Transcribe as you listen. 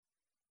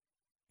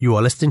You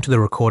are listening to the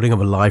recording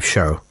of a live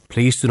show.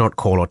 Please do not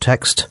call or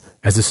text,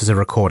 as this is a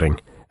recording,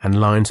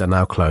 and lines are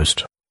now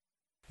closed.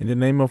 In the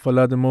name of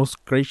Allah, the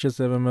most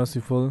gracious, ever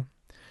merciful.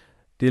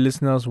 Dear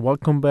listeners,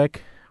 welcome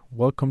back.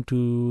 Welcome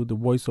to the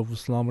Voice of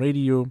Islam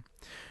Radio.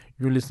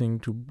 You're listening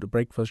to The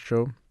Breakfast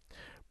Show,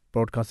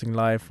 broadcasting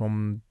live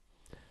from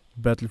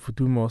Battle for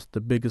Two Mosque,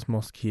 the biggest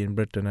mosque in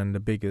Britain and the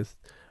biggest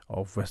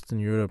of Western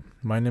Europe.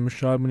 My name is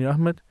Shahid Munir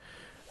Ahmed,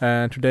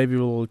 and today we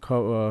will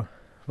cover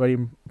very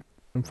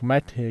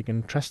informative,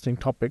 interesting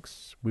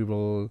topics. We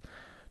will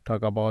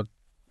talk about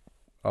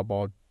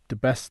the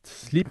best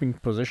sleeping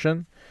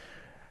position,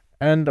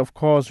 and of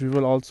course we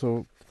will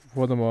also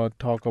furthermore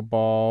talk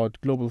about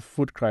global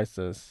food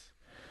crisis.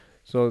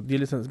 So dear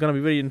listeners, it's going to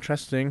be very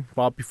interesting.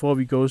 But before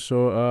we go,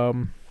 I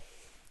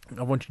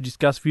want to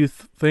discuss a few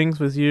things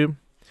with you.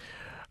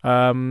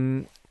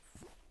 First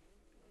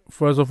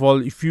of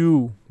all, if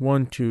you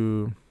want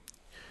to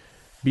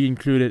be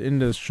included in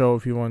this show,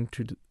 if you want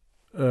to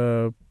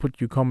put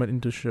your comment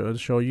into the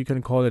show, you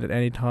can call it at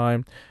any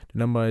time. The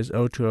number is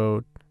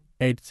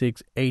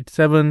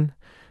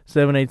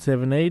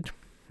 020-8687-7878,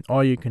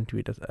 or you can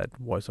tweet us at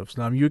Voice of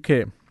Islam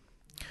UK.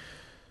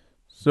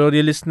 So,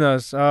 dear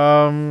listeners,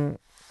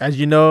 as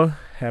you know,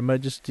 Her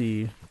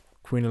Majesty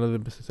Queen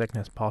Elizabeth II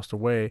has passed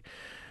away,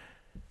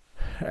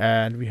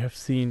 and we have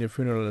seen the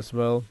funeral as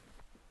well.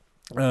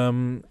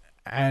 Having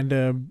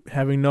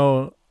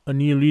now a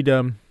new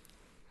leader,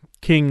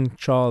 King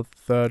Charles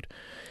III,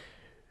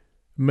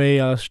 may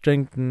Allah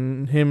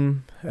strengthen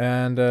him,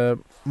 and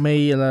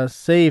may Allah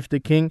save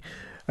the king.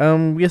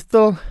 We are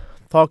still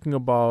talking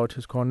about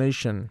his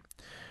coronation,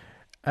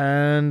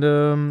 and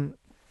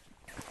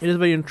it is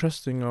very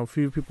interesting. A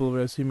few people were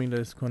assuming that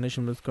his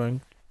coronation was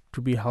going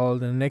to be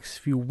held in the next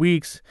few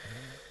weeks.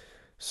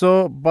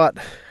 But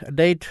a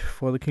date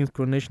for the king's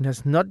coronation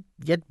has not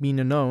yet been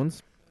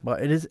announced,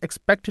 but it is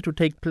expected to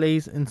take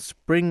place in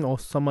spring or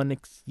summer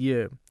next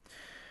year.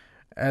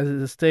 As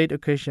is a state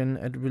occasion,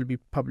 it will be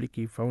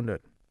publicly founded.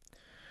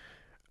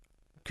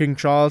 King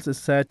Charles is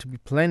said to be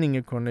planning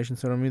a coronation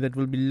ceremony that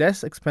will be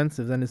less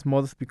expensive than his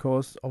mother's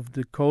because of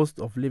the cost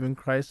of living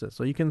crisis.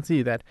 So you can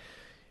see that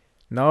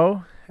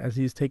now, as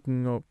he's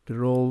taking up the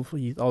role,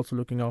 he's also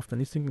looking after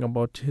and he's thinking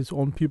about his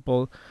own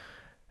people,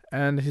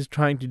 and he's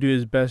trying to do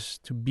his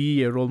best to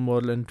be a role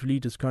model and to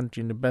lead his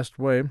country in the best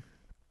way.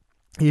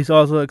 He's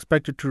also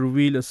expected to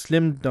reveal a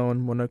slimmed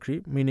down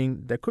monarchy,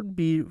 meaning there could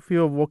be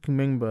fewer working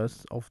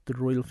members of the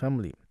royal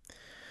family.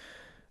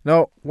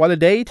 Now, while a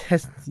date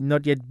has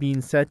not yet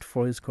been set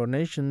for his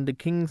coronation, the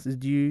king's is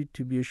due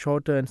to be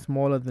shorter and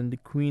smaller than the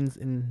queen's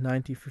in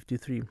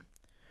 1953,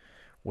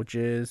 which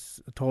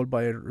is told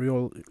by a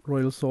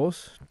royal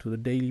source to the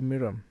Daily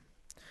Mirror.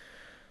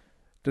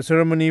 The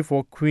ceremony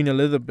for Queen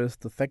Elizabeth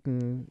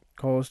II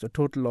cost a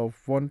total of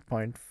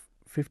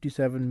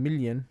 1.57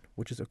 million,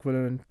 which is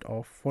equivalent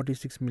of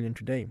 46 million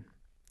today.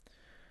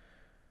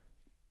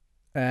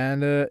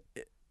 And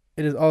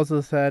it is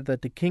also said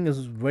that the king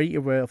is very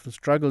aware of the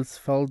struggles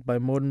felt by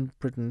modern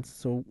Britons,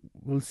 so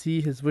we'll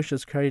see his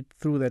wishes carried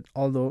through, that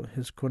although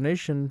his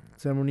coronation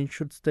ceremony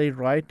should stay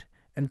right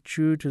and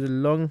true to the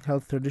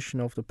long-held tradition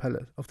of the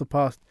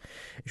past,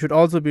 it should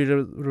also be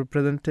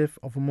representative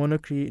of a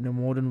monarchy in a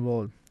modern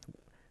world,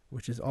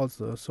 which is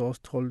also a source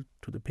told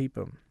to the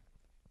paper.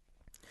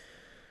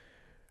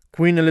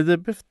 Queen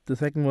Elizabeth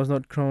II was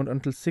not crowned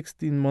until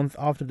 16 months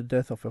after the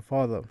death of her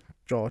father,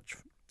 George,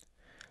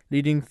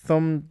 leading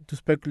some to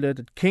speculate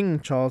that King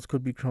Charles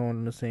could be crowned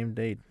on the same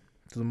date,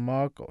 to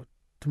mark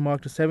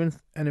the 7th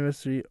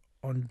anniversary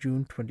on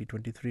June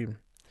 2023.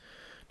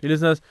 Dear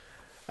listeners,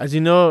 as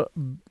you know,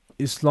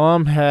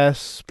 Islam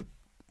has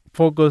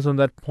focused on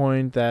that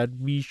point that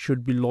we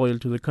should be loyal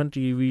to the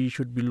country, we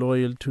should be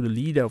loyal to the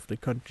leader of the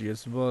country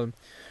as well.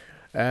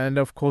 And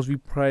of course, we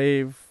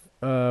pray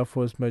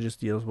for His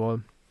Majesty as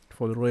well,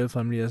 for the royal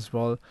family as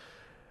well,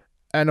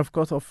 and of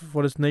course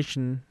for this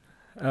nation.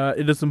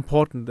 It is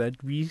important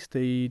that we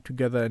stay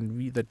together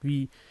and that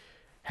we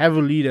have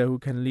a leader who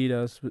can lead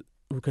us,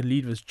 who can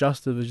lead with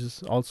justice, which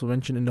is also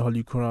mentioned in the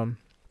Holy Quran,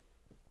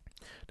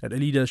 that a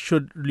leader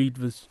should lead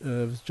with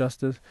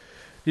justice.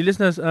 The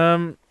listeners,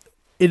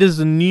 it is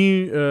a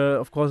new,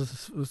 of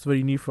course, it's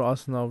very new for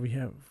us now. We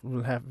have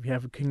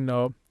a king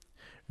now.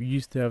 We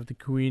used to have the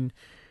queen,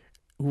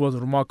 who was a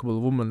remarkable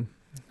woman,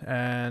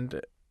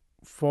 and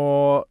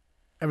for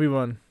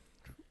everyone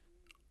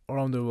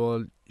around the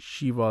world,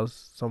 she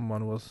was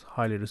someone who was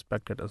highly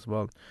respected as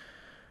well.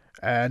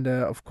 And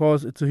of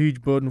course, it's a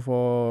huge burden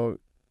for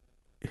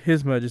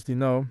His Majesty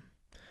now,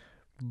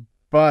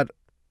 but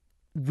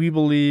we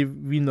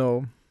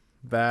know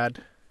that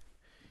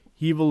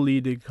he will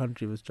lead the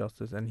country with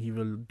justice, and he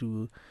will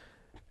do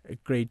a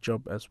great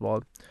job as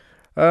well.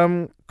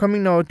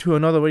 Coming now to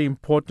another very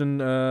important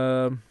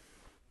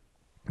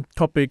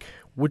topic,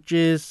 which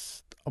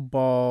is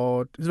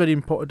about, it's very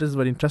important, this is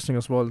very interesting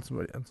as well, it's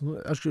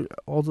actually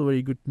also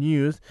very good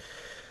news.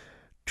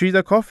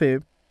 Theresa Coffey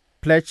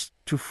pledged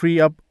to free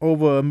up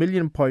over 1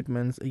 million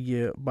appointments a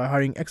year by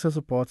hiring extra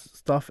support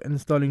staff and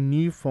installing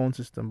new phone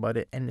system by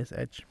the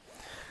NSH.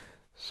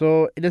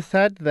 So it is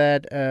said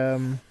that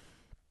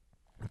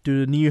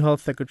the new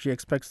health secretary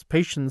expects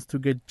patients to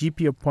get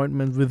GP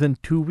appointments within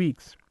 2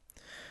 weeks.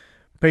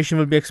 Patient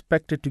will be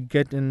expected to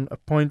get an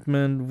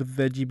appointment with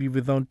their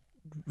GP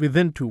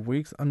within 2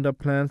 weeks under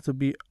plans to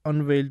be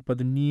unveiled by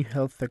the new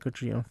health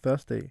secretary on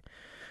Thursday.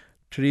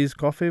 Therese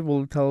Coffey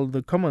will tell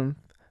the Commons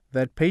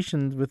that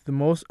patients with the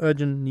most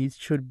urgent needs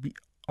should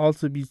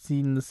also be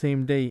seen the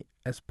same day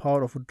as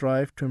part of a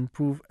drive to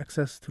improve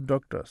access to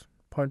doctors'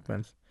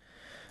 appointments.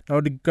 Now,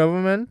 the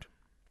government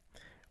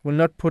will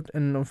not put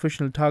an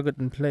official target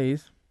in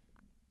place,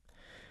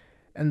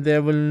 and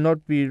there will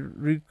not be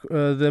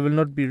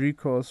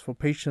recourse for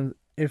patients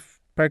if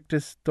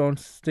practice don't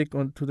stick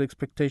on to the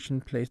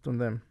expectation placed on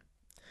them.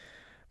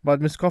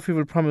 But Ms. Coffey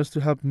will promise to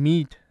help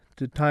meet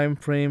the time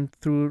frame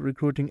through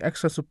recruiting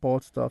extra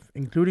support staff,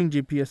 including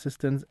GP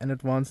assistants and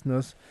advanced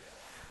nurse,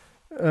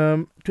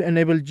 to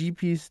enable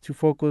GPs to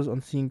focus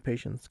on seeing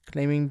patients,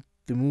 claiming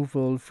the move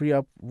will free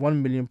up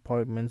 1 million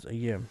appointments a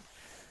year.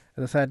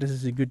 As I said, this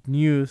is a good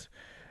news.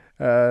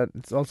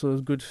 It's also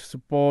a good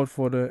support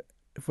for the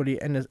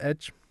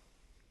NSH,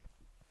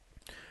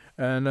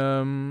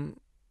 and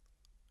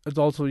it's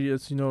also,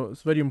 yes,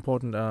 it's very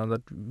important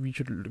that we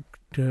should look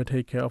to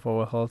take care of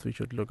our health. We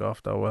should look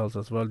after our health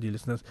as well, dear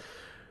listeners.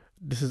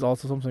 This is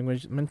also something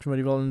which is mentioned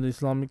very well in the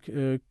Islamic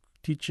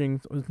teaching.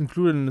 It's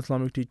included in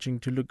Islamic teaching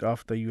to look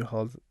after your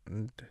health,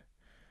 and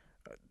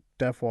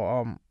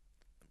therefore,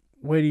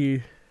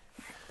 very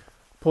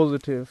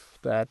positive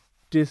that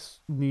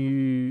this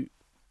new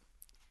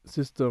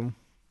system,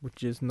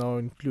 which is now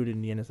included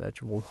in the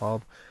NSH, will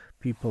help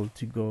people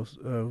to go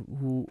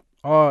who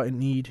are in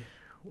need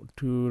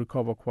to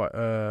recover quite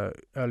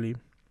early.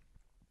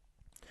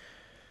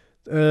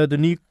 The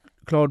new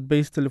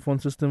cloud-based telephone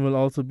system will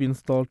also be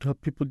installed to help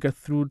people get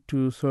through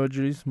to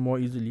surgeries more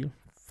easily,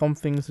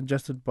 something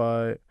suggested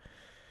by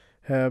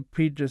her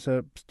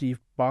predecessor Steve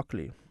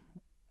Barclay.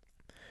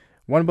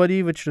 One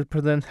body which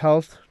represents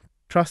health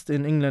trust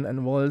in England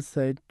and Wales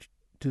said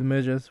the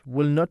measures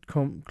will not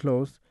come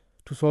close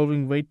to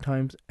solving wait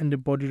times, and the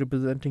body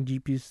representing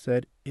GPs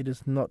said it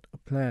is not a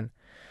plan.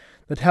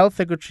 The health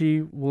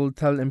secretary will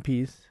tell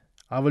MPs,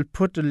 I will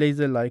put a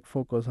laser-like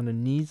focus on the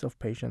needs of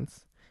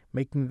patients,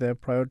 making their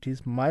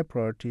priorities my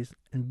priorities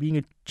and being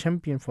a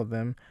champion for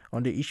them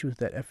on the issues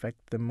that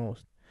affect them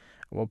most.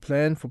 Our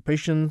plan for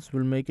patients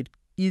will make it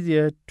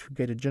easier to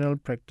get a general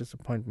practice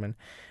appointment,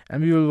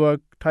 and we will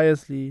work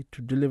tirelessly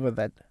to deliver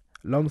that,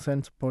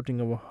 alongside supporting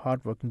our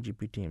hard-working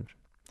GP teams.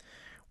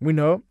 We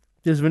know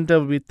this winter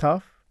will be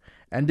tough,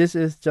 and this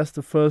is just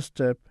the first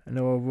step in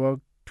our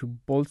work to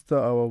bolster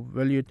our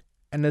valued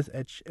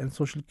NSH and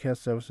social care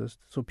services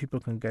so people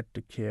can get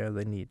the care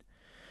they need.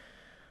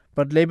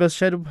 But Labour's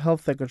Shadow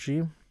Health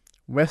Secretary,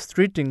 Wes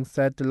Streeting,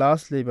 said the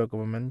last Labour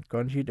government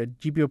guaranteed a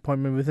GP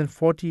appointment within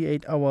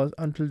 48 hours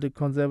until the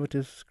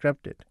Conservatives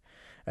scrapped it,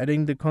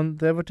 adding the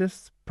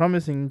Conservatives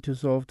promising to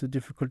solve the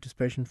difficulties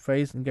patients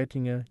face in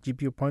getting a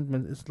GP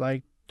appointment is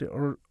like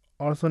the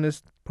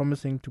arsonist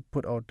promising to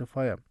put out the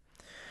fire.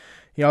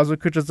 He also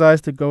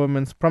criticized the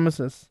government's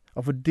promises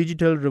of a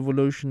digital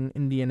revolution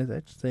in the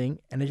NHS, saying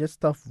NHS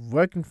staff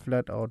working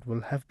flat out will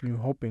have been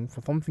hoping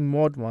for something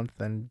more advanced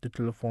than the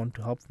telephone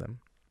to help them.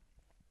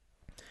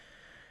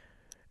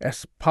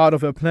 As part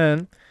of her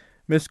plan,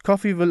 Ms.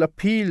 Coffey will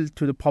appeal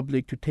to the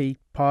public to take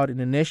part in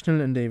a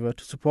national endeavour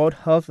to support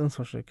health and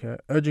social care,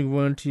 urging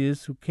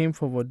volunteers who came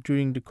forward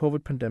during the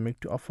COVID pandemic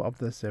to offer up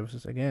their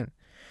services again.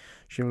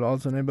 She will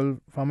also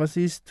enable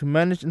pharmacies to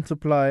manage and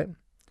supply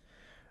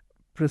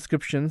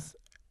prescriptions,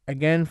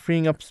 again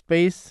freeing up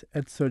space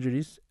at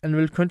surgeries, and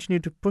will continue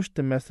to push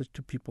the message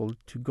to people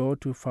to go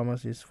to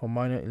pharmacies for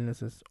minor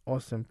illnesses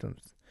or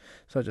symptoms,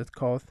 such as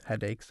cough,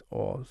 headaches,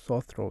 or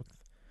sore throat.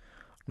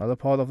 Another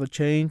part of the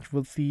change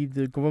will see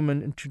the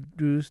government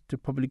introduce the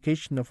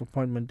publication of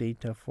appointment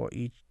data for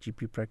each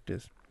GP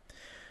practice.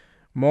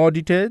 More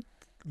details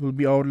will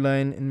be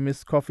outlined in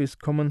Ms. Coffey's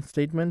common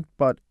statement,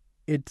 but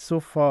it so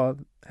far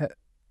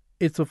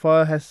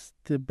has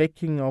the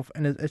backing of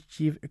NHS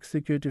Chief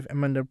Executive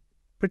Amanda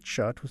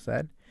Pritchard, who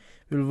said,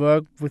 "We will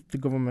work with the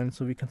government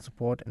so we can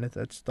support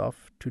NHS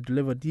staff to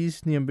deliver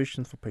these new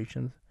ambitions for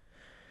patients."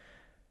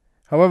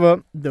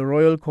 However, the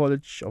Royal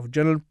College of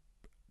General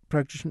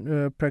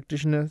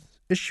Practitioners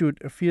issued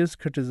a fierce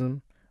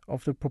criticism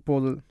of the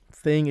proposal,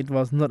 saying it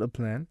was not a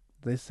plan.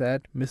 They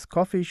said Ms.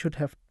 Coffey should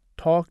have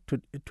talked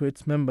to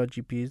its member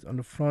GPs on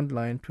the front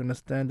line to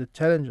understand the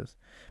challenges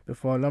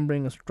before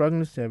lumbering a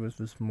struggling service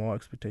with more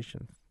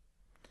expectations.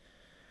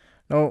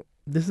 Now,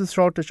 this is a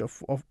shortage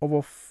of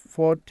over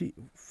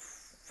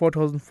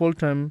 4,000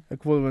 full-time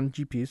equivalent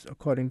GPs,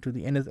 according to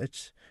the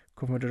NSH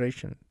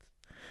Confederation.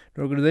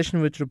 The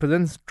organization, which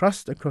represents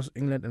trust across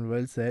England and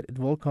Wales, said it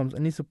welcomes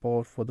any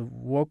support for the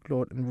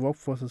workload and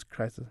workforces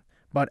crisis,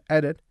 but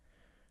added,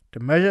 the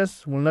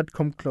measures will not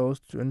come close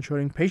to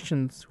ensuring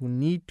patients who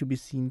need to be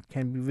seen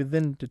can be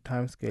within the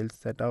timescales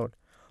set out,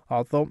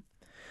 although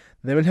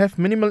they will have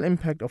minimal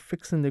impact of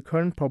fixing the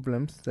current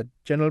problems that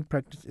general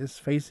practice is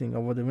facing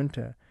over the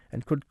winter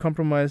and could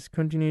compromise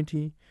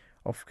continuity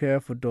of care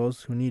for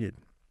those who need it.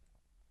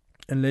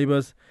 and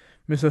Labour's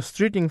Mr.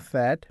 Streeting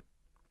said,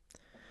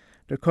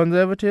 the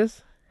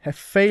Conservatives have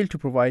failed to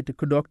provide the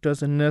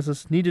doctors and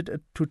nurses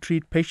needed to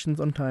treat patients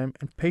on time,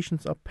 and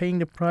patients are paying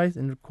the price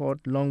in record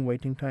long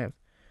waiting times.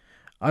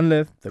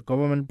 Unless the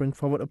government brings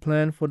forward a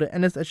plan for the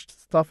NHS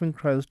staffing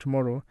crisis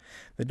tomorrow,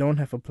 they don't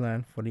have a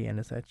plan for the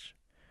NHS.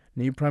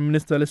 New Prime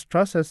Minister Liz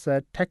Truss has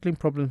said tackling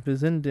problems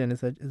within the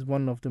NHS is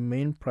one of the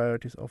main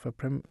priorities of her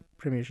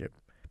premiership.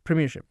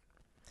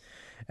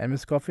 And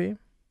Ms. Coffey,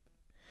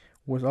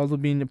 who has also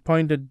been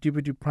appointed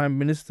Deputy Prime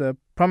Minister,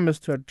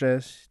 promised to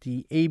address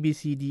the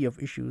ABCD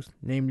of issues,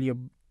 namely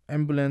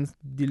ambulance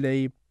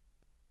delay,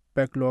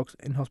 backlogs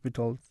in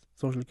hospitals,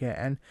 social care,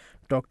 and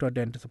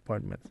doctor-dentist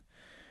appointments.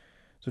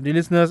 So, dear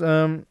listeners,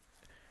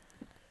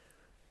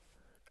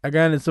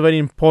 again, it's a very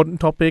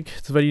important topic.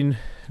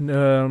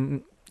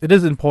 It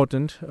is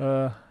important.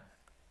 I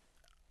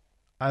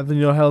think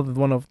your health is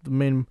one of the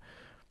main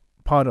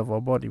part of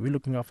our body. We're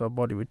looking after our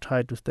body. We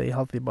try to stay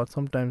healthy, but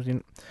sometimes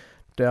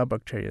there are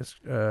bacteria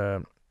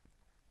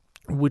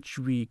which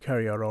we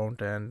carry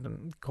around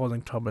and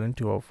causing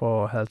trouble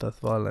for our health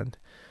as well.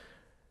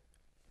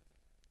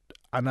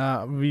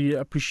 And we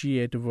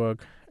appreciate the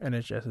work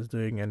NHS is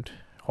doing, and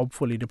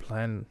hopefully the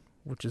plan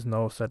which is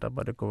now set up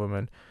by the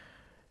government,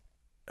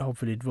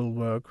 hopefully it will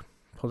work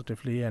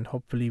positively, and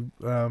hopefully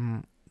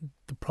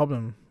the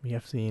problem we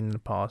have seen in the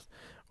past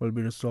will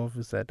be resolved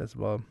with that as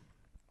well.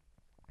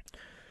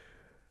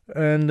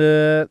 And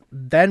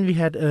then we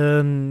had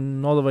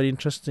another very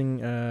interesting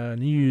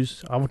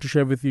news I want to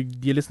share with you,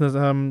 dear listeners.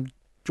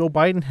 Joe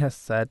Biden has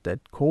said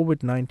that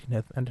COVID-19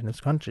 has entered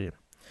his country.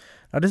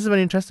 Now, this is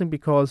very interesting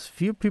because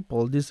few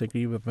people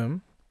disagree with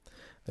him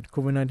that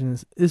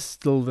COVID-19 is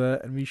still there,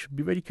 and we should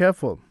be very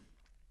careful.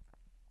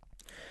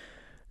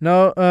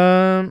 Now,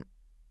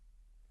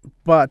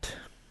 but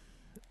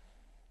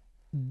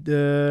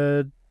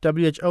the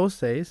WHO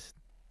says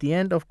the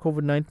end of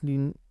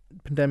COVID-19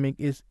 pandemic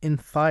is in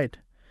sight.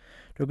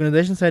 The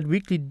organization said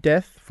weekly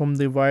deaths from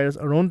the virus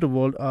around the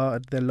world are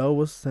at their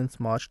lowest since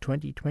March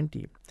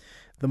 2020,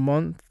 the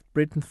month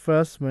Britain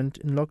first went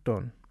in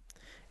lockdown.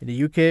 In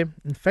the UK,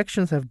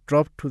 infections have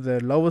dropped to their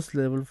lowest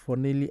level for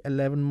nearly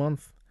 11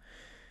 months.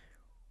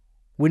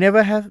 We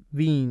never have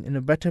been in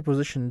a better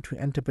position to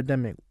end the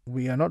pandemic.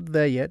 We are not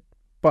there yet,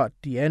 but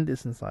the end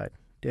is in sight,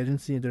 the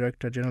agency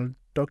Director General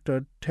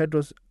Dr.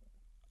 Tedros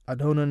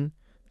Adhanom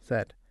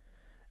said.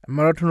 A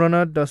marathon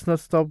runner does not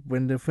stop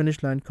when the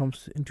finish line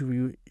comes into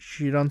view.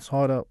 She runs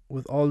harder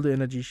with all the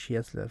energy she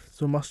has left.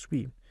 So must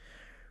we.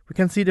 We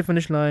can see the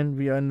finish line.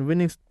 We are in a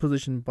winning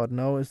position, but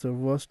now is the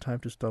worst time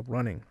to stop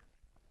running.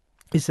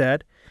 He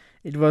said,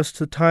 it was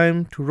the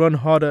time to run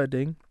harder,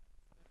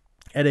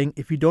 adding,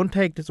 if we don't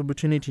take this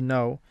opportunity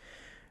now,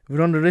 we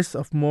run the risk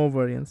of more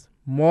variants,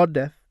 more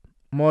death,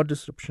 more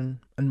disruption,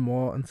 and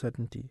more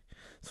uncertainty.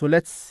 So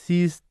let's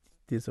seize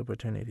this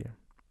opportunity.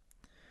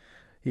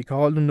 He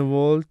called on the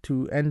world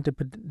to end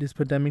this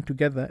pandemic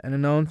together and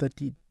announced that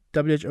the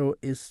WHO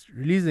is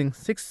releasing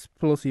 6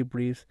 policy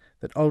briefs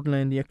that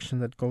outline the action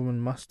that government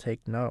must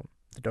take now.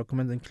 The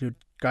documents include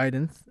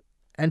guidance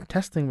and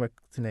testing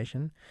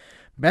vaccination,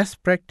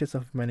 best practice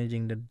of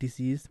managing the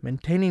disease,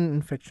 maintaining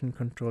infection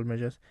control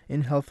measures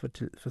in health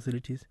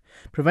facilities,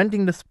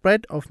 preventing the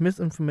spread of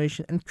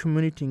misinformation, and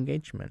community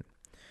engagement.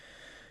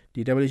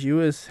 The WHO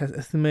has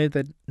estimated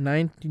that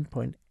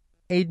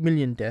 19.8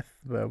 million deaths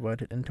were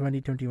averted in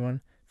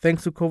 2021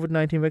 thanks to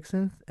COVID-19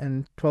 vaccines,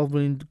 and 12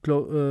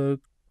 million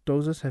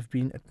doses have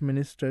been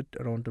administered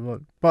around the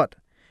world. But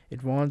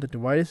it warned that the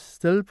virus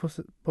still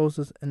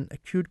poses an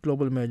acute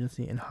global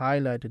emergency and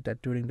highlighted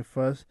that during the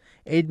first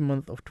 8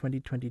 months of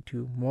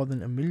 2022, more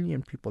than 1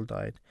 million people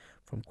died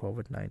from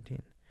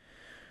COVID-19.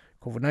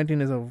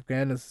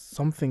 COVID-19 is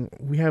something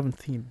we haven't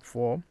seen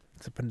before.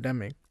 It's a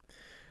pandemic.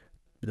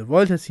 The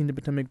world has seen the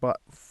pandemic, but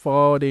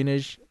for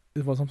Danish,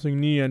 it was something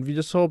new, and we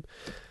just hope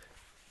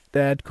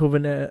that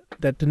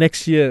that the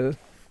next year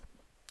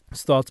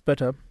starts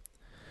better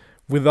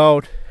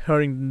without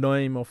hearing the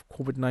name of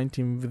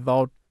COVID-19,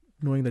 without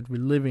knowing that we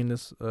live in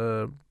this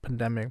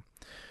pandemic.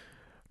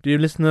 Dear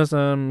listeners,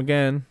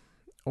 again,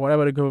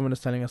 whatever the government is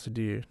telling us to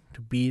do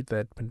to beat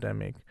that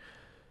pandemic,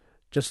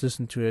 just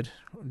listen to it.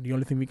 The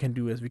only thing we can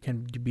do is we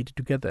can beat it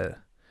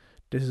together.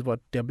 This is what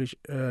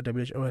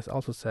WHO has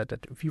also said,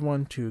 that if we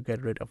want to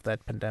get rid of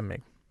that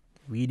pandemic,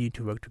 we need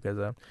to work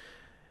together.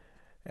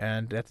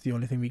 And that's the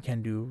only thing we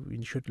can do.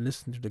 We should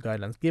listen to the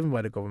guidelines given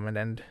by the government,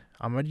 and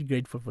I'm very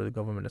grateful for the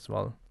government as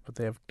well, what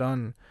they have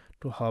done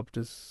to help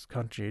this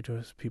country, to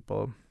its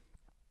people,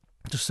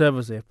 the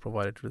service they have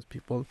provided to its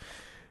people.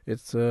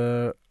 It's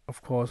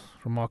of course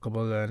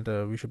remarkable,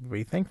 and we should be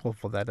very thankful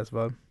for that as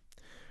well.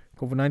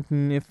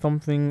 COVID-19 is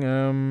something,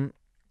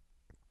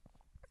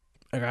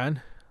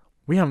 again,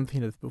 we haven't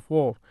seen this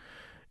before,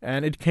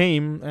 and it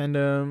came, and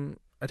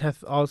it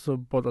has also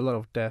brought a lot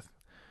of death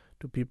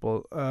to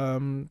people.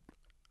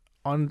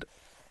 And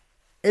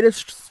it is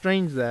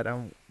strange that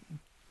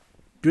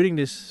during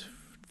this,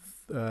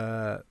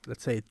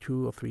 let's say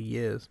 2 or 3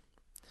 years,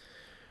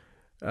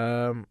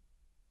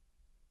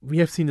 we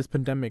have seen this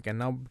pandemic, and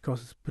now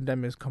because this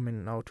pandemic is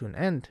coming now to an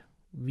end,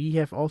 we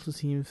have also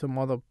seen some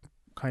other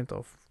kind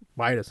of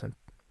virus and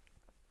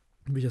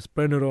which has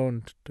spread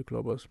around the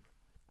globus.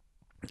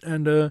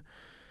 And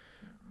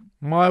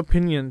my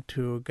opinion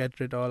to get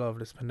rid all of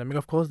this pandemic,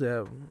 of course,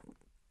 this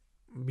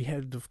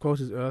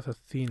Earth has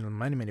seen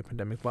many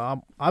pandemics, but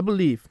I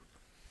believe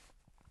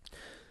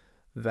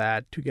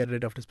that to get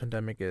rid of this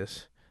pandemic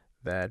is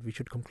that we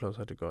should come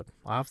closer to God.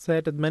 I've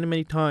said it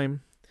many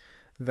times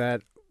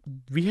that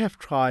we have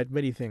tried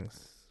many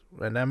things,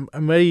 and I'm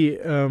very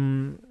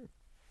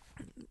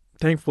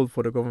thankful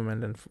for the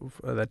government and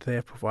that they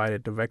have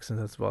provided the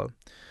vaccines as well,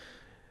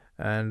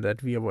 and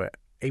that we were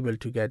able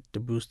to get the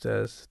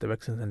boosters, the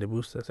vaccines and the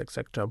boosters,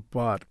 etc.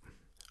 But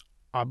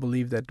I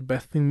believe that the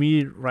best thing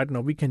we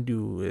can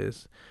do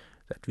is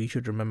that we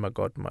should remember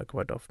God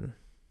quite often.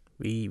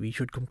 We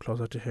should come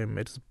closer to Him.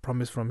 It's a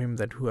promise from Him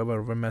that whoever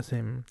remembers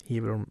Him,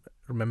 He will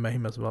remember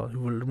Him as well. He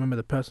will remember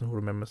the person who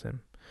remembers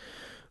Him.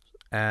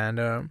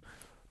 And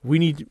we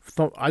need.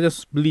 I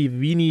just believe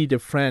we need a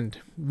friend.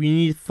 We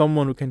need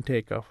someone who can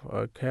take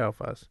care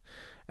of us.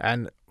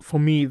 And for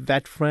me,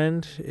 that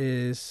friend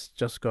is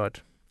just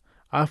God.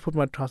 I've put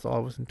my trust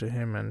always into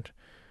Him, and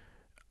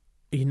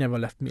He never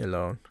left me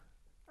alone.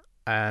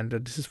 And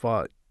this is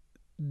why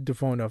the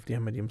founder of the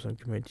Ahmadiyya Muslim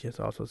community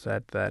has also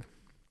said that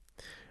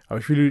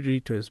if you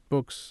read to his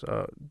books,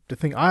 the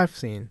thing I've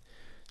seen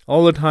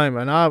all the time,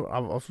 and I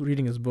was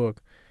reading his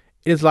book,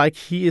 it's like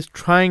he is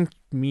trying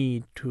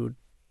to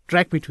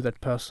drag me to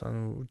that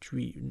person which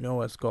we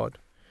know as God,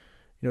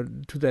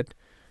 to that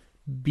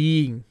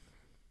being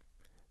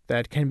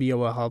that can be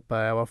our helper,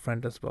 our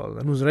friend as well,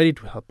 and who's ready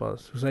to help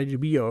us, who's ready to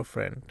be our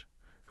friend,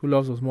 who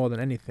loves us more than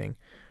anything.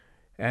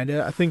 And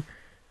I think,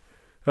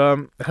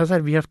 as I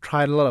said, we have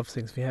tried a lot of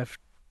things. We have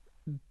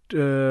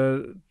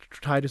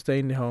tried to stay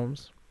in the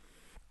homes,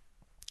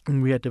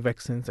 and we had the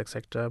vaccines,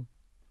 etc.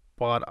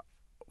 But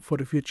for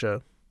the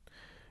future,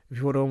 if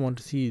you don't want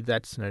to see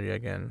that scenario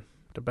again,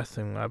 the best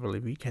thing I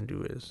believe we can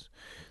do is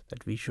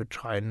that we should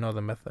try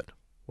another method,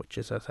 which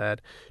is, as I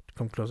said, to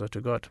come closer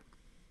to God.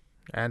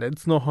 And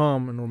it's no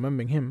harm in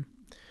remembering Him.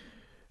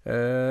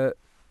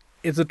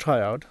 It's a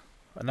tryout,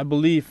 and I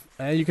believe,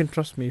 and you can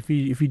trust me, if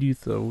we do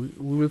so,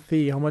 we will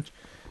see how much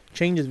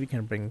changes we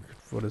can bring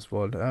for this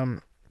world.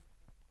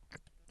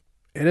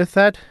 It is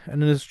sad,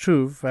 and it is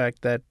true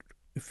fact that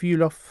if you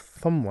love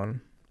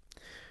someone,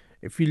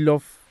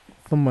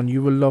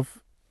 you will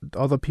love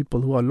other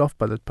people who are loved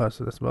by that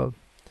person as well.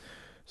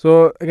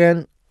 So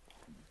again,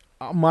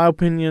 my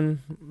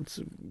opinion,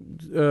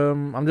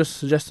 I'm just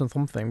suggesting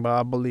something, but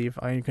I believe,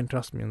 and you can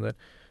trust me on that,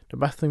 the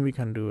best thing we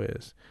can do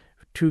is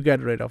to get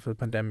rid of the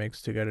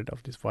pandemics, to get rid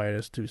of this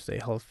virus, to stay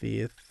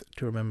healthy,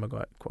 to remember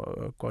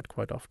God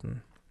quite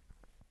often.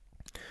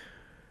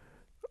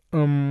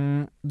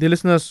 Dear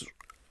listeners,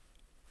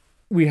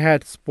 we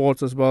had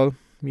sports as well.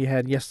 We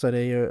had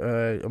yesterday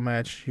a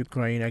match,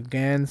 Ukraine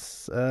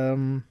against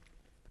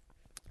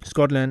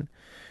Scotland,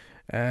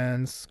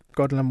 and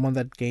Scotland won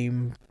that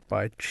game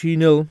by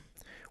 3-0,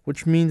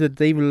 which means that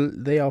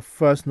they are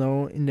first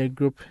now in their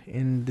group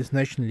in this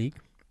Nation League.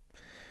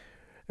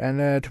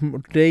 And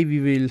today we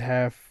will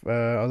have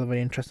other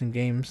very interesting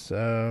games.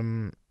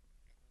 Will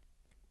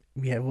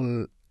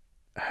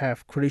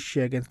have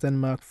Croatia against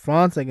Denmark,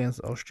 France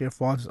against Austria.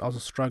 France is also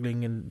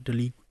struggling in the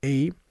League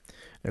A,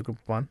 Group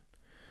 1.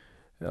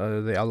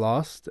 They are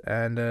lost,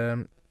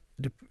 and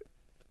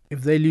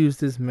if they lose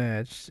this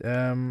match,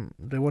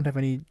 they won't have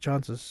any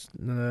chances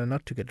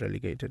not to get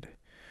relegated.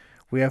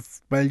 We have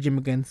Belgium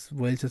against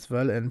Wales as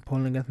well, and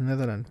Poland against the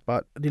Netherlands.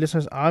 But the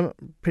listeners, I'm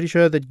pretty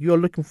sure that you are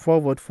looking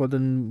forward for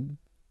the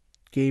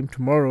game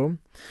tomorrow,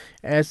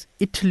 as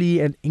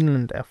Italy and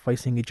England are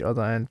facing each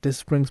other, and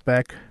this brings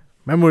back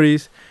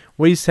memories,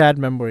 very sad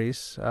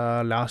memories,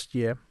 last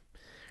year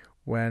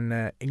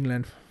when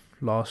England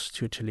lost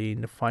to Italy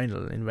in the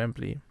final in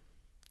Wembley.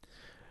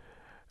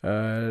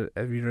 As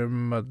we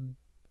remember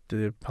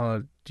the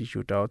penalty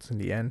shootouts in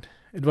the end.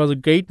 It was a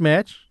great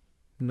match,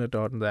 no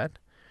doubt on that.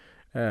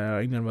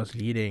 England was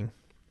leading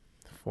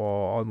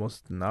for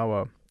almost an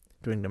hour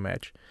during the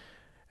match,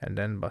 and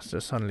then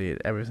suddenly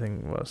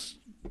everything was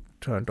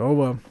turned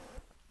over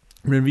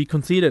when we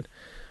conceded.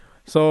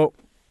 So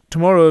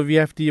tomorrow we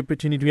have the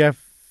opportunity.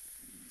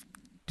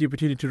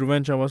 To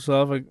revenge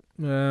ourselves.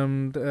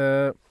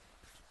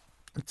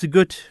 It's a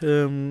good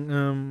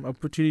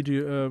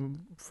opportunity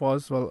for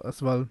us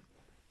as well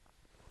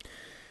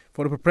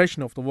for the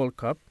preparation of the World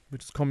Cup,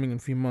 which is coming in a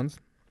few months.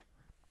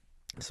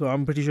 So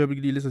I'm pretty sure,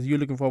 big listeners, you're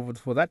looking forward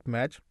for that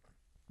match.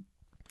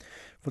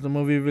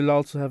 Furthermore, we will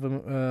also have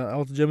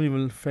also Germany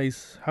will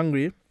face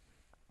Hungary.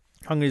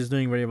 Hungary is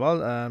doing very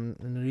well.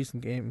 In the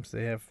recent games,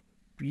 they have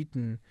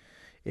beaten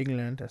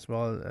England as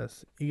well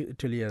as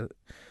Italy.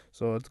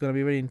 So it's going to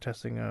be very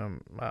interesting.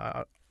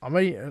 I'm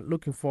very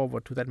looking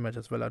forward to that match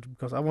as well,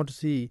 because I want to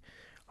see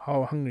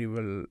how Hungary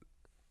will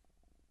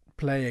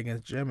play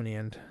against Germany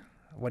and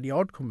what the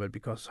outcome will,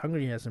 because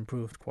Hungary has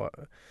improved quite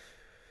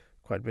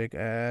big.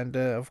 And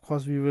of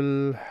course we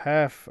will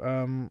have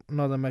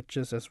other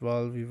matches as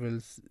well. We will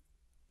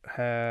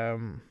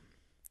have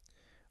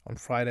On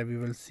Friday, we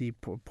will see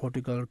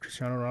Portugal,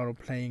 Cristiano Ronaldo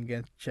playing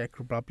against Czech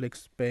Republic.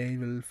 Spain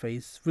will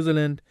face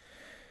Switzerland.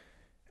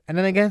 And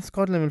then again,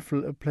 Scotland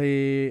will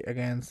play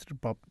against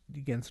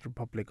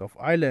Republic of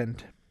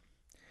Ireland.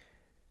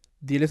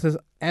 Dear listeners,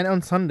 and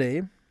on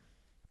Sunday,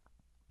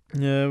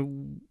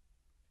 sorry,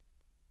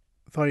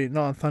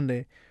 not on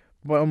Sunday,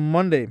 but on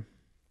Monday,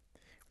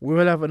 we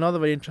will have another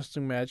very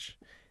interesting match.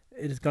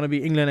 It is going to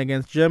be England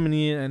against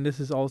Germany, and this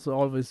has also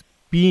always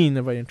been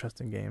a very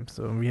interesting game.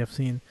 So we have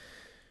seen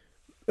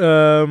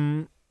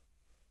and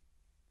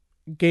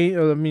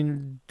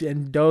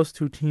those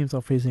two teams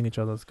are facing each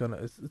other.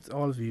 It's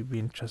always be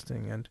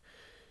interesting, and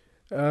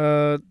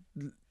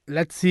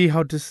let's see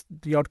how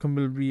the outcome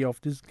will be of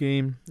this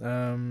game.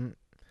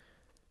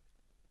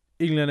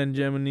 England and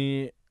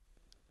Germany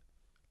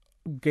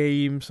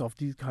games, of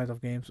these kinds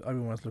of games,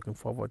 everyone's looking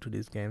forward to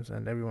these games,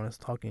 and everyone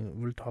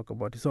will talk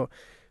about it. So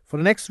for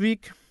the next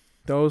week,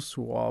 those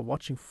who are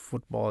watching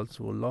football,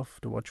 who will love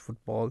to watch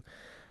football,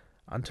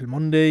 until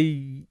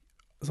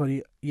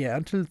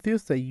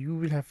Thursday, you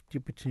will have the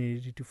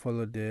opportunity to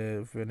follow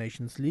the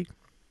Nations League.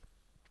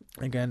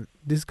 Again,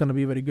 this is going to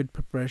be a very good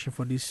preparation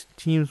for these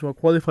teams who are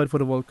qualified for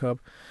the World Cup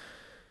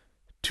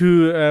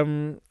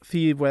to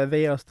see where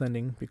they are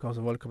standing, because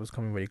the World Cup is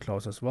coming very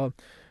close as well.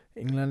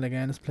 England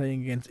again is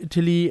playing against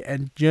Italy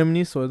and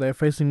Germany, so they're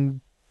facing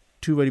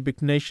two very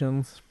big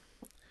nations.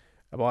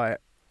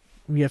 But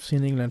we have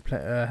seen England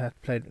had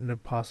played in the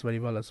past very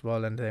well as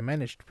well, and they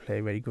managed to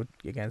play very good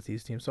against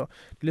these teams. So,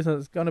 listeners,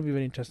 it's gonna be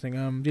very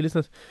interesting. Dear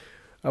listeners,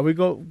 we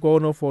go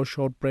now for a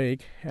short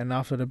break, and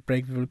after the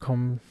break, we will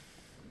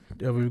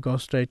go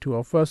straight to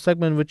our first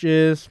segment, which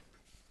is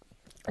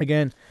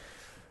again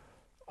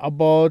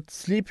about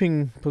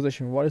sleeping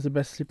position. What is the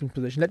best sleeping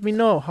position? Let me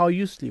know how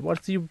you sleep.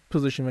 What's your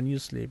position when you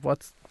sleep?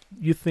 What's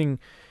you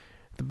think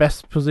the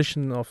best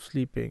position of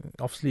sleep?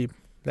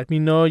 Let me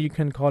know. You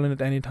can call in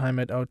at any time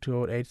at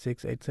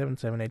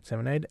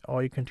 020868777878,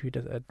 or you can tweet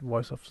us at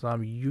Voice of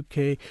Islam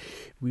UK.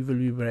 We will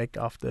be back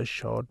after a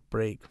short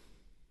break.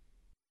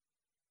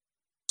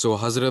 So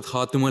Hazrat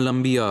Khatam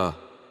al-Anbiya,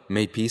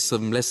 may peace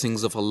and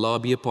blessings of Allah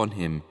be upon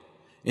him,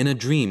 in a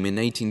dream in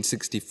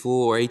 1864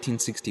 or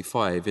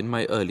 1865 in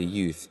my early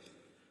youth,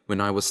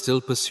 when I was still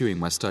pursuing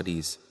my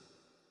studies.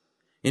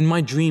 In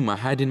my dream I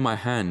had in my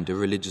hand a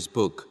religious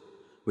book,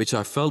 which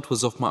I felt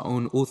was of my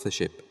own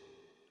authorship.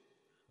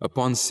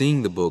 Upon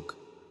seeing the book,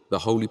 the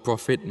Holy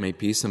Prophet, may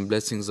peace and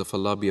blessings of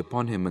Allah be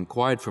upon him,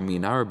 inquired from me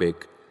in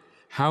Arabic,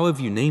 "How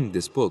have you named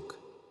this book?"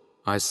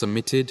 I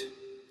submitted,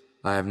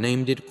 "I have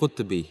named it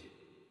Qutbi."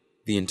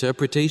 The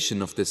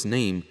interpretation of this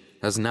name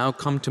has now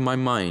come to my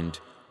mind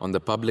on the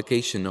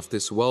publication of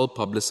this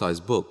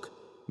well-publicized book,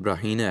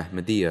 Brahina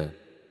Ahmadiyya,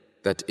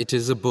 that it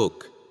is a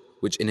book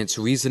which in its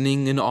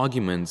reasoning and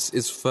arguments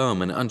is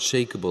firm and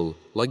unshakable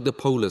like the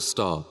polar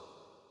star.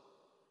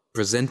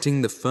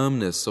 Presenting the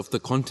firmness of the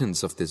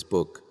contents of this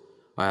book,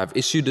 I have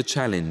issued a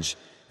challenge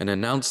and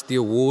announced the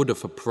award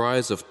of a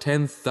prize of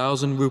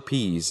 10,000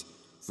 rupees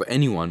for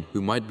anyone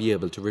who might be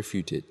able to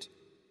refute it.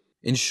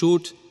 In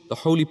short, the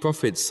Holy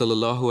Prophet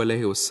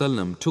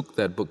ﷺ took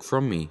that book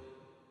from me.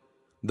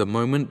 The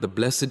moment the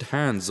blessed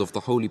hands of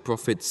the Holy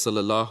Prophet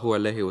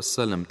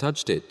ﷺ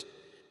touched it,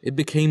 it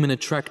became an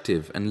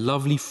attractive and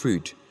lovely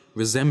fruit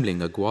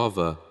resembling a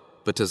guava,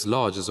 but as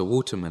large as a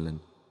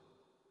watermelon.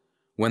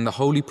 When the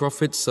Holy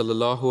Prophet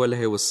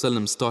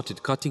ﷺ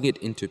started cutting it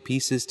into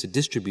pieces to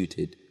distribute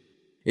it,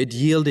 it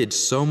yielded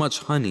so much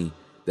honey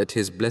that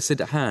his blessed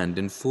hand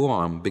and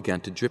forearm began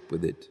to drip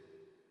with it.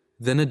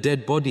 Then a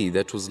dead body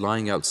that was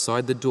lying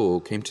outside the door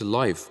came to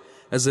life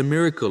as a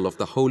miracle of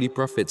the Holy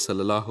Prophet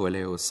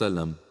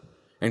ﷺ,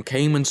 and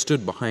came and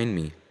stood behind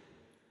me.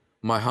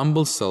 My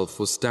humble self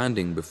was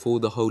standing before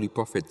the Holy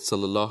Prophet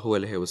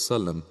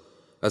ﷺ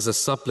as a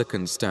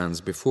supplicant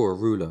stands before a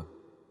ruler.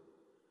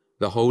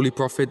 The Holy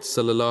Prophet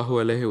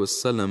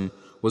ﷺ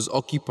was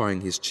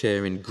occupying his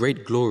chair in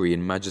great glory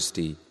and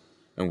majesty,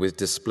 and with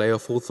display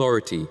of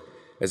authority,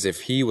 as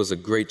if he was a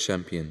great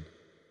champion.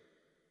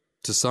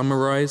 To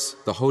summarize,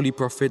 the Holy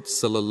Prophet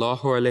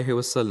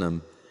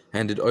ﷺ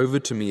handed over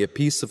to me a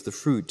piece of the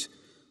fruit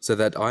so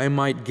that I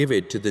might give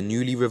it to the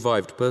newly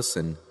revived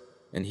person,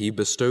 and he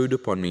bestowed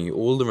upon me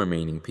all the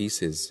remaining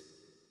pieces.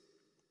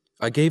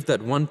 I gave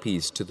that one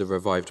piece to the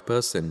revived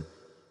person,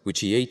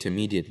 which he ate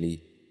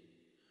immediately.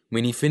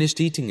 When he finished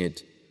eating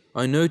it,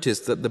 I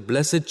noticed that the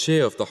blessed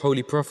chair of the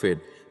Holy Prophet,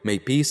 may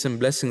peace and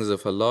blessings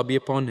of Allah be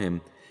upon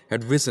him,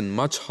 had risen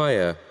much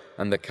higher,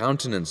 and the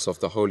countenance of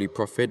the Holy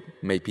Prophet,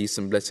 may peace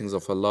and blessings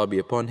of Allah be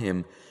upon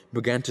him,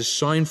 began to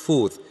shine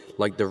forth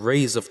like the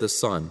rays of the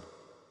sun,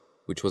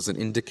 which was an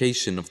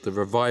indication of the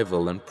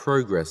revival and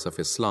progress of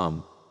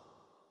Islam.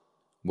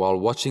 While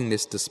watching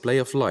this display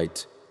of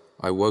light,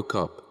 I woke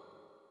up.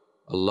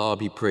 Allah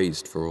be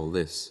praised for all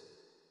this.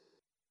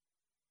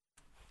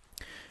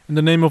 In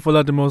the name of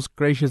Allah, the most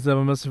gracious,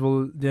 ever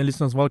merciful, dear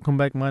listeners, welcome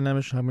back. My name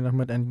is Shamin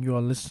Ahmed, and you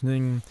are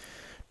listening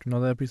to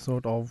another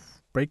episode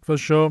of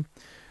Breakfast Show.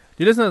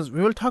 Dear listeners,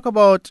 we will talk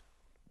about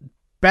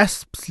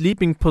best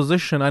sleeping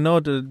position. I know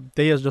the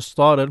day has just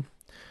started.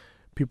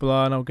 People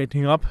are now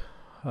getting up.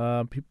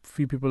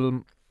 Few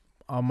people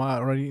are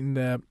already in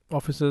their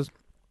offices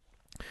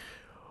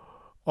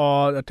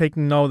or are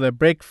taking now their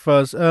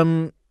breakfast.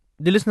 The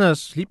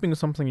listeners, sleeping is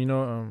something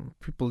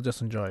people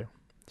just enjoy.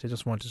 They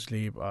just want to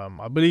sleep.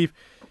 I believe,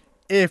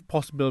 if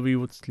possible, we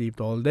would sleep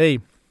all day.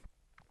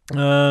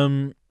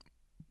 So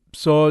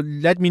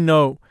let me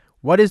know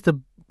what is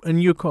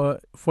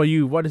for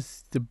you. What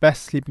is the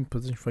best sleeping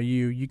position for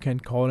you? You can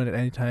call in at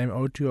any time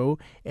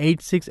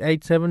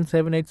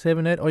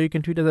 020-8687-7878, or you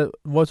can tweet us at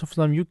Voice of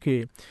Islam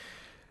UK.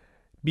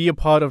 Be a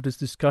part of this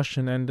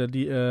discussion, and the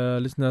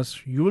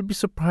listeners, you will be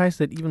surprised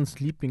that even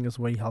sleeping is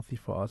very healthy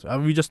for us.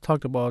 We just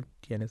talked about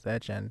the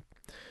NSH and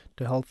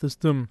the health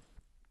system,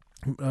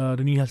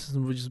 the new health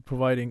system, which is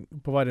provided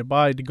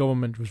by the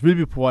government, which will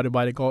be provided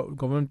by the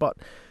government, but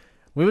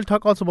we will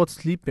talk also about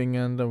sleeping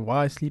and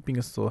why sleeping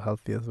is so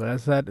healthy as well.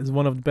 As that is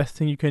one of the best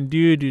things you can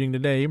do during the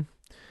day,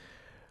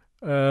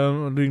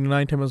 during the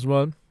night time as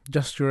well,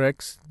 just to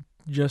relax,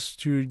 just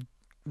to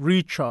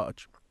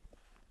recharge.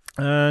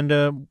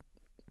 And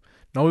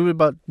now we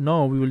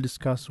will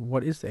discuss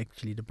what is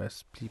actually the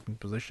best sleeping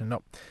position.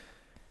 Now,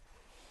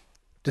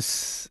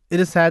 it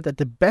is said that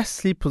the best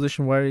sleep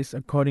position varies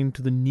according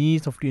to the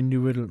needs of the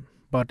individual,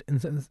 but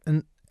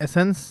in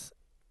essence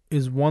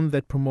is one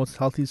that promotes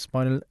healthy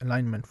spinal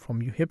alignment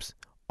from your hips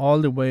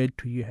all the way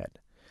to your head.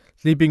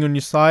 Sleeping on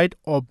your side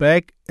or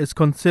back is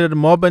considered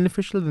more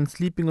beneficial than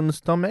sleeping on the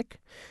stomach,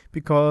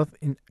 because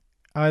in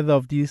either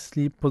of these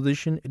sleep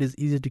positions, it is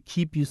easier to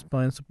keep your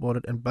spine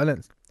supported and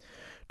balanced.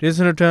 This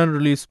in return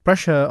relieves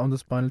pressure on the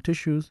spinal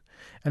tissues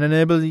and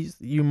enables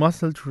your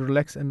muscle to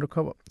relax and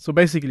recover. So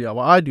basically,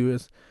 what I do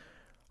is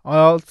I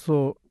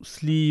also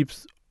sleep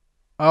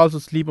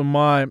on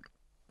my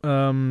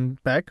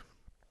back,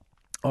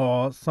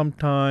 or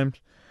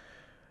sometimes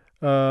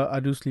I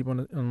do sleep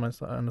on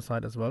the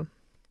side as well.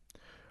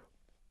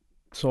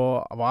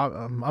 So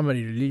I'm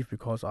very relieved,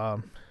 because I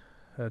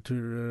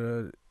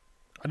didn't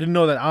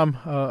know that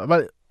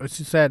well, as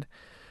you said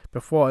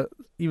before,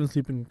 even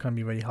sleeping can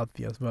be very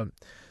healthy as well.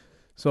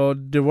 So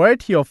the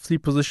variety of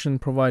sleep position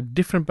provide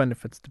different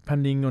benefits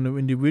depending on the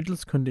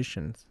individual's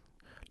conditions,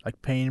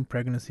 like pain,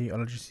 pregnancy,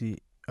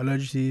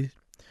 allergies,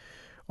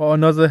 or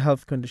another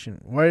health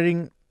condition.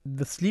 Varying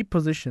the sleep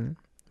position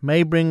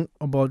may bring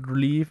about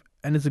relief,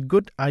 and it's a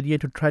good idea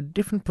to try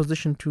different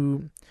position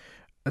to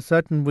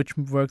ascertain which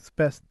works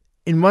best.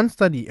 In one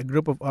study, a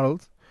group of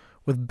adults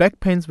with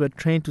back pains were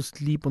trained to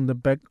sleep on the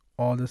back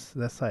or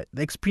their side.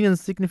 They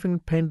experienced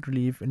significant pain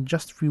relief in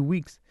just a few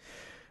weeks.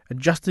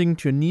 Adjusting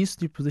to your knee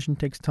sleep position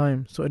takes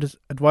time, so it is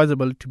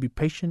advisable to be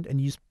patient and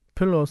use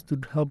pillows to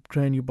help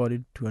train your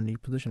body to a knee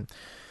position.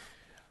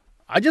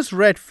 I just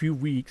read a few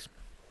weeks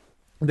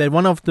that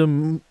one of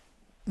the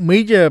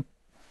major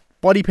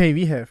body pain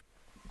we have,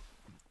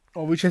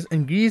 or which has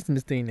increased in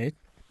this day and age,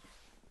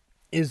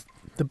 is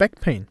the back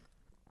pain.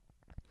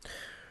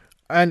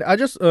 And I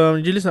just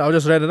read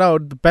it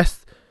out.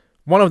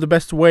 One of the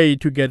best way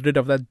to get rid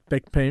of that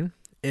back pain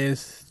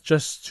is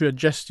just to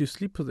adjust your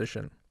sleep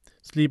position.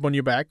 Sleep on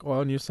your back or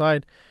on your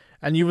side,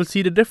 and you will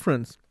see the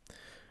difference.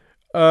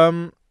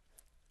 I've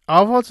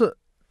also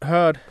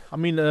heard,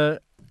 you'll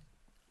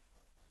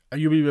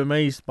be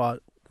amazed,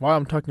 but while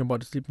I'm talking about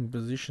the sleeping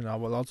position, I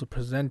will also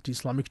present the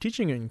Islamic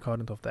teaching in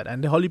accordance of that.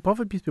 And the Holy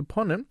Prophet, peace be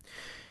upon him,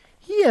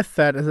 he has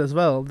said as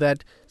well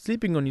that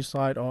sleeping on your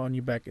side or on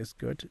your back is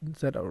good,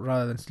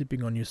 rather than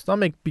sleeping on your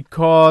stomach,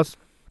 because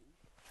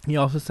he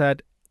also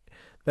said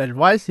that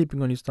while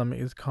sleeping on your stomach,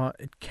 it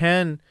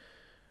can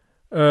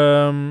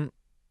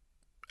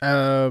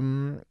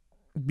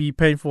be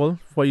painful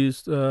for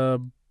your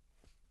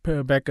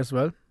back as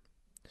well,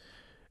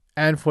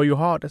 and for your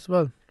heart as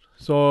well.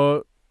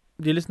 So,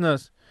 dear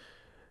listeners,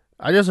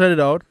 I just read it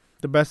out.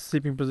 The best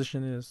sleeping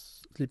position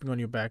is sleeping on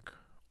your back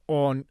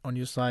or on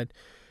your side.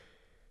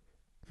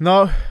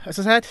 Now, as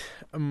I said,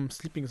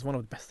 sleeping is one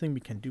of the best things we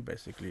can do,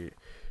 basically.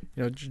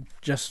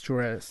 Just to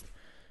rest.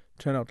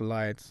 Turn out the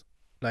lights,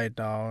 lie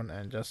down,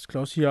 and just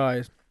close your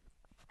eyes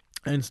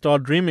and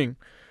start dreaming.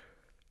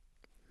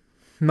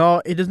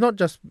 Now, it is not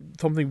just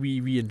something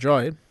we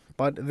enjoy,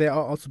 but there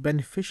are also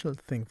beneficial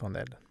things from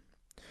that.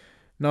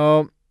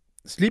 Now,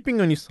 sleeping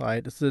on your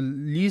side is the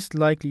least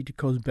likely to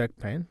cause back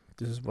pain.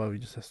 This is what we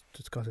just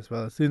discussed as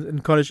well. Since it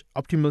encourages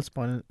optimal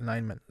spinal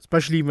alignment,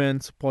 especially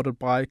when supported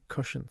by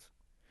cushions.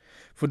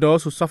 For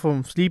those who suffer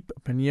from sleep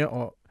apnea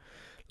or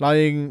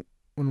lying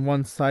on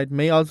one side,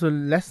 may also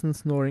lessen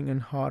snoring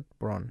and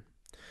heartburn.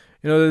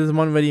 There's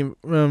one very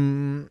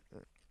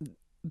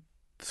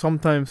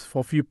sometimes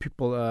for few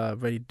people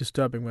very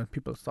disturbing when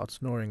people start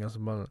snoring as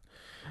well.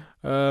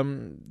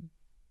 There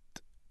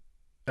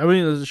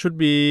should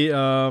be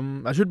a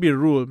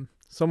rule.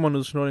 Someone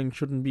who's snoring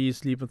shouldn't be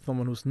sleeping with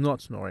someone who's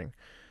not snoring.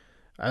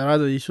 And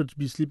rather, you should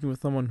be sleeping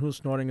with someone who's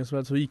snoring as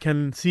well, so you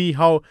can see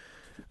how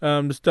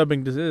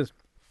disturbing this is.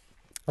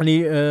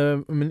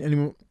 Anyhow,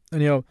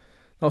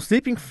 now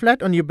sleeping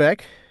flat on your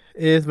back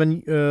is when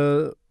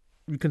you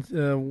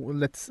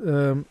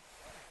can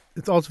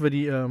it's also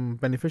very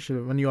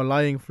beneficial. When you are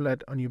lying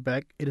flat on your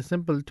back, it is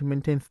simple to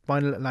maintain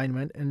spinal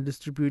alignment and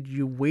distribute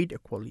your weight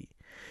equally.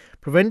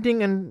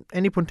 preventing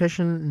any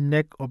potential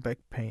neck or back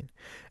pain.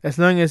 As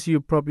long as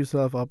you prop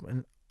yourself up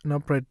in an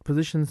upright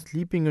position,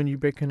 sleeping on your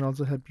back can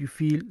also help you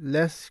feel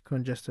less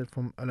congested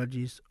from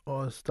allergies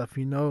or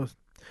stuffy nose.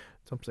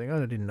 Something I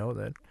didn't know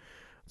that.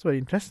 It's very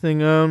interesting.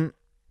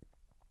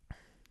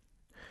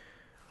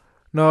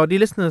 Now, dear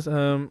listeners,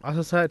 as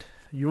I said,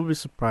 you will be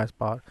surprised,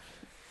 but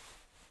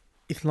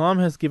Islam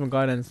has given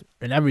guidance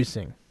in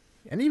everything,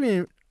 and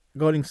even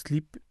regarding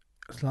sleep,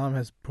 Islam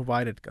has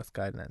provided us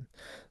guidance.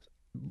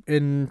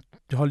 In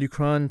the Holy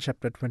Quran,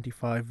 chapter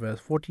 25, verse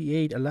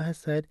 48, Allah has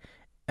said,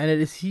 "And it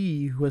is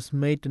He who has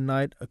made the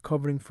night a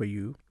covering for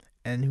you,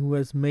 and who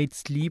has made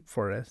sleep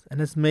for rest, and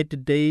has made the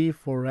day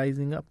for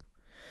rising up."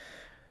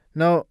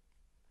 Now,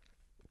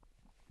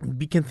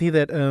 we can see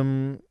that,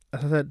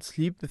 as I said,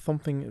 sleep is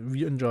something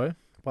we enjoy,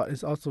 but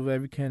it's also where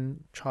we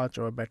can charge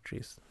our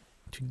batteries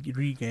to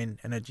regain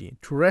energy,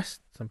 to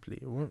rest simply.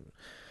 When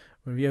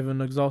we have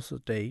an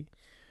exhausted day,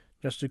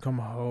 just to come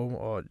home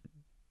or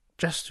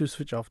just to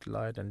switch off the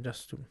light and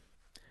just to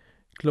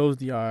close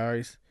the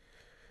eyes.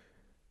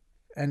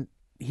 And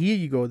here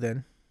you go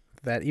then,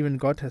 that even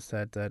God has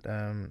said that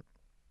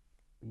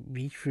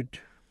we should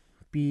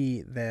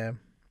be there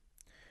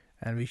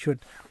and we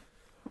should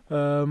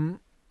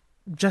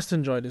just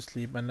enjoy the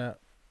sleep. And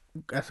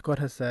as God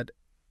has said,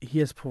 He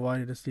has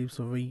provided the sleep,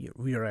 so we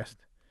rest.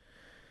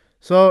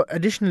 So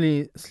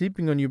additionally,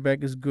 sleeping on your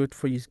back is good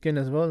for your skin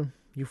as well.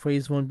 Your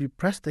face won't be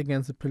pressed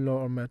against a pillow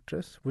or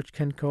mattress, which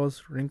can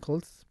cause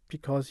wrinkles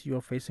because you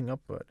are facing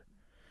upward.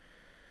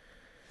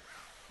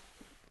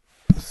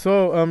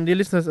 So, dear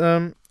listeners,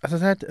 as I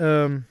said,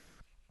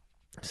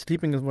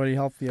 sleeping is very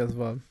healthy as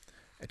well.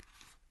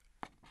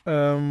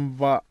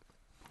 But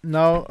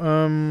now,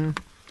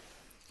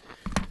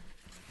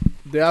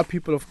 there are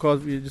people, of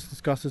course, we just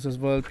discussed this as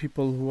well,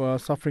 people who are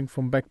suffering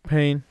from back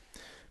pain,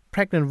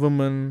 pregnant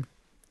women,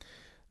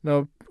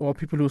 or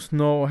people who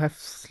snore or have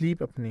sleep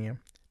apnea.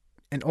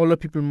 And older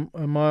people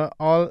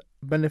all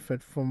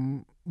benefit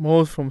from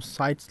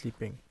side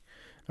sleeping.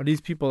 Now,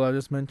 these people I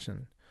just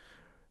mentioned,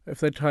 if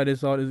they try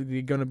this out,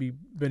 they gonna benefit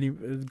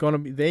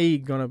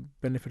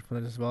from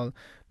it as well.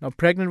 Now,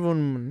 pregnant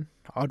women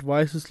are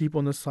advised to sleep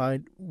on the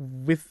side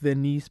with their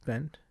knees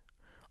bent.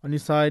 On your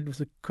side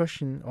with a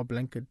cushion or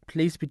blanket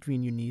placed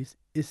between your knees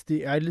is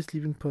the ideal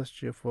sleeping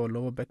posture for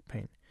lower back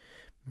pain.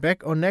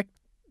 Back or neck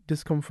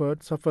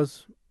discomfort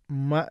sufferers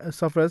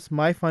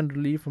might find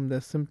relief from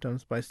their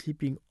symptoms by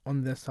sleeping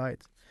on their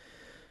sides.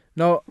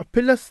 Now, a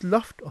pillow's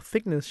loft or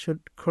thickness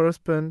should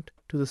correspond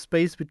to the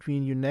space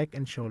between your neck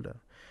and shoulder.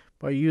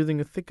 By using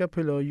a thicker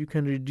pillow, you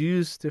can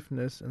reduce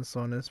stiffness and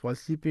soreness while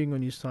sleeping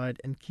on your side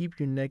and keep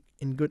your neck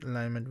in good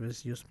alignment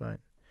with your spine.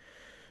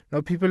 Now,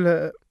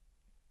 people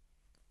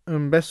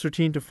best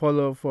routine to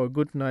follow for a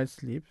good night's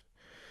sleep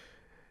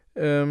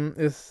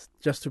is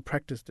just to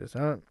practice this,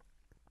 and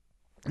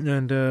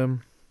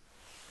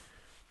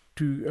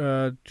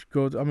to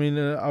go.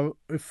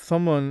 If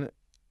someone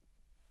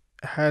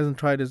hasn't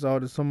tried this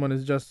out, if someone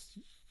is just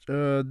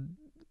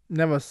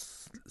never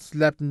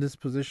slept in this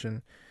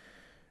position,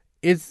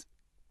 it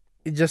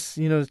just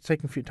it's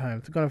taking a few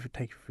times. It's gonna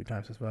take a few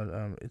times as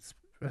well. It's,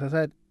 as I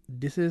said,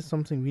 this is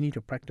something we need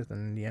to practice,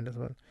 and in the end as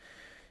well,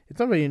 it's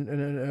not very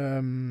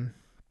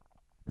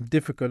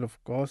difficult.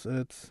 Of course,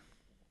 it's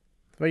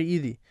very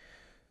easy.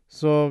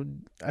 So,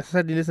 as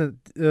I said, listen,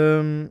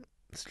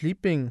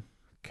 sleeping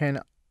can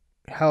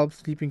help.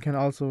 Sleeping can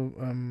also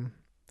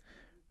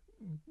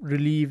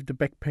relieve the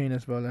back pain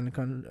as well, and it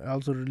can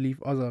also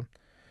relieve other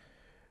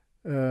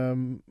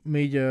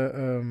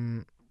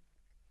major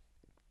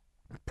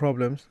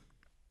problems.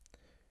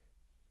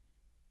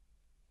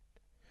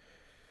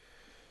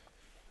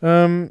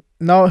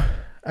 Now,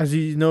 as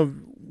you know,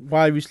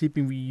 while we're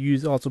sleeping, we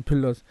use also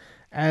pillows,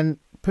 and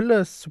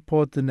pillows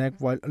support the neck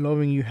while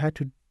allowing your head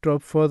to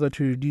drop further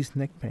to reduce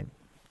neck pain.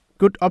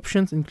 Good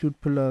options include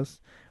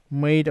pillows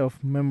made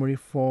of memory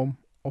foam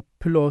or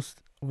pillows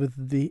with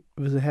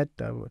a head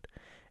divot.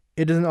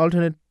 It is an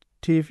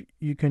alternative.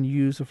 You can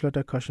use a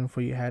flatter cushion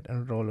for your head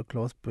and roll a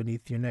cloth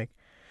beneath your neck.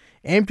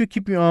 Aim to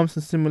keep your arms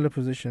in similar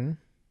position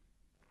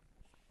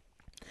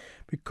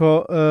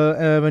because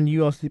when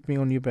you are sleeping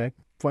on your back.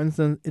 For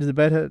instance, it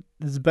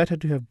is better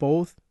to have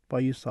both by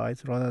your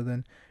sides rather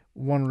than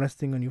one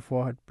resting on your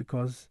forehead,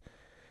 because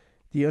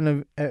the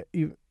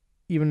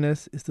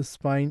unevenness in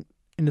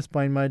the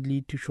spine might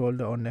lead to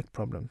shoulder or neck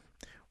problems.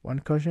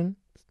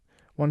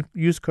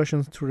 Use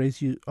cushions to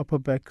raise your upper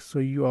back so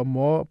you are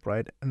more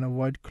upright and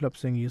avoid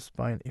collapsing your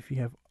spine if you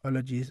have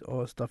allergies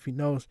or stuffy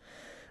nose.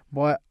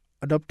 By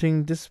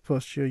adopting this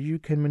posture, you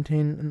can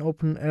maintain an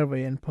open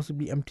airway and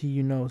possibly empty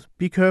your nose.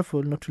 Be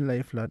careful not to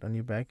lay flat on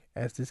your back,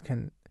 as this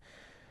can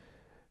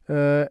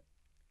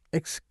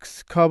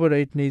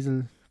exacerbate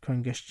nasal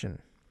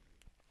congestion.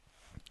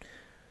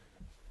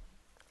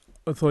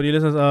 So, dear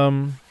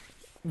listeners,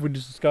 we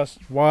discussed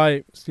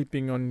why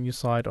sleeping on your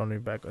side on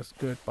your back is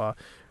good, but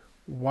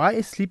why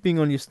is sleeping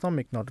on your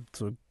stomach not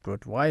so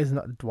good? Why is it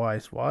not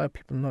advised? Why are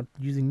people not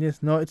using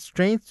this? No, it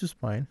strains the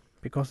spine,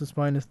 because the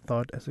spine is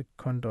thought as a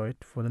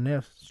conduit for the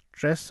nerves.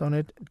 Stress on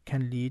it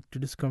can lead to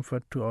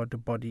discomfort throughout the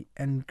body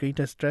and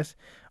greater stress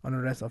on the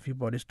rest of your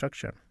body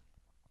structure.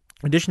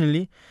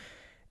 Additionally,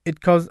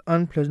 it causes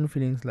unpleasant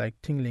feelings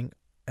like tingling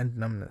and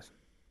numbness.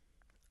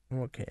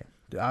 Okay,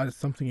 that's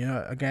something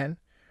again.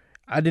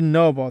 I didn't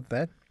know about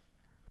that.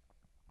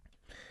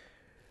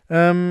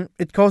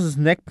 It causes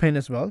neck pain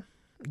as well.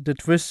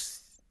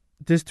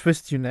 This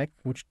twists your neck,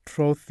 which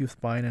throws your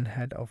spine and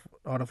head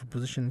out of a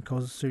position and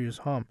causes serious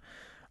harm.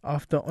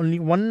 After only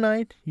one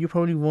night, you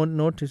probably won't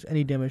notice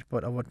any damage,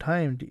 but over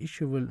time, the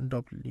issue will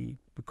undoubtedly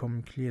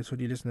become clear. So,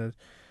 dear listeners,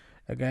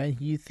 again,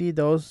 you see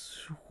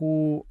those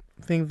who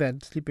think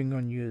that sleeping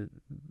on your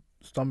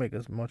stomach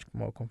is much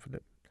more comfortable.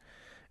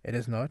 It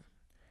is not.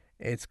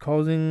 It's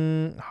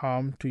causing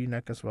harm to your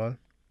neck as well.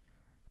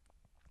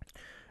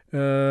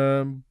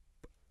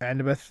 And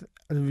the best,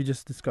 as we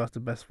just discussed, the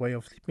best way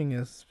of sleeping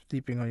is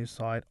sleeping on your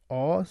side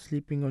or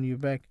sleeping on your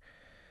back.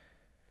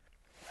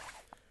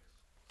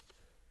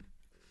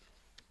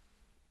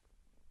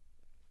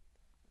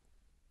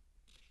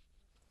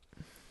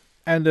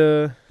 And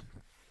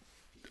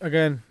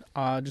again,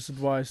 just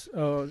advice,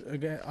 or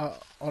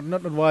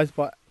not advice,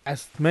 but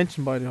as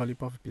mentioned by the Holy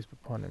Prophet, peace be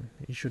upon him,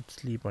 you should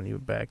sleep on your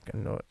back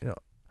and or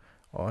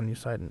on your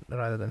side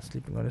rather than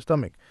sleeping on your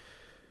stomach.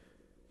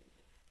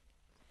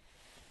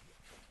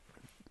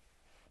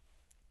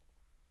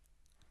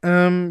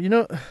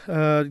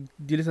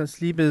 Dear listeners,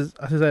 sleep is,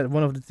 as I said,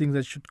 one of the things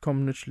that should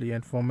come naturally,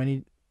 and for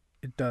many,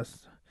 it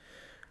does.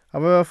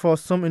 However, for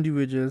some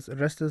individuals, a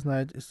restless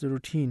night is the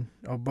routine.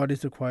 Our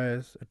bodies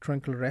requires a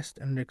tranquil rest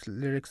and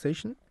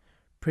relaxation,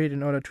 prayed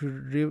in order to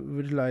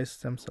revitalize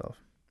themselves.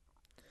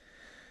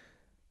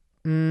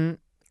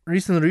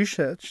 Recent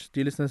research,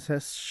 dear listeners,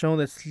 has shown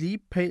that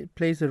sleep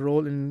plays a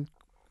role in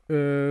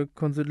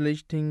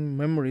consolidating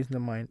memories in the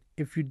mind.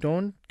 If you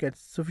don't get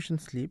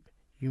sufficient sleep,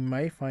 you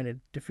may find it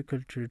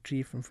difficult to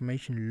retrieve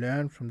information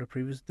learned from the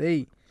previous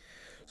day.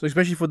 So,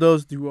 especially for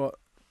those who are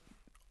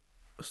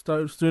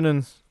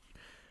students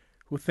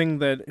who think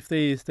that if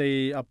they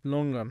stay up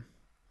longer,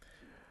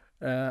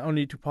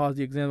 only to pass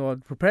the exam or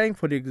preparing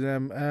for the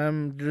exam,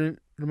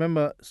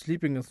 remember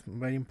sleeping is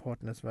very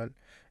important as well,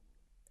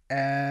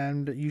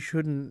 and you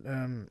shouldn't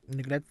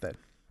neglect that.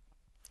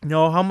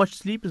 Now, how much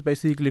sleep is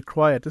basically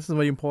required? This is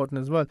very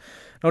important as well.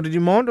 Now, the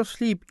amount of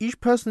sleep each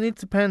person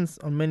needs depends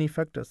on many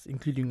factors,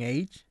 including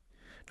age.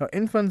 Now,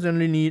 infants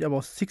generally need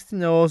about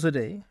 16 hours a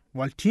day,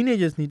 while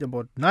teenagers need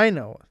about 9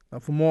 hours. Now,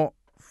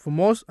 for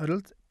most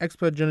adults,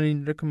 experts generally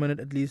recommended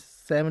at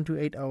least 7 to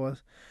 8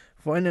 hours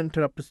for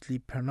uninterrupted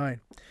sleep per night.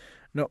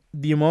 Now,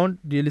 dear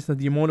listeners,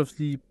 the amount of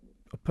sleep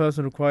a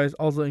person requires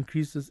also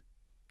increases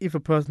if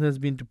a person has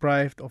been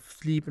deprived of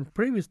sleep in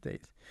previous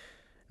days.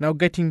 Now,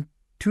 getting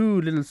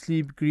too little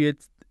sleep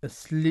creates a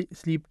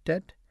sleep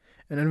debt,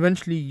 and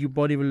eventually your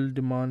body will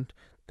demand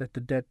that the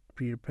debt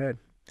be repaired.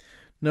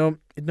 Now,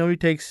 it normally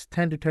takes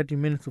 10 to 30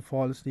 minutes to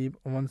fall asleep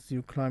once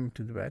you climb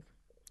into the bed.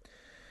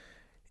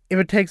 If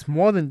it takes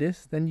more than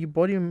this, then your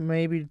body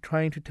may be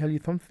trying to tell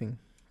you something.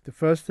 The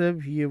first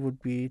step here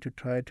would be to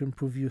try to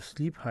improve your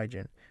sleep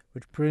hygiene,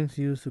 which brings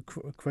you to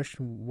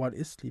question, what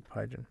is sleep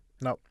hygiene?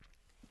 Now,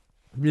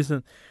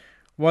 listen,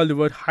 while the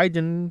word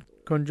hygiene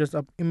conjures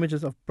up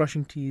images of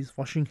brushing teeth,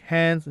 washing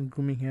hands, and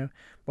grooming hair,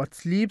 but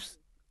sleep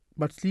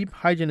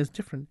hygiene is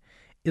different.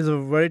 It is a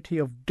variety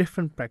of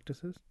different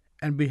practices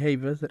and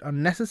behaviors that are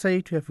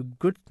necessary to have a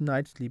good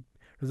night's sleep,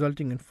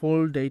 resulting in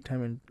full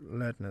daytime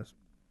alertness.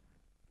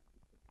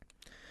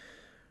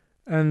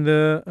 And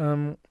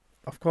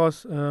of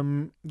course,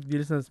 the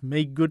listeners,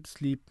 make good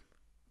sleep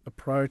a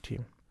priority.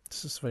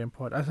 This is very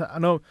important. I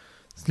know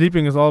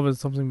sleeping is always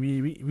something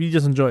we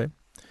just enjoy.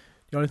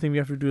 The only thing we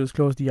have to do is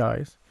close the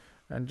eyes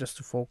and just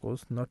to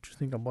focus, not to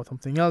think about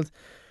something else.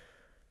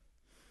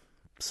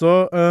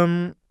 So,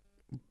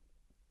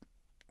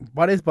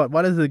 what is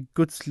a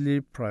good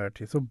sleep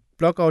priority? So,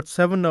 block out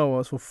 7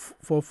 hours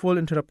for full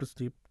interrupted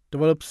sleep.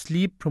 Develop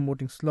sleep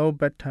promoting slow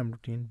bedtime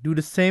routine. Do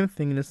the same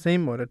thing in the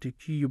same order to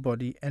cue your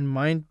body and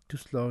mind to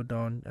slow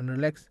down and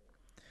relax.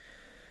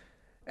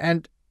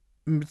 And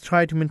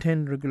try to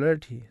maintain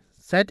regularity.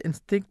 Set and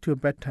stick to a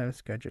bedtime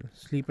schedule.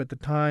 Sleep at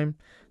the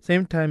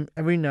same time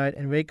every night,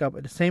 and wake up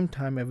at the same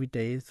time every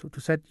day, so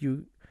to set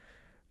you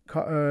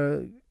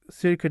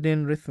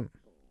circadian rhythm.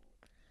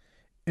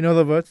 In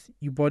other words,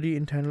 your body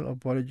internal or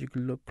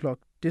biological clock.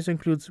 This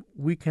includes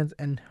weekends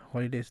and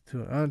holidays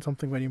too.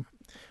 Something very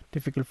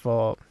difficult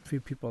for few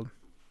people,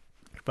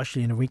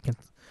 especially in the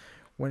weekends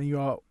when you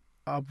are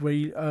up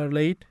very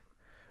late.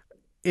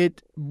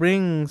 It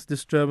brings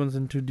disturbance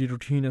into the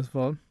routine as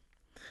well.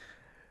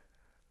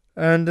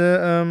 And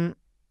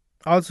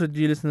also,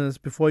 dear listeners,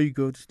 before you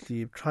go to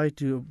sleep, try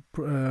to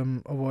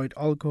avoid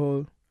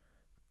alcohol,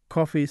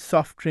 coffee,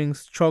 soft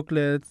drinks,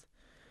 chocolates,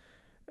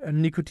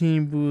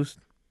 nicotine boost.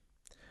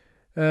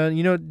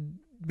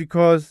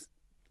 Because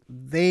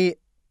they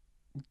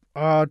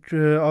are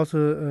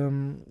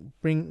also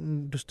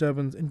bring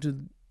disturbance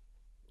into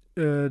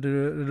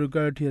the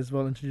regularity as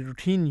well, into the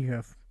routine you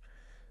have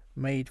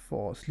made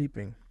for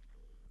sleeping.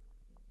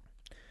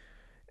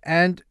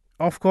 And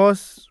of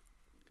course,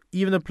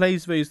 even the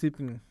place where you're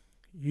sleeping,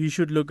 you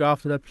should look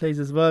after that place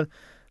as well.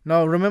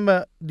 Now,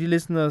 remember, dear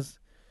listeners,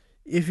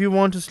 if you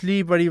want to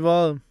sleep very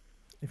well,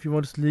 if you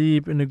want to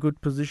sleep in a good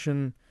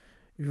position,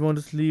 if you want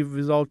to sleep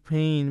without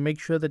pain, make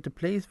sure that the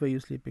place where you're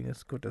sleeping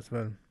is good as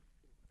well.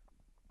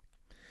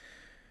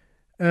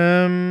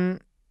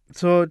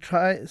 So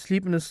try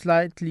sleep in a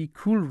slightly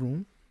cool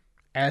room,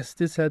 as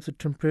this helps the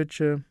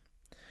temperature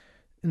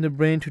in the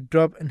brain to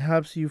drop and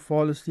helps you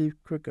fall asleep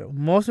quicker.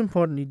 Most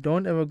importantly,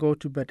 don't ever go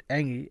to bed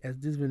angry, as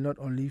this will not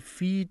only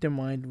feed the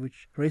mind with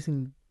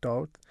racing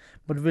thoughts,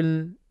 but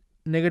will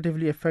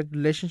negatively affect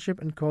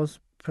relationship and cause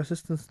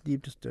persistent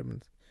sleep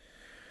disturbance.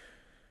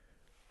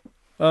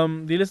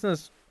 The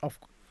listeners of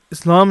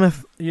Islam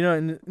have,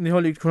 in the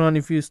Holy Quran,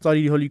 if you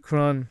study the Holy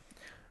Quran,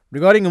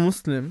 regarding a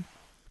Muslim,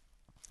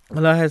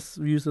 Allah has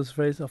used this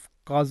phrase of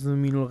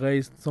Qaziminul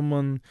Ghais,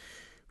 someone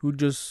who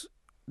just,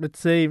 let's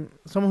say,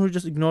 someone who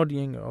just ignored the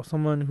anger, or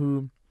someone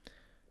who,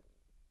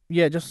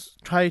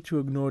 just try to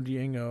ignore the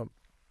anger.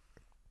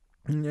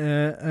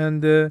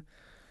 And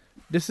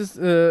this is,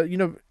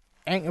 being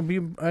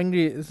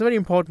angry. It's very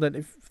important that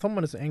if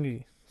someone is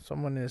angry,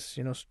 someone is,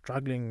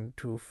 struggling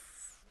to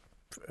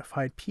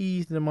find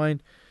peace in the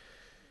mind,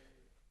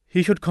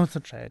 he should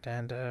concentrate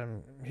and,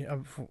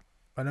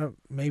 I know,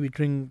 maybe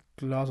drink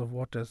a glass of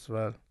water as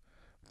well.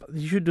 But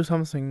you should do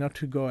something not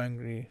to go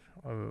angry,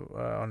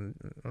 or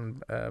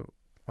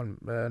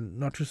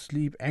not to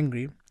sleep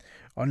angry,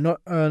 or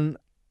not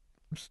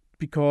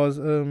because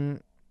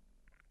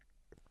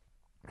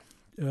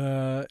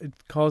it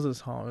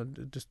causes harm,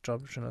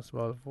 disruption as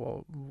well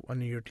for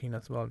on your routine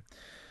as well.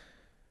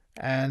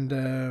 And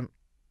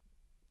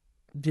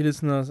dear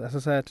listeners, as I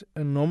said,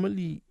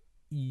 normally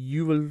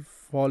you will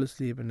fall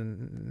asleep in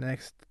the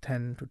next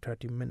 10 to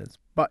 30 minutes.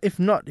 But if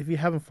you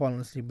haven't fallen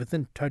asleep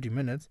within 30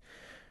 minutes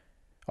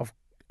of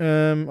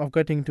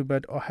getting to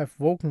bed, or have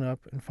woken up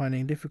and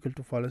finding it difficult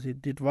to fall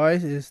asleep, the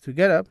advice is to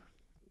get up,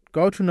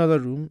 go to another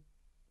room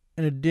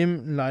in a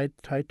dim light,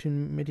 try to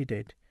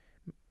meditate.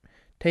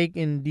 Take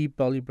in deep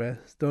belly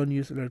breaths, don't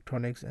use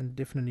electronics, and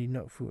definitely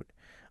no food.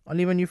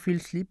 Only when you feel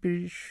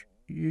sleepy,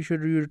 you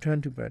should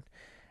return to bed.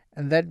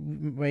 And that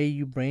way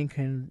your brain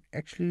can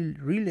actually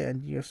really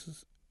end your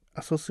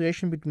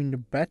association between the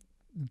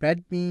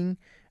bed being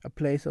a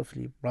place of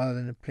sleep rather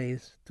than a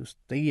place to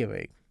stay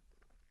awake.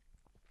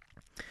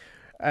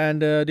 And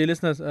dear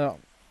listeners,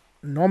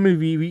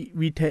 normally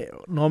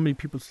normally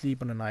people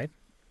sleep on the night,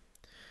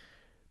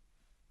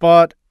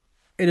 but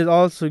it is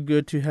also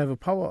good to have a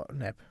power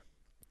nap.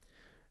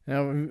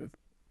 Now,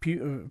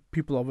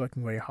 people are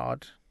working very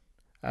hard,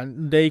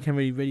 and day can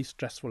be very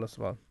stressful as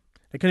well.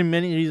 There can be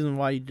many reasons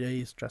why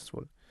day is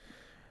stressful.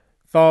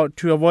 So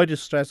to avoid the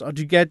stress, or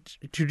to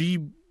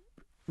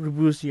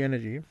reboost the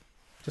energy,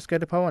 just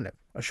get a power nap.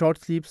 A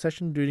short sleep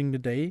session during the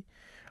day,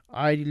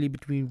 ideally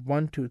between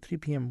 1 to 3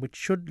 p.m., which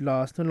should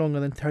last no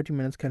longer than 30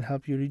 minutes, can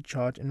help you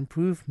recharge and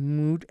improve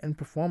mood and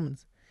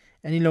performance.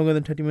 Any longer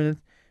than 30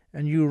 minutes,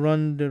 and you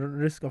run the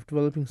risk of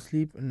developing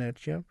sleep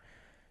inertia,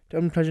 the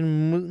unpleasant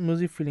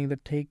muzzy feeling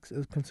that takes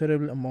a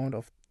considerable amount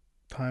of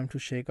time to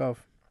shake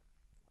off.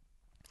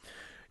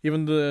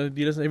 Even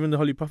the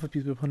Holy Prophet,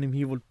 peace be upon him,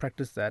 he would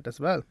practice that as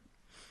well.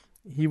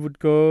 He would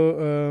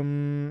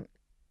go.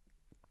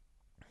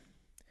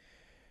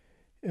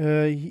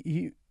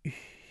 He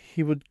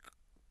would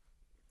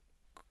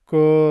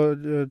go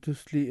to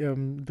sleep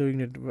during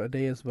the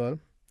day as well.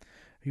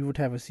 He would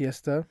have a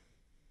siesta.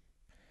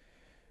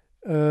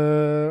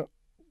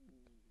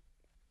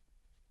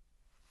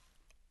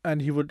 And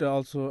he would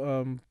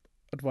also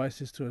advise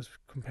this to his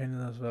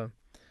companions as well.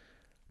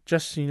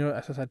 Just,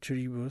 as I said,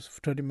 30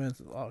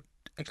 minutes are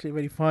actually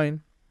very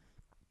fine.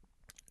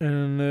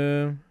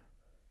 And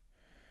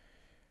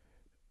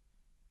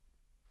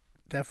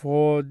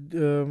therefore,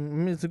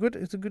 it's a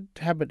good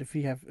habit if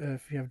you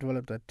have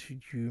developed that,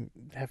 you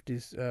have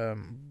this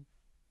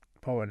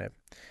power nap.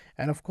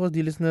 And of course,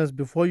 the listeners,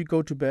 before you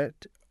go to bed,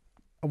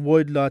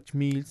 avoid large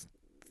meals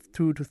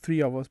 2 to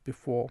 3 hours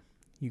before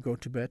you go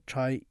to bed.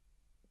 Try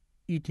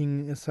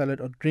eating a salad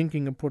or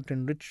drinking a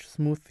protein-rich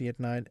smoothie at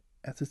night,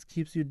 as this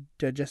keeps your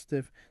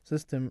digestive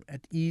system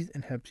at ease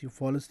and helps you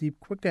fall asleep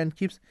quicker and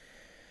keeps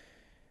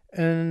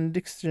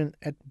addiction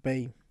at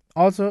bay.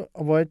 Also,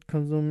 avoid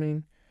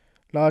consuming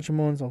large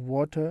amounts of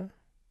water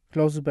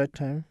close to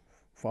bedtime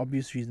for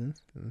obvious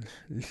reasons.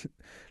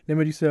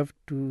 Limit yourself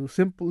to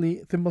simple,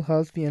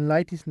 healthy, and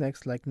lighty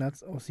snacks like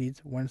nuts or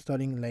seeds when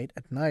studying late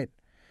at night.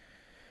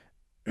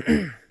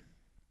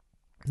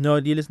 Now,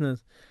 dear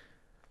listeners,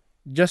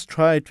 just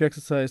try to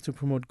exercise to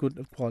promote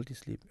good quality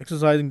sleep.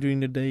 Exercising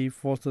during the day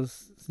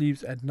fosters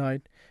sleeps at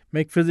night.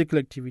 Make physical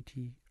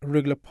activity a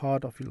regular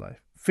part of your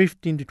life.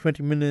 15 to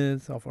 20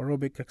 minutes of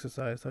aerobic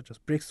exercise, such as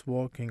brisk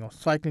walking or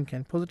cycling,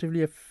 can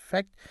positively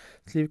affect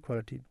sleep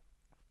quality,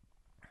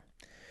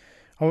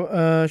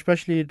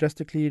 especially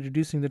drastically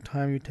reducing the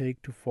time you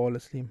take to fall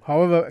asleep.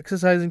 However,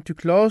 exercising too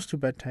close to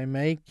bedtime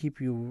may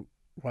keep you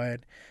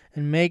wired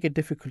and make it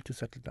difficult to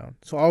settle down.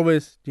 So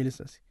always, dear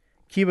listeners,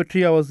 keep a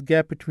 3 hours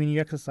gap between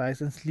your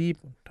exercise and sleep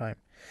time.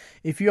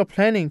 If you are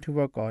planning to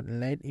work out in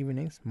late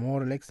evenings, more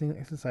relaxing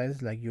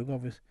exercises like yoga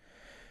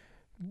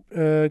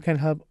can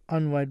help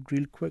unwind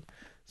real quick.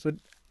 So,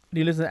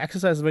 dear listener,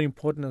 exercise is very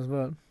important as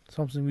well.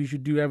 Something we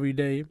should do every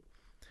day.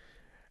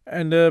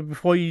 And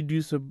before you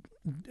do so,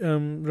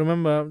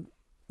 remember,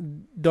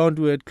 don't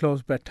do it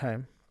close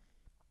bedtime.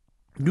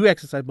 Do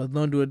exercise, but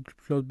don't do it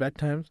close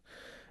bedtimes.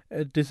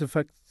 This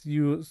affects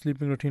your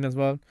sleeping routine as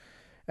well.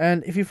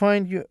 And if you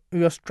find you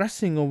are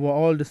stressing over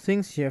all the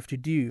things you have to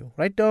do,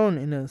 write down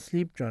in a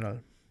sleep journal.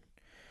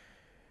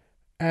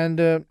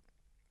 And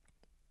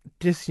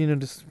this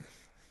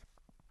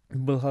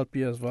will help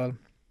you as well.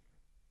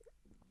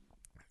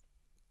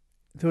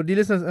 So, dear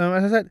listeners,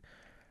 as I said,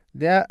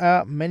 there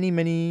are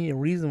many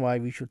reasons why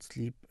we should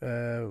sleep.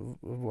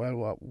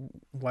 Why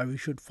we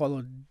should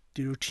follow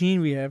the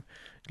routine we have.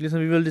 Listen,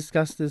 we will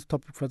discuss this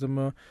topic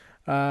furthermore.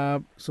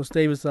 So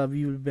stay with us.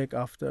 We will be back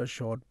after a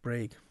short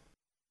break.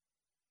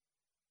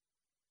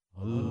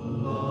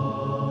 Allah,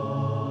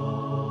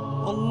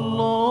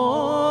 Allahu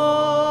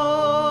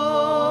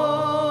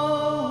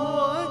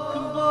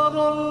Akbar,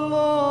 Allahu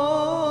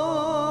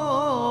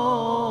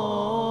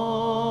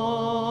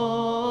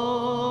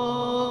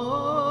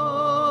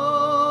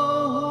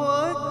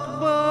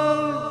Akbar.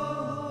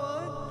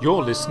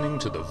 You're listening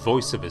to the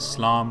Voice of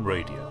Islam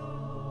Radio,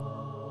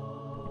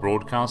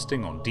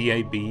 broadcasting on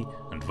DAB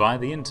and via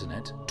the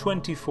internet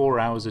 24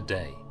 hours a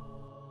day.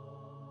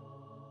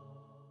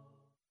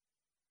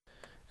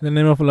 In the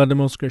name of Allah, the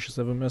most gracious,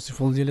 ever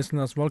merciful, dear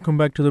listeners, welcome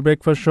back to the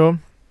Breakfast Show.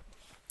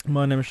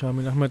 My name is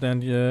Shamil Ahmed,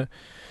 and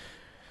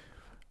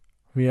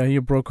we are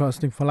here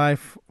broadcasting for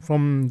live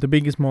from the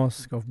biggest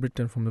mosque of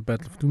Britain, from the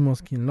Battle of the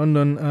Mosque in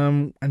London,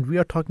 and we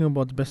are talking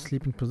about the best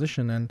sleeping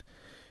position and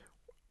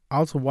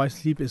also why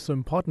sleep is so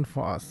important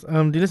for us.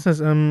 Dear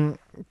listeners,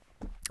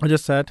 I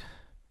just said,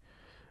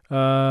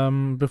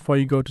 before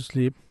you go to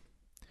sleep,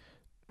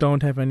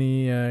 don't have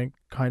any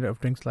kind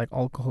of drinks like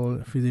alcohol,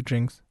 fizzy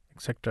drinks,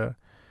 etc.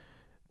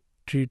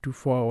 3 to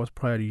 4 hours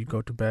prior to you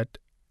go to bed.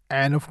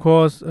 And of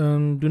course,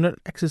 do not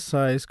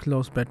exercise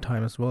close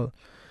bedtime as well.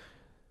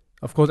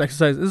 Of course,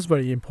 exercise is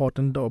very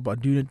important though, but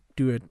do not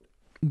do it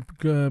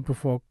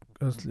before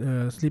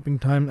sleeping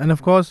time. And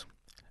of course,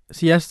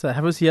 siesta.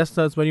 Have a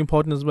siesta. It's very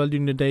important as well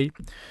during the day.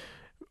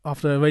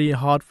 After a very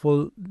hard,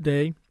 full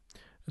day,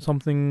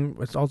 something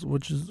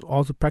which is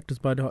also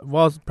practiced by the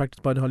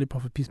Holy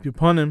Prophet, peace be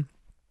upon him,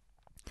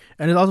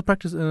 and it's also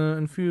practiced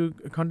in few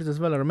countries as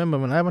well. I remember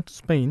when I went to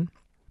Spain,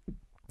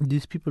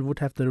 these people would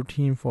have the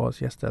routine for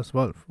siesta as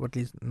well, for at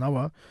least an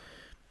hour.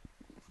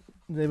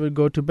 They will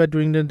go to bed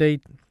during the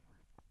day.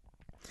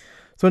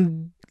 So,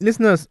 dear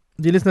listeners,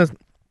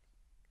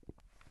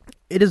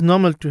 it is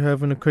normal to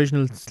have an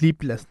occasional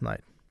sleepless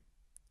night.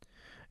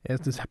 Yes,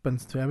 this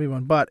happens to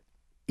everyone. But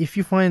if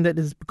you find that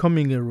it's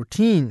becoming a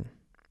routine,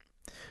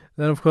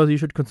 then of course you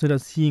should consider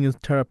seeing a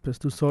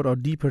therapist to sort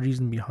out deeper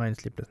reason behind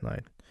sleepless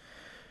night.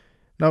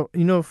 Now,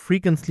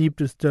 frequent sleep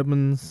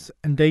disturbance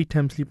and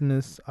daytime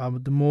sleepiness are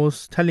the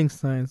most telling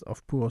signs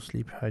of poor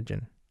sleep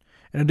hygiene.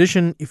 In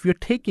addition, if you're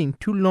taking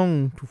too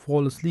long to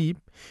fall asleep,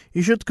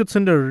 you should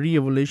consider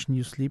re-evaluating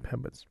your sleep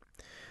habits.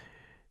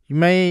 You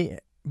may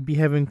be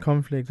having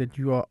conflict that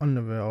you are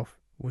unaware of,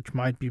 which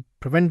might be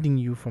preventing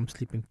you from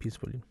sleeping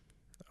peacefully.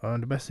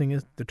 The best thing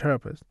is the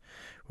therapist,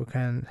 who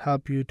can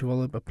help you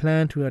develop a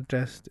plan to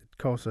address the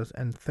causes,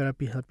 and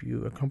therapy help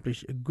you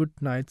accomplish a good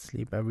night's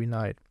sleep every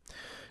night.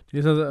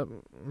 This is,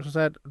 as I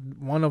said,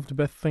 one of the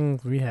best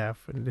things we have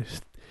in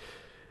this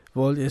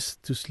world is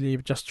to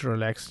sleep, just to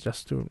relax,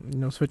 just to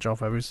switch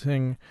off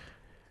everything,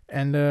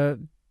 and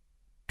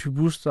to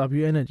boost up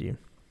your energy.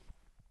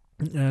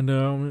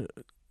 And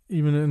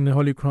even in the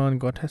Holy Quran,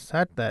 God has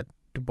said that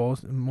the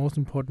most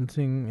important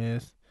thing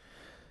is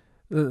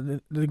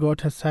the God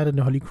has said in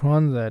the Holy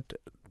Quran that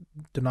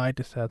the night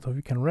is sad so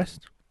we can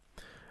rest,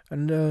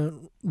 and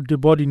the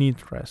body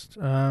needs rest.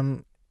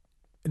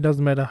 It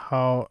doesn't matter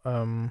how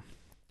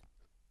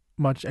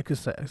much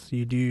exercise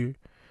you do,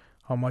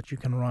 how much you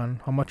can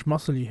run, how much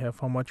muscle you have,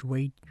 how much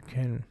weight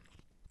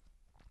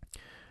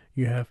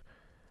you have.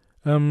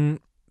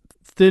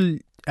 Still,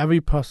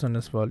 every person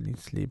as well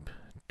needs sleep.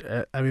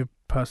 Every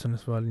person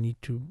as well need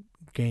to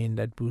gain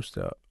that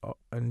booster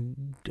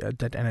and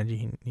that energy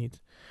he needs.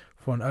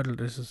 For an adult,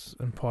 this is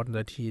important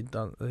that he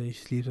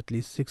sleeps at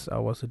least 6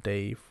 hours a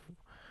day.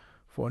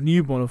 For a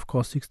newborn, of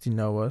course, 16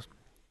 hours.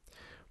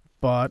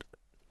 But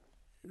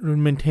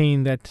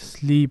maintain that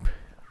sleep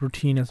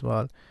routine as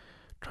well.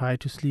 Try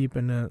to sleep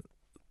in a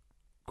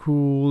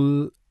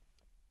cool,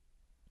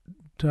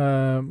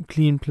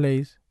 clean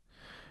place.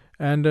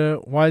 And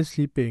while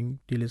sleeping,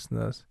 dear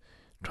listeners,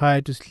 try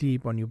to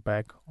sleep on your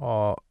back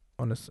or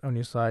on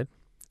your side.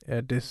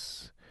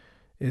 This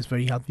is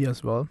very healthy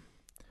as well.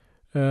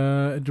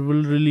 It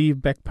will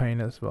relieve back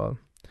pain as well.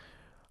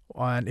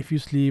 And if you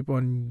sleep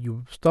on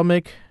your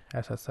stomach,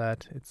 as I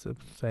said, it's a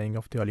saying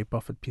of the Holy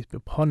Prophet, peace be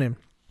upon him,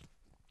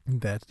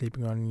 that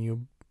sleeping on your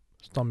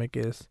stomach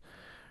is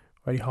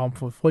very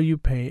harmful for your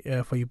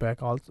for your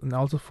back, and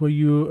also for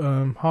your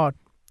heart.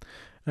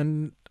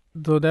 And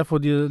so, therefore,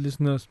 dear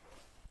listeners,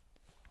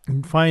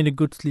 find a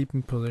good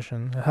sleeping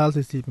position, a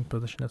healthy sleeping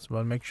position as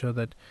well. Make sure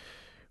that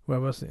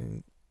whoever's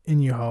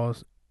in your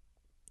house,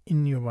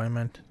 in your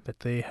environment, that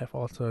they have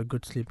also a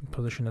good sleeping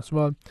position as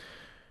well.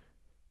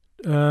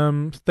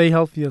 Stay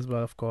healthy as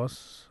well, of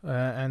course,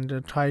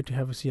 and try to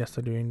have a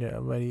siesta during the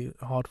very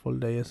hotful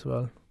day as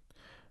well,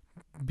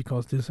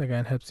 because this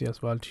again helps you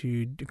as well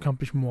to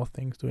accomplish more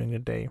things during the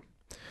day.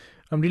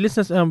 The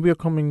listeners, we are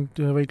coming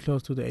very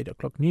close to the 8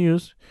 o'clock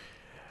news.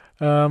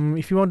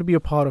 If you want to be a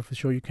part of the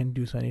show, you can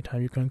do so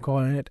anytime. You can call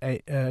in at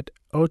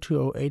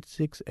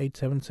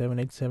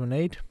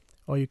 02086877878,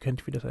 or you can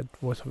tweet us at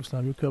Voice of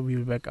Islam UK. We'll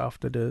be back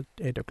after the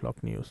 8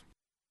 o'clock news.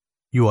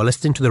 You are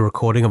listening to the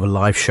recording of a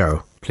live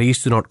show.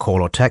 Please do not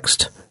call or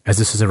text, as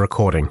this is a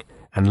recording,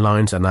 and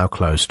lines are now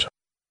closed.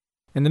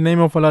 In the name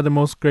of Allah, the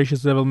most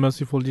gracious, ever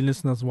merciful, dear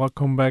listeners,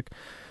 welcome back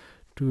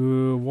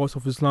to Voice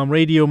of Islam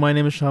Radio. My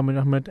name is Shamin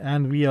Ahmed,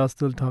 and we are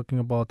still talking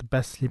about the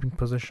best sleeping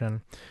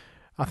position.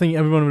 I think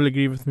everyone will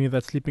agree with me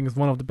that sleeping is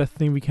one of the best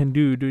things we can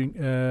do during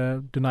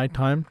the night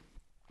time.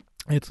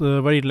 It's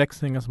very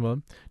relaxing as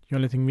well. The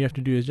only thing we have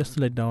to do is just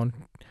to lay down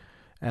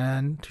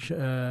and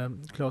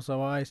close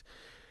our eyes.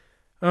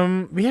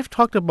 We have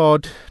talked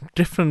about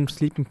different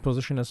sleeping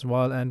positions as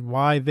well and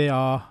why they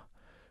are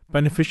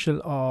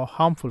beneficial or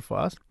harmful for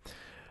us.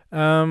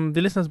 The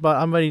listeners, but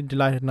I'm very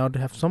delighted now to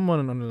have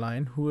someone on the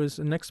line who is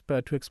an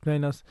expert to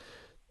explain us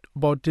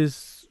about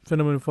this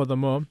phenomenon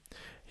furthermore.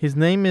 His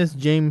name is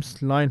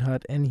James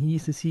Leinhart, and he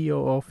is the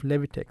CEO of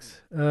Levitex.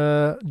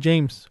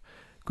 James,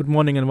 good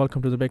morning and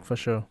welcome to the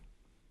Breakfast Show.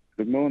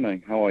 Good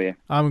morning. How are you?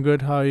 I'm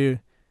good. How are you?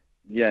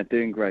 Yeah,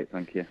 doing great,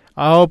 thank you.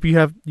 I hope you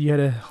had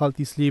a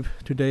healthy sleep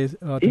tonight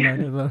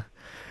as well.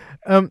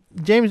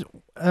 James,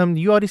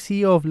 you are the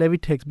CEO of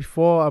Levitex.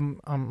 Before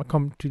I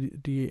come to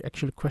the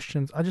actual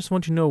questions, I just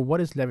want to know, what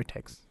is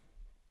Levitex?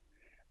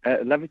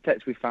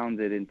 Levitex we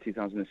founded in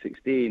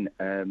 2016,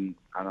 and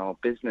our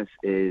business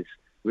is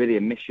really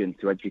a mission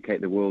to educate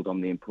the world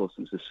on the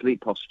importance of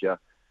sleep posture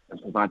and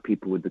provide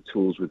people with the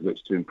tools with which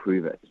to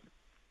improve it.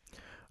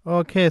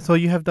 Okay, so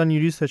you have done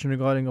your research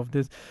regarding of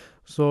this.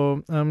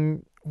 So,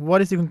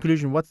 what is the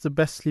conclusion? What's the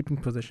best sleeping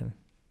position?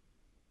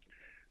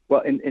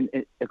 Well,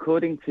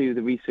 according to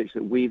the research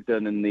that we've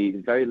done and the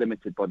very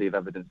limited body of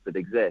evidence that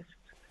exists,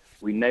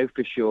 we know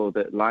for sure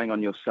that lying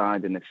on your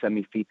side in a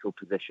semi-fetal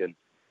position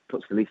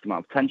puts the least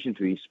amount of tension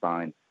through your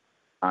spine.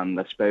 And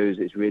I suppose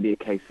it's really a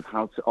case of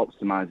how to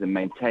optimize and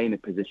maintain a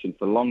position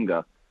for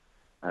longer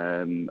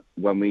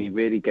when we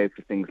really go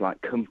for things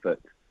like comfort.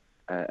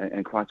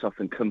 And quite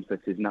often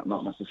comfort is not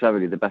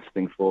necessarily the best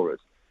thing for us.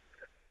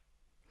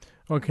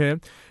 Okay.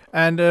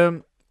 And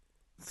when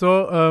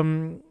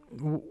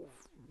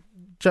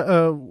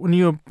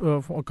you,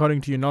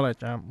 according to your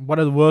knowledge, what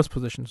are the worst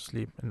positions to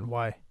sleep and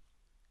why?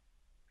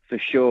 For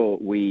sure,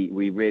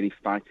 we really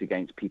fight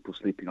against people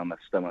sleeping on their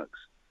stomachs.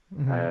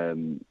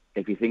 Mm-hmm.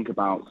 If you think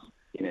about,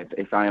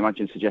 if I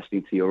imagine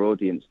suggesting to your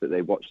audience that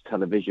they watch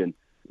television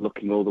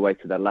looking all the way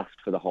to their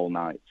left for the whole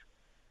night,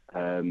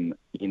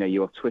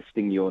 you're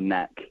twisting your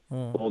neck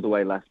all the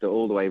way left or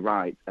all the way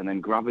right, and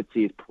then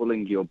gravity is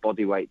pulling your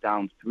body weight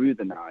down through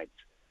the night,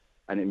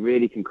 and it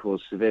really can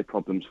cause severe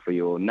problems for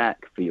your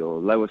neck, for your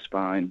lower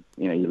spine,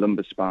 your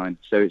lumbar spine.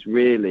 So it's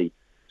really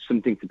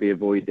something to be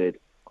avoided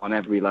on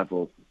every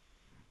level.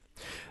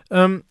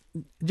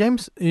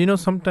 James,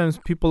 sometimes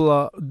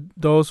people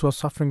those who are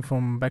suffering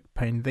from back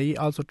pain, they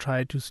also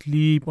try to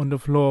sleep on the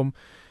floor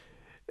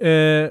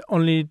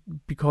only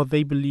because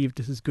they believe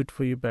this is good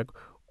for your back.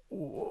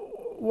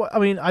 I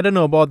mean, I don't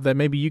know about that.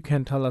 Maybe you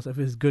can tell us if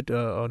it's good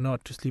or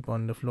not to sleep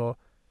on the floor.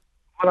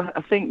 Well,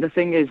 I think the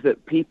thing is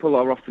that people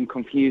are often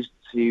confused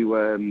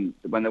to,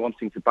 when they're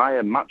wanting to buy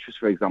a mattress,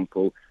 for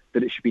example,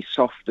 that it should be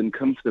soft and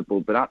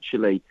comfortable. But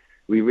actually,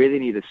 we really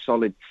need a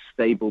solid,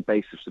 stable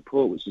base of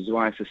support, which is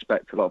why I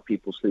suspect a lot of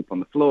people sleep on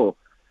the floor.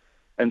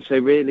 And so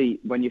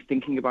really, when you're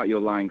thinking about your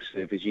lying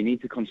surface, you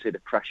need to consider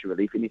pressure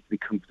relief. It needs to be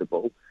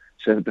comfortable,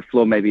 so the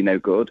floor may be no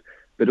good,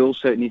 but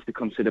also it needs to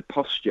consider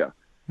posture.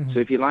 So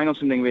if you're lying on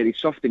something really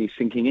soft and you're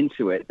sinking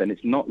into it, then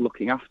it's not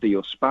looking after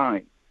your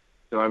spine.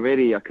 So I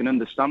can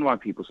understand why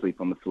people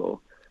sleep on the floor,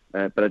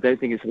 but I don't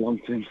think it's a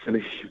long-term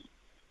solution.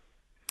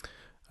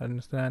 I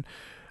understand.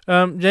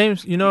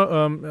 James,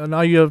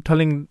 now you have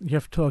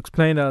to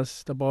explain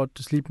us about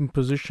the sleeping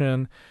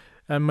position,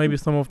 and maybe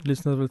some of the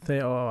listeners will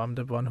say, "Oh, I'm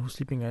the one who's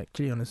sleeping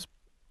actually on his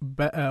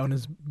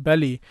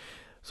belly."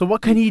 So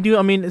what can he do?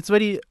 I mean, it's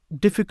very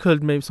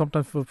difficult maybe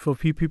sometimes for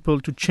few people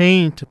to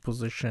change the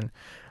position.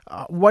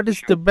 What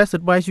is the best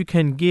advice you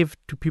can give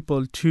to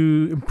people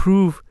to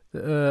improve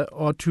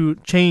or to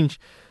change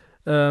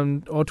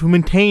or to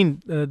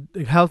maintain a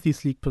healthy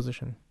sleep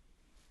position?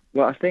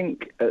 Well, I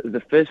think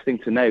the first thing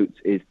to note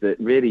is that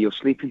really your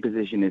sleeping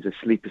position is a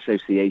sleep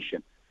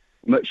association,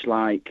 much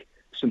like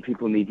some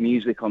people need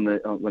music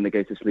when they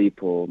go to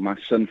sleep, or my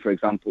son, for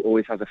example,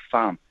 always has a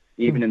fan.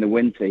 Even in the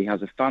winter, he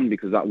has a fan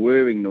because that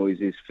whirring noise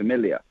is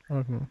familiar.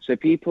 Mm-hmm. So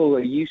people are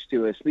used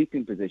to a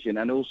sleeping position,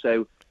 and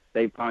also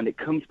they find it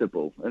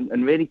comfortable.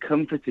 And really,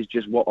 comfort is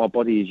just what our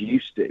body is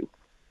used to.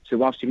 So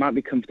whilst you might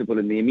be comfortable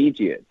in the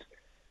immediate,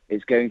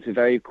 it's going to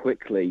very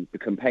quickly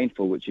become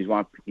painful, which is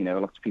why, a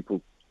lot of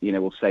people,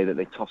 will say that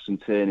they toss and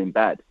turn in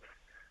bed.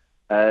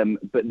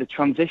 But the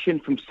transition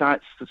from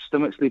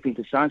stomach sleeping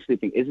to side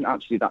sleeping isn't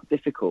actually that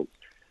difficult.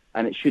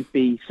 And it should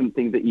be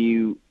something that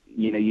you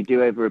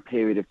do over a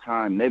period of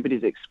time.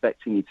 Nobody's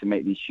expecting you to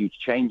make these huge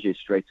changes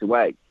straight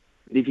away.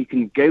 But if you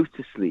can go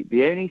to sleep,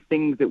 the only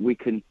thing that we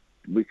can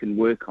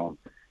work on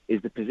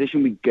is the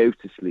position we go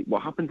to sleep.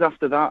 What happens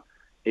after that,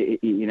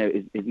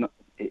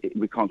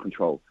 we can't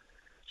control.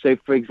 So,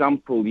 for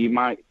example, you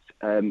might,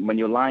 when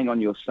you're lying on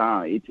your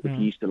side, if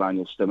you used to lie on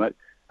your stomach,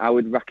 I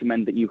would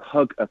recommend that you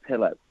hug a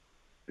pillow.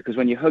 Because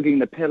when you're hugging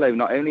the pillow,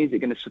 not only is it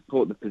going to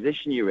support the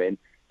position you're in,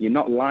 you're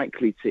not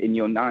likely to, in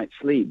your night's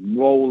sleep,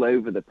 roll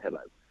over the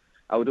pillow.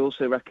 I would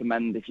also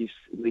recommend, if you're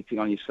sleeping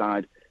on your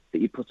side, that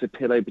you put a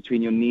pillow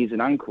between your knees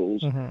and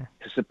ankles to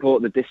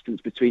support the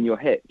distance between your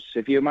hips. So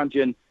if you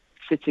imagine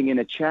sitting in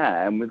a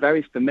chair, and we're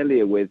very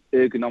familiar with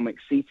ergonomic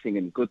seating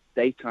and good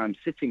daytime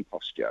sitting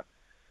posture,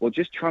 well,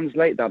 just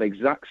translate that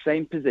exact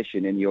same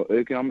position in your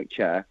ergonomic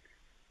chair,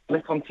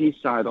 flip onto your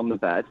side on the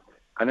bed,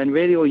 and then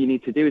really all you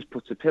need to do is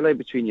put a pillow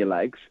between your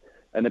legs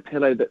and a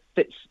pillow that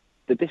fits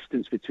the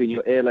distance between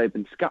your earlobe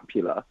and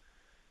scapula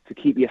to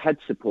keep your head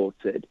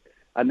supported.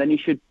 And then you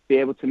should be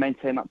able to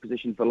maintain that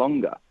position for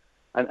longer.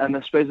 And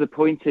I suppose the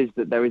point is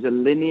that there is a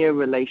linear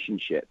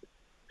relationship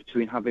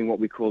between having what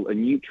we call a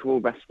neutral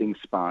resting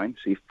spine.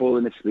 So you've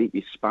fallen asleep,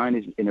 your spine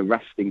is in a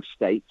resting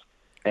state.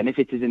 And if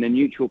it is in a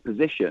neutral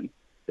position,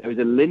 there is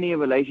a linear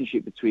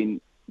relationship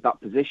between that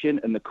position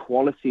and the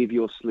quality of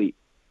your sleep,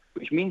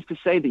 which means to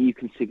say that you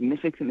can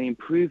significantly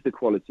improve the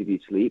quality of your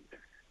sleep.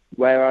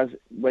 Whereas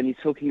when you're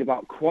talking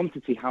about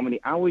quantity, how many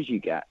hours you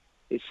get,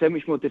 it's so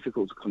much more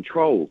difficult to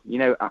control.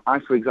 I,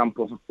 for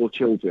example, have 4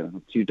 children, I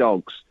have 2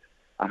 dogs,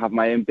 I have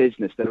my own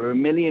business. There are a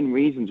million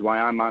reasons why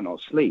I might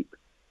not sleep.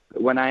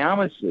 But when I am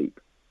asleep,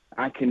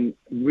 I can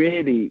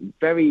really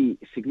very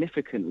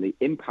significantly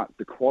impact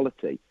the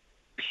quality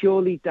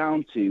purely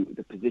down to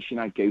the position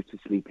I go to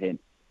sleep in.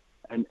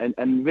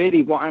 And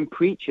really what I'm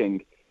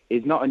preaching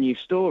is not a new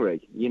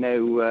story.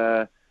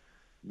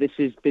 This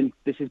has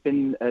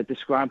been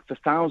described for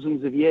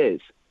thousands of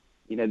years.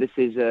 This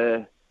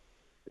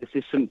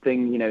is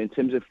something, in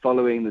terms of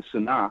following the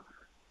Sunnah,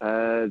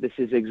 this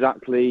is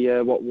exactly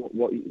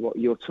what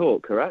you're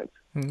taught, correct?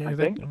 Yeah,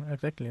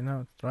 exactly.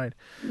 No, that's right.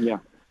 Yeah.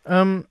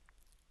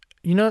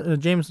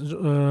 James,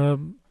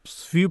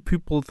 few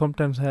people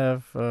sometimes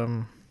have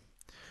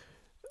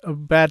a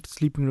bad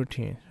sleeping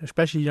routine,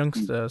 especially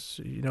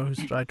youngsters. Who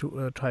try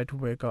to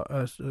wake up,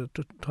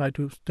 try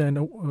to stand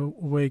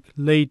awake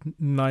late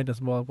night as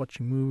well,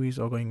 watching movies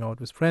or going out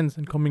with friends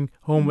and coming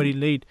home very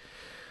late.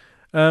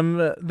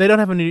 They don't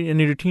have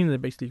any routine they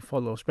basically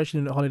follow, especially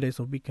in the holidays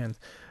or weekends.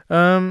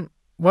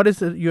 What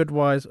is your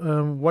advice?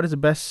 What is the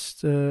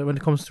best when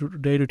it comes to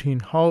day routine?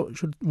 How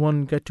should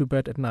one get to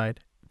bed at night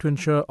to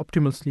ensure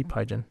optimal sleep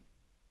hygiene?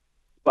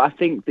 But I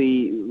think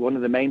one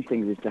of the main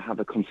things is to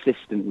have a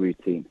consistent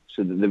routine.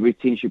 So that the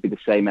routine should be the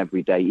same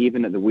every day,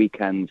 even at the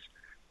weekends.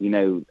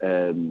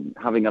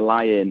 Having a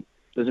lie-in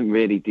doesn't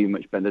really do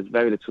much better. There's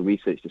very little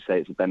research to say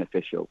it's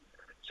beneficial.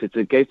 So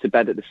to go to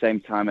bed at the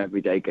same time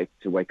every day,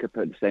 to wake up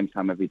at the same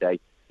time every day,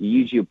 you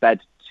use your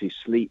bed to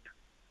sleep.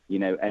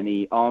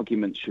 Any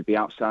arguments should be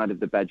outside of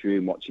the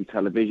bedroom. Watching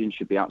television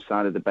should be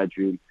outside of the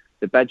bedroom.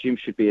 The bedroom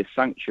should be a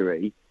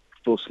sanctuary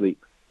for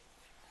sleep.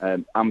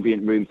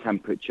 Ambient room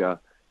temperature.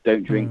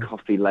 Don't drink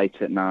coffee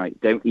late at night.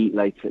 Don't eat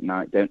late at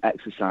night. Don't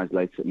exercise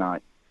late at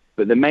night.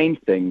 But the main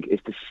thing is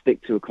to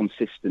stick to a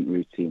consistent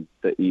routine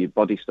that your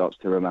body starts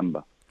to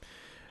remember.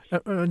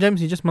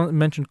 James, you just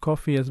mentioned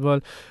coffee as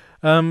well.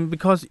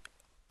 Because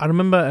I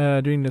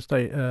remember during the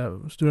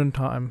student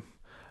time,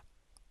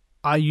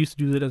 I used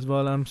to do that as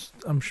well. I'm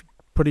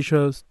pretty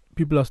sure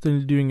people are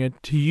still doing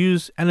it, to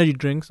use energy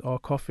drinks or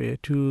coffee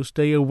to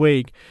stay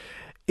awake.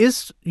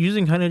 Is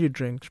using energy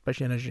drinks,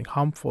 especially energy drink,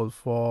 harmful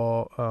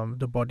for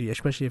the body,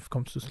 especially if it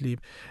comes to sleep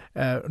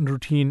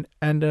routine?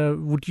 And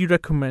would you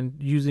recommend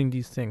using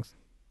these things?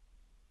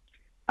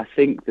 I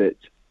think that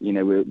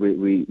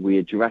we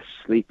address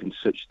sleep in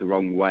such the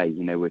wrong way.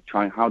 We're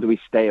trying. How do we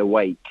stay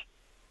awake?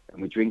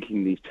 And we're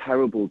drinking these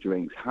terrible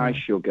drinks, high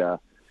sugar,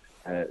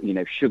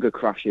 sugar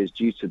crashes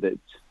due to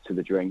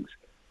the drinks.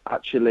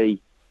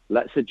 Actually,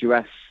 let's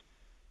address.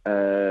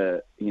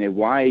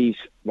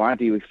 Why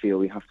do we feel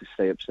we have to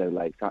stay up so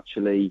late?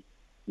 Actually,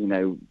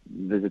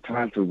 there's a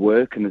time for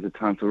work and there's a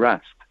time for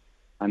rest,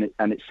 and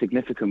it's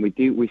significant.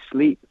 We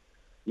sleep.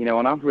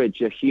 On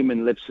average, a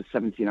human lives for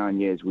 79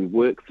 years. We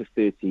work for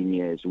 13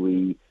 years.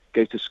 We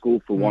go to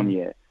school for 1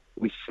 year.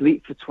 We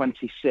sleep for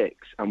 26,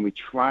 and we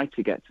try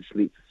to get to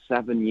sleep for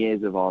 7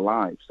 years of our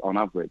lives on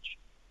average.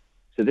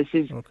 So this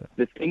is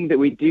the thing that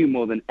we do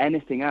more than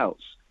anything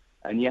else,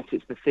 and yet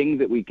it's the thing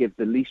that we give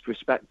the least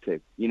respect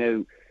to.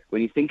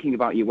 When you're thinking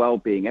about your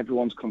well-being,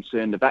 everyone's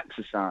concerned of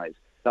exercise.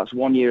 That's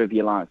 1 year of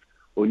your life.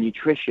 Or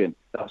nutrition.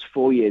 That's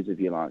 4 years of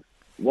your life.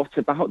 What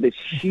about this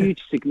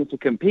huge,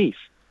 significant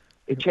piece?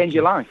 It changed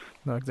your life.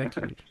 No,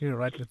 exactly. You're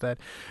right with that.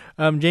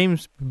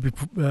 James,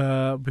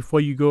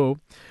 before you go,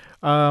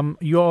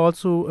 You're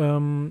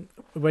also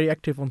very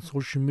active on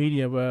social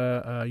media,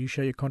 where you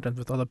share your content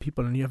with other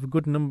people, and you have a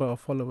good number of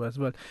followers as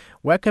well.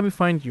 Where can we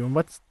find you, and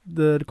what's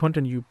the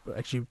content you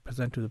actually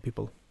present to the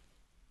people?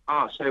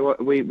 So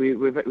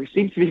we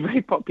seem to be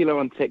very popular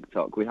on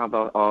TikTok. We have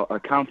our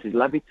account is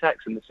Levitex,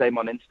 and the same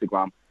on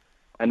Instagram.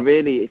 And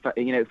really,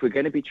 if we're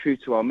going to be true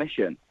to our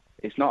mission,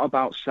 it's not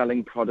about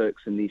selling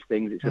products and these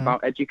things. It's about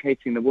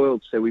educating the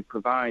world. So we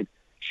provide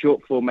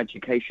short-form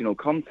educational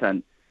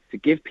content to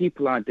give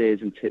people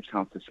ideas and tips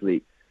how to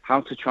sleep,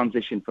 how to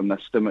transition from their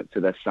stomach to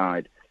their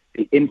side,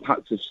 the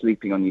impact of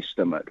sleeping on your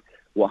stomach,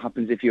 what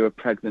happens if you're a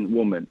pregnant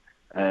woman,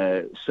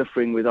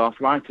 suffering with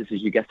arthritis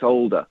as you get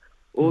older,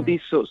 all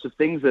these sorts of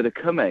things that are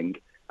coming.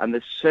 And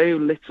there's so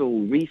little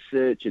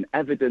research and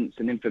evidence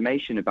and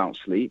information about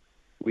sleep.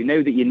 We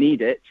know that you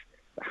need it,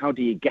 but how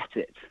do you get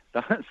it?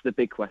 That's the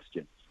big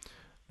question.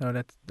 No,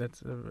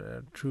 that's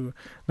true.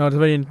 No, it's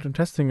very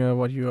interesting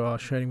what you are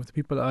sharing with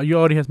people. You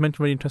already has mentioned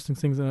very interesting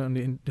things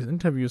in this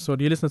interview. So,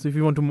 dear listeners, if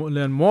you want to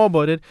learn more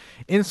about it,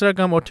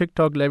 Instagram or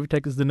TikTok,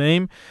 Levitex is the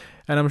name,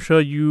 and I'm sure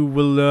you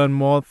will learn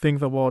more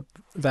things about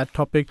that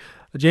topic.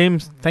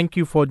 James, thank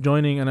you for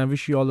joining, and I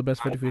wish you all the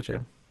best for the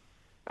future.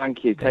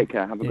 Thank you. Take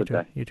care. Have a good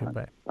day. You too.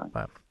 Bye.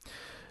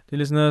 Dear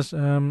listeners,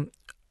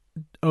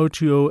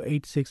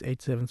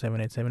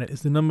 020-8687-7878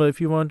 is the number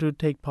if you want to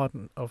take part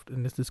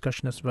in this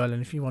discussion as well,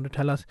 and if you want to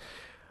tell us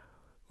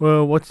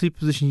what sleep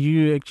position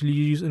you actually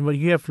use and what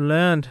you have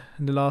learned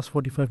in the last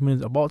 45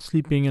 minutes about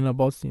sleeping and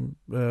about sleep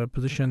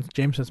positions.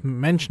 James has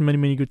mentioned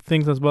many good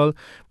things as well,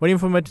 very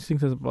informative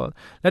things as well.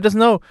 Let us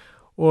know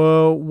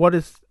what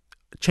is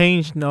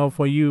changed now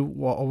for you,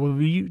 or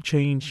will you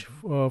change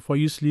for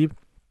you sleep,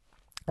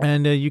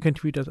 and you can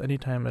tweet us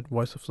anytime at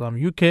Voice of Islam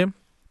UK.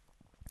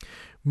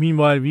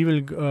 Meanwhile, we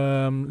will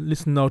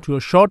listen now to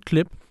a short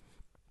clip,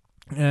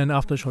 and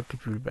after a short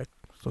clip, we'll be back.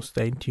 So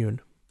stay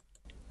tuned.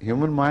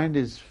 Human mind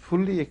is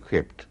fully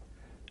equipped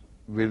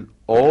with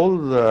all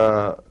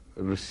the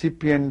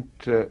recipient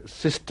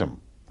system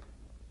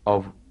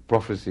of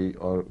prophecy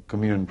or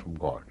communion from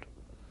God.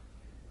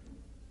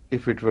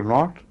 If it were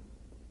not,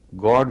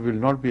 God will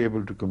not be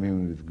able to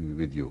commune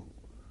with you.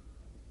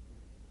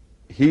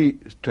 He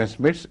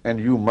transmits and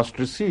you must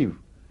receive.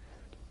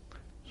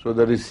 So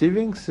the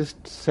receiving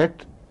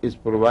set is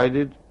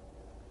provided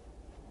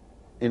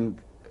to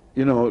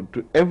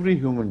every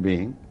human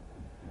being,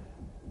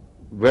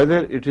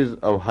 whether it is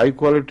of high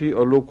quality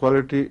or low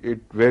quality.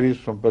 It varies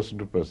from person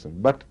to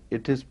person, but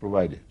it is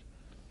provided.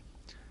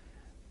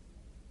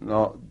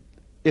 Now,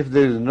 if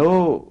there is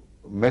no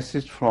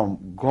message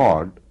from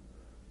God,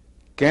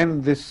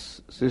 can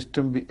this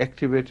system be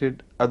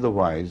activated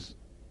otherwise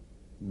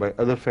by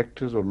other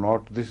factors or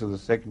not? This is the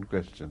second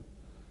question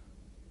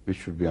which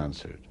should be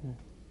answered.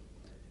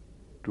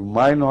 To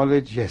my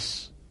knowledge,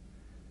 yes.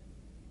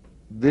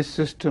 This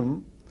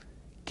system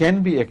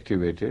can be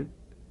activated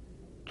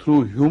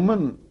through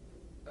human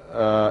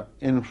through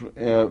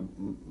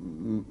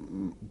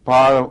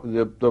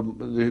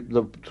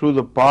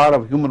the power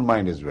of human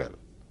mind as well.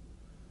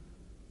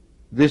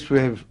 This we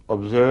have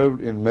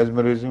observed in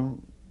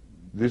mesmerism.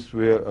 This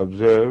we have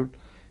observed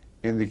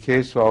in the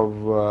case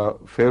of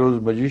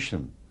Pharaoh's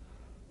magician,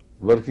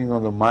 working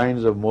on the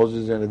minds of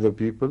Moses and other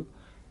people,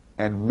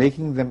 and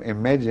making them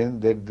imagine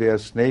that they are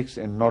snakes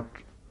and not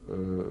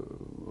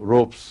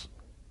ropes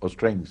or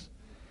strings.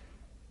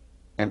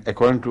 And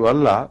according to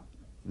Allah,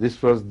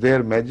 this was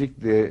their magic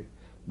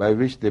by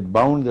which they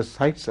bound the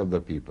sights of the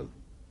people.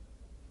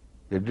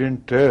 They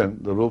didn't turn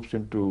the ropes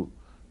into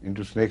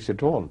snakes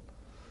at all.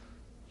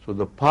 So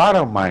the power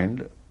of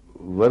mind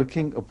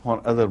working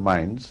upon other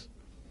minds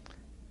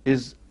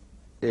is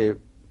a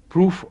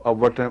proof of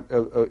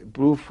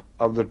proof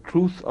of the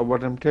truth of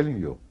what I'm telling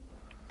you.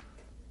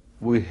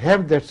 We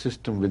have that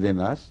system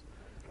within us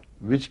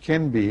which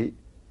can be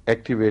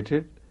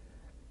activated,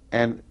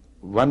 and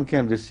one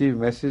can receive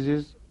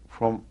messages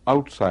from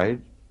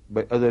outside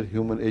by other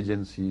human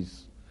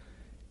agencies.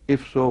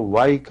 If so,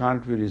 why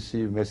can't we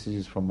receive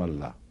messages from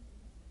Allah?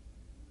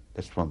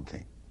 That's one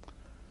thing.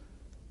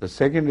 The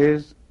second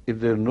is, if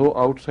there are no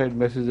outside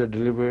messages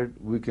delivered,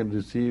 we can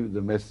receive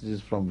the messages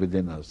from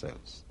within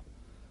ourselves.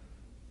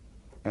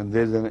 And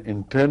there's an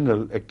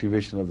internal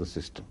activation of the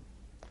system.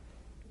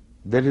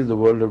 That is the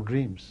world of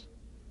dreams.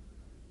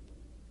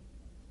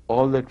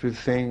 All that we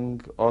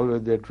think, all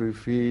that we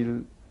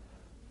feel,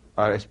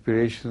 our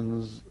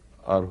aspirations,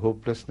 our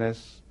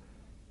hopelessness,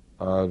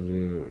 our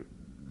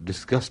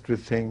disgust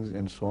with things,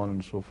 and so on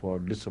and so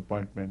forth,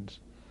 disappointments,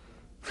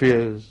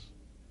 fears,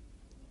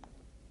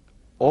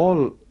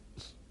 all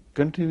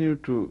continue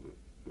to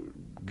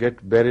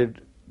get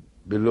buried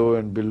below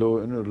and below,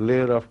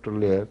 layer after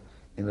layer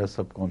in our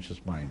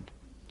subconscious mind.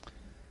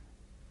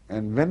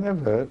 And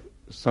whenever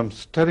some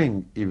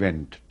stirring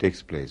event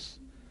takes place,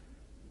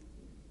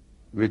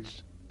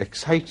 which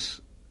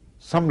excites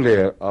some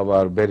layer of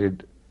our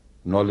buried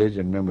knowledge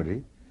and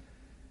memory,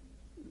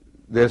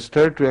 they are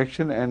stirred to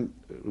action and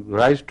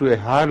rise to a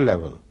higher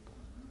level,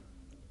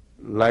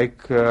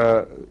 like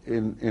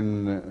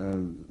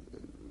in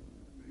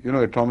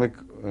atomic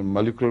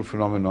molecular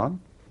phenomenon.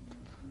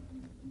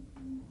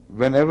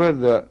 whenever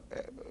the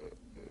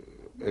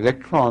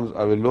electrons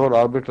of a lower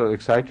orbit are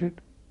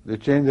excited, they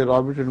change their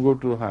orbit and go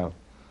to higher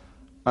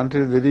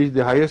until they reach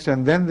the highest,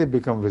 and then they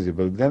become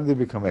visible, then they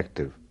become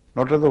active.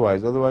 Not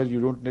otherwise. Otherwise,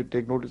 you don't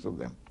take notice of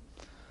them.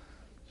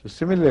 So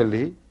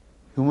similarly,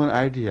 human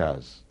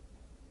ideas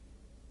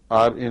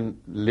are in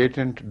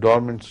latent,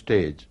 dormant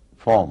stage,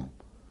 form,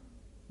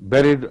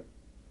 buried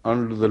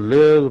under the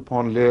layers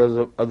upon layers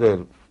of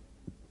other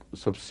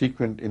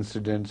subsequent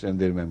incidents and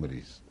their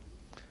memories.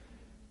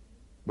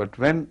 But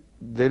when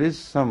there is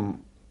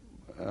some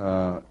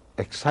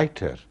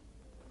exciter,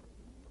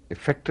 a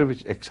factor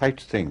which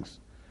excites things,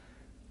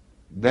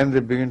 then they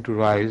begin to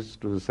rise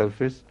to the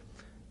surface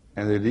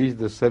and they reach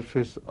the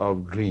surface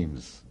of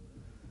dreams.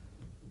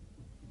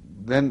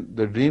 Then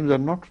the dreams are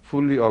not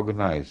fully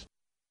organized.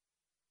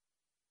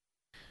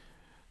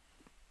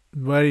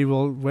 Very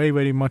well,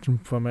 very much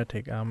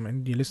informative.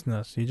 And the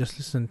listeners, you just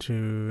listened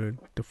to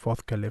the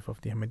fourth caliph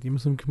of the Ahmadi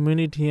Muslim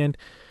community, and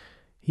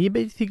he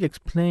basically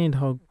explained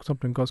how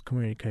something gods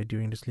communicate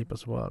during the sleep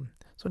as well.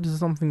 So this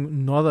is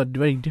another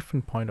very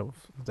different point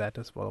of that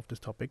as well, of this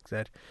topic,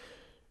 that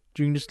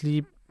during the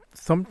sleep,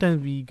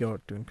 sometimes we go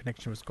in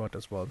connection with God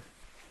as well.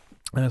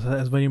 And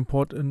that's very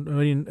important,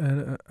 very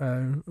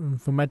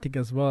informative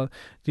as well.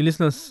 The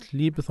listeners,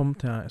 sleep is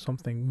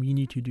something we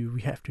need to do.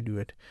 We have to do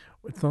it.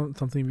 It's not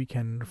something we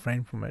can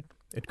refrain from it.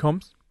 It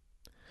comes.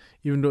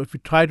 Even though if we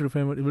try to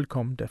refrain from it, it will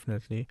come,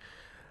 definitely.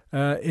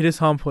 It is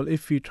harmful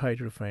if we try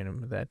to refrain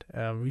from that.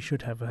 We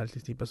should have a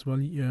healthy sleep as well.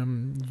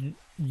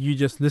 You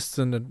just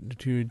listened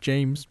to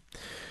James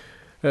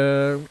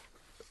Leinhardt,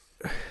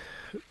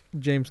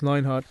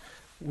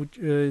 which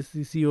is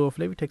the CEO of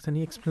Levitex, and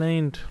he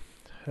explained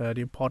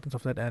the importance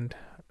of that and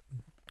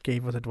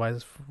gave us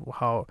advice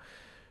for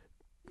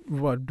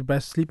what the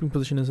best sleeping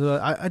position is.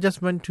 I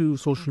just went to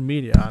social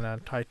media and I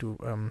tried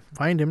to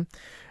find him,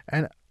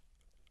 and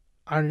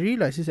I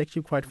realized he's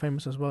actually quite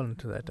famous as well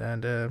into that.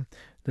 And the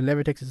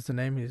Levitex is the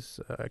name. He's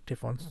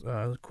active on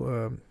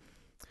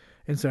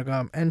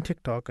Instagram and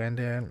TikTok, and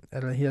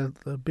he has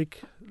a big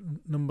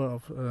number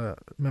of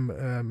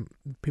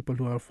people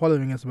who are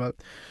following as well.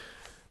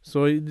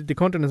 So the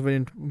content is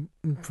very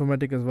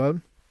informative as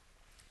well.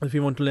 If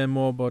you want to learn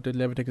more about it,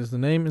 Levitex is the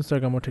name.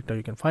 Instagram or TikTok,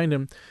 you can find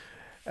him.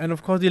 And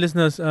of course, dear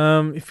listeners,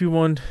 if you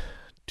want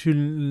to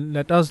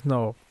let us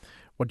know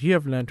what you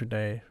have learned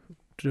today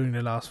during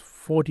the last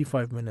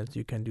 45 minutes,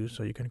 you can do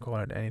so. You can call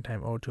at any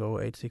time,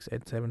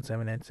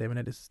 020-8687-7878.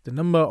 That is the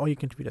number, or you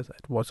can tweet us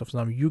at Voice of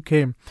Islam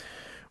UK.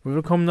 We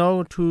will come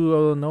now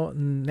to our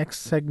next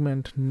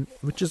segment,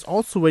 which is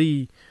also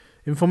very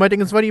informative.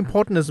 It's very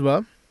important as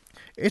well.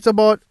 It's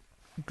about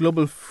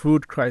global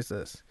food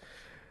crisis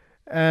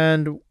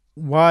and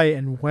why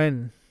and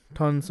when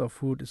tons of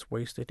food is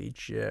wasted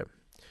each year.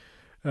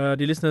 The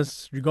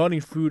listeners,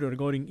 regarding food or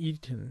regarding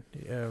eating,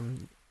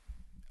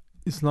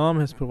 Islam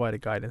has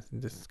provided guidance in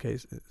this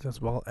case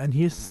as well, and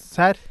he has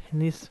said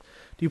the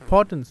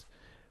importance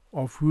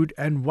of food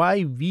and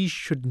why we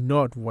should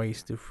not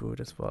waste the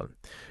food as well.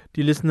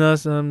 The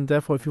listeners,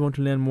 therefore, if you want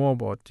to learn more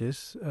about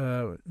this,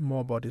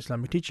 more about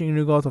Islamic teaching in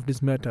regards of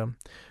this matter,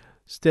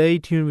 stay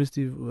tuned with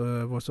the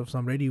Voice of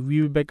Islam Radio.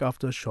 We'll be back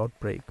after a short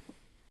break.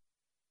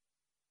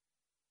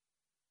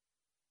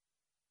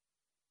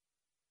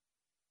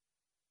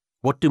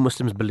 What do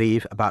Muslims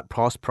believe about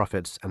past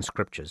prophets and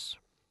scriptures?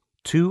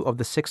 2 of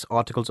the 6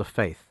 articles of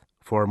faith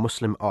for a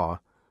Muslim are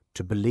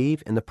to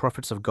believe in the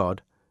prophets of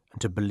God and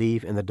to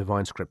believe in the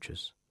divine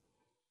scriptures.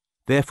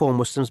 Therefore,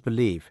 Muslims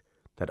believe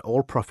that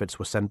all prophets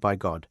were sent by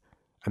God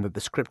and that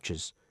the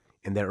scriptures,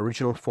 in their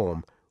original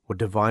form, were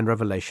divine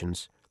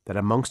revelations that,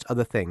 amongst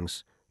other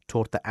things,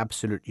 taught the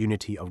absolute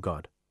unity of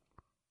God.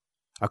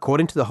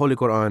 According to the Holy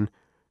Quran,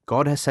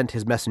 God has sent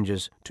his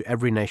messengers to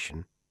every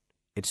nation.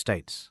 It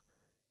states,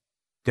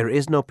 "There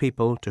is no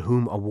people to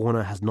whom a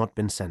warner has not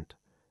been sent."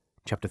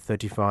 Chapter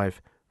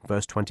 35,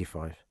 verse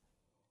 25.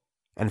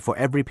 "And for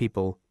every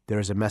people there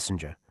is a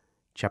messenger."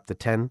 Chapter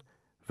 10,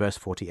 verse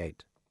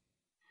 48.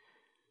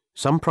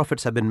 Some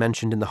prophets have been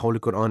mentioned in the Holy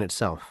Quran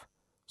itself,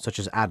 such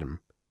as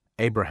Adam,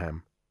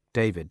 Abraham,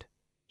 David,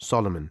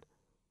 Solomon,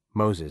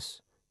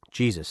 Moses,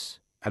 Jesus,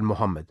 and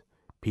Muhammad,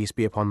 peace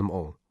be upon them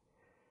all.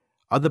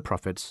 Other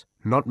prophets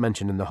not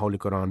mentioned in the Holy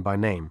Quran by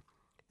name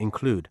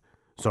include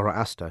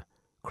Zoroaster,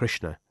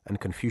 Krishna, and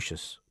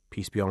Confucius,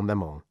 peace be on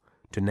them all,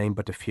 to name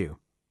but a few.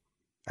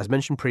 As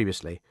mentioned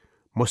previously,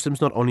 Muslims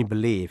not only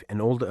believe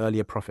in all the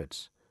earlier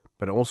prophets,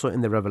 but also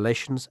in the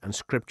revelations and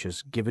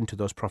scriptures given to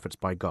those prophets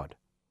by God.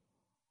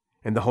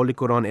 In the Holy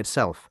Quran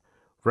itself,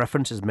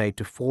 reference is made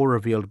to 4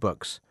 revealed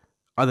books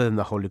other than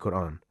the Holy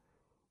Quran.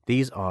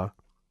 These are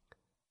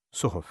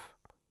Suhuf,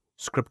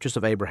 Scriptures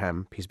of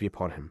Abraham, peace be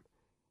upon him,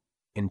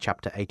 in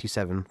chapter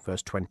 87,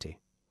 verse 20.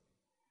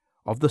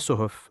 Of the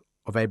Suhuf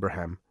of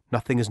Abraham,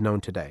 nothing is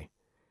known today.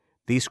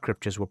 These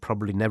scriptures were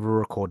probably never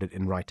recorded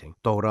in writing.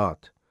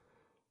 Tawrat,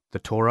 the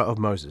Torah of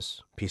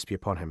Moses, peace be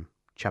upon him,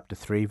 chapter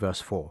 3,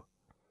 verse 4.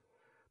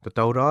 The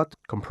Tawrat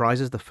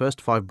comprises the first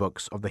 5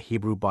 books of the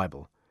Hebrew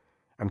Bible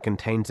and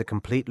contains the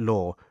complete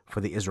law for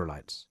the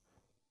Israelites.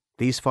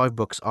 These 5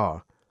 books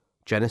are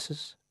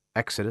Genesis,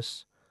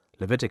 Exodus,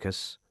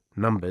 Leviticus,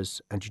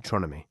 Numbers, and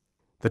Deuteronomy.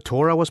 The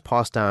Torah was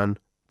passed down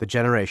the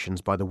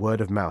generations by the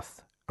word of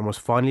mouth and was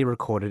finally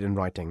recorded in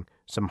writing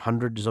some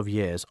hundreds of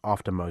years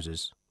after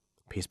Moses,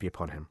 peace be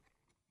upon him.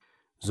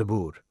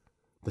 Zabur,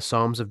 the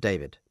Psalms of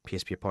David,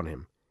 peace be upon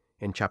him,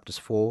 in chapters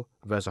 4,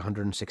 verse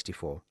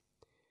 164.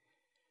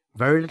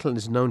 Very little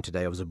is known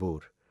today of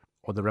Zabur,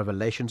 or the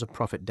revelations of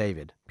Prophet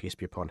David, peace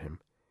be upon him.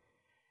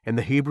 In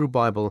the Hebrew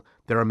Bible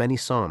there are many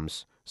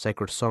psalms,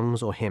 sacred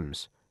songs or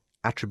hymns,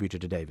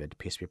 attributed to David,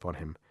 peace be upon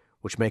him,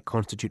 which may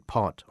constitute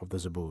part of the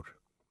Zabur.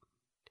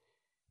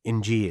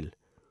 Injil,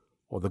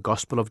 or the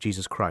Gospel of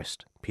Jesus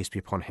Christ, peace be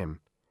upon him,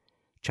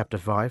 chapter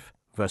 5,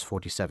 verse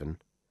 47.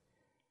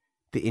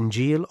 The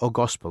Injil, or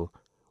Gospel,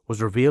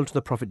 was revealed to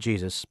the Prophet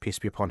Jesus, peace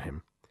be upon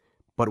him,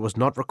 but was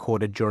not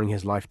recorded during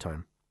his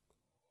lifetime.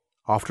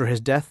 After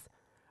his death,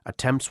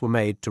 attempts were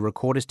made to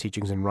record his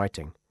teachings in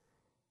writing.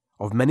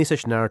 Of many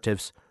such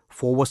narratives,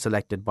 4 were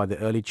selected by the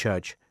early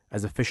church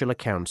as official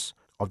accounts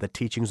of the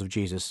teachings of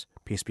Jesus,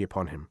 peace be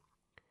upon him.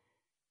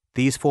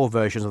 These 4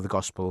 versions of the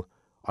Gospel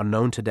are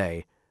known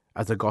today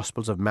as the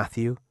Gospels of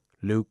Matthew,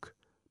 Luke,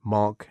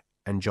 Mark,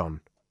 and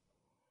John.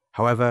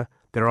 However,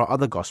 there are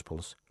other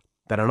Gospels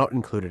that are not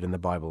included in the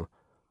Bible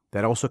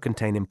that also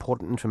contain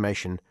important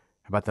information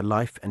about the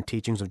life and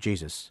teachings of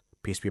Jesus,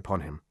 peace be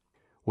upon him.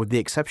 With the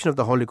exception of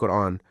the Holy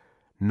Quran,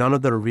 none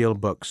of the real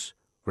books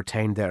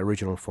retained their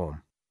original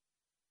form.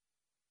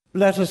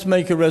 Let us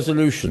make a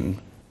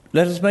resolution.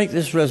 Let us make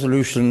this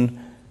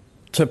resolution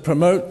to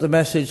promote the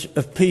message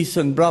of peace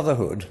and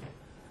brotherhood,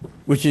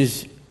 which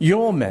is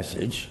your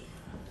message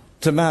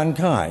to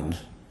mankind,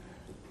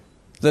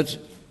 that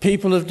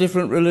people of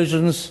different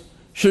religions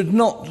should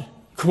not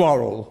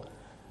quarrel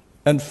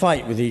and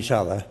fight with each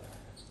other,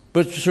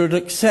 but should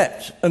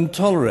accept and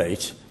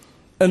tolerate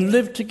and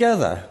live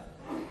together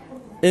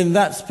in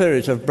that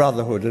spirit of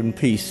brotherhood and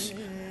peace,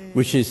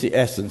 which is the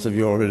essence of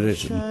your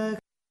religion.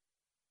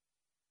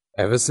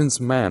 Ever since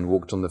man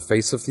walked on the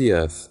face of the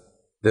earth,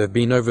 there have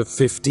been over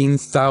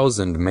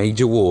 15,000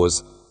 major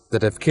wars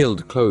that have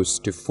killed close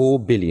to 4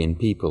 billion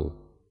people.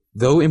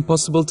 Though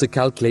impossible to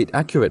calculate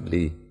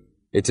accurately,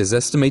 it is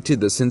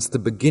estimated that since the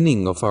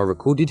beginning of our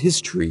recorded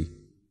history,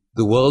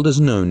 the world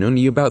has known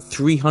only about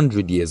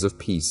 300 years of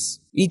peace.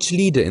 Each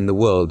leader in the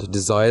world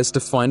desires to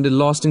find a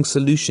lasting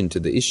solution to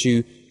the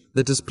issue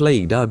that has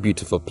plagued our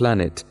beautiful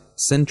planet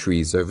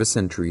centuries over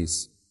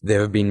centuries.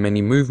 There have been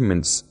many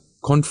movements,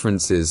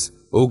 conferences,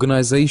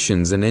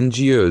 organizations and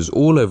NGOs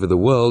all over the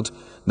world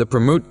that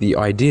promote the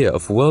idea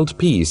of world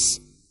peace,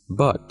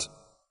 but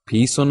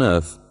peace on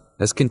earth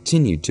has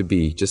continued to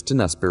be just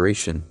an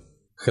aspiration.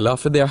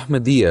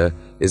 Khilafat-e-Ahmadiyya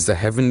is the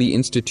heavenly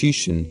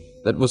institution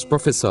that was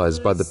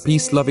prophesied by the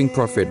peace-loving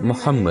Prophet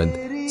Muhammad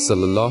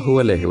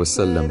sallallahu alaihi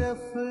wasallam.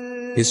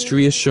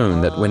 History has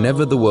shown that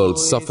whenever the world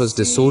suffers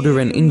disorder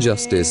and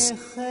injustice,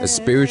 a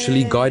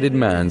spiritually guided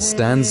man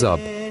stands up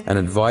and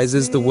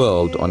advises the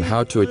world on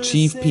how to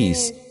achieve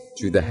peace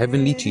through the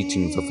heavenly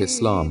teachings of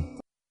Islam.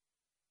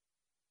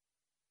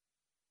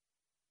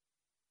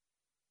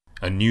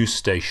 A new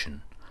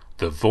station,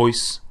 the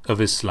Voice of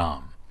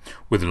Islam,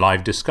 with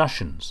live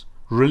discussions,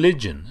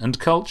 religion and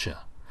culture.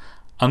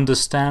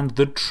 Understand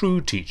the true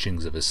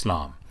teachings of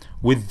Islam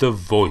with the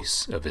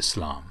Voice of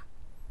Islam.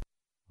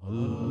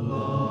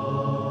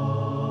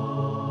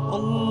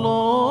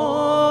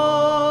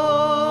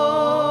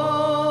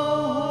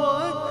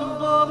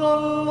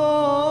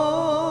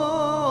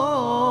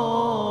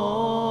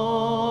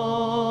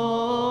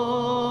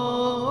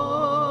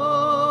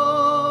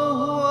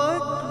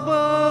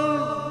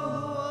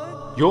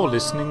 You're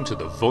listening to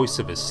the Voice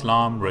of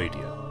Islam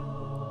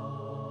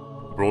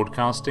Radio,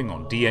 broadcasting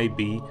on DAB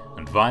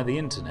and via the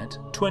internet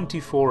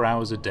 24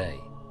 hours a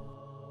day.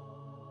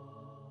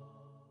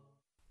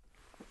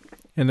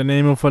 In the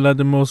name of Allah,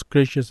 the most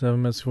gracious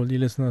and merciful, dear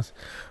listeners,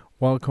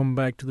 welcome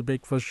back to the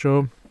Breakfast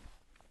Show.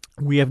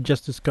 We have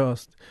just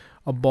discussed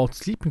about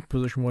sleeping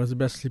position. What is the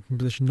best sleeping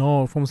position?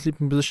 Now, from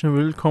sleeping position,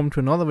 we will come to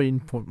another very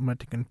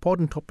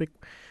important topic,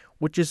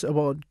 which is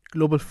about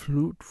global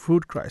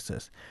food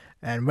crisis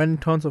and when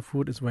tons of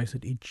food is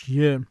wasted each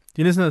year.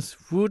 Dear listeners,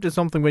 food is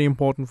something very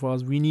important for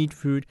us. We need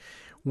food,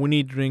 we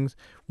need drinks,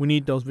 we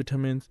need those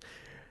vitamins.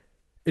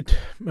 It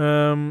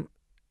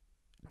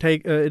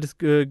is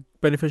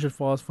beneficial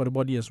for us, for the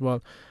body as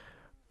well.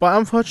 But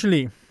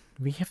unfortunately,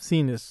 we have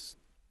seen this,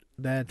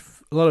 that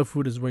a lot of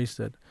food is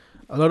wasted.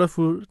 A lot of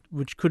food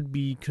which could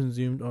be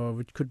consumed or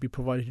which could be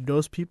provided to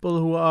those people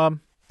who are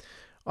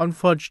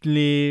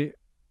unfortunately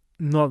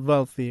not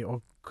wealthy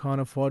or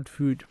can't afford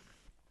food.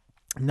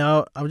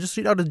 Now, I'll just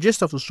read out the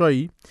gist of the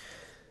story.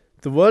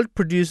 The world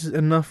produces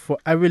enough for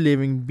every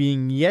living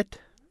being, yet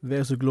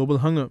there's a global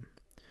hunger.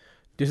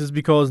 This is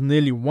because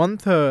nearly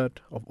 1/3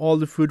 of all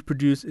the food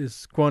produced is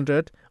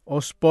squandered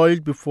or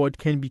spoiled before it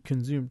can be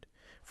consumed.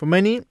 For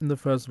many in the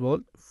first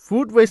world,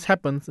 food waste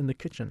happens in the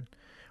kitchen.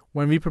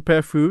 When we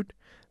prepare food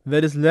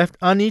that is left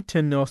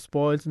uneaten or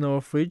spoils in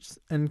our fridges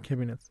and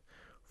cabinets.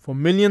 For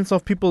millions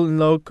of people in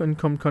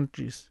low-income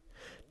countries,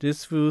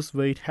 this food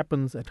waste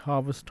happens at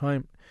harvest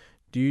time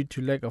Due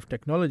to lack of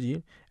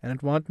technology and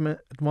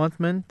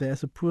advancement, there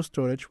is a poor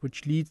storage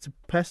which leads to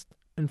pest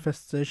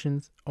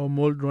infestations or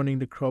mold running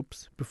the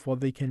crops before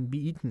they can be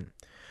eaten.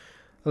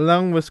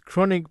 Along with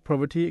chronic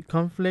poverty,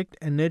 conflict,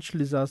 and natural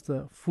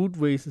disaster, food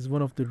waste is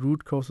one of the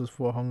root causes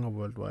for hunger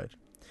worldwide.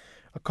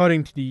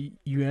 According to the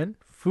UN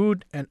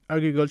Food and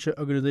Agriculture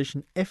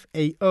Organization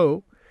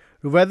FAO,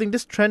 reversing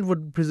this trend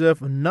would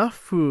preserve enough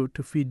food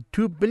to feed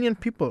 2 billion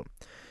people.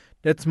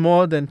 That's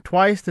more than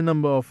twice the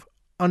number of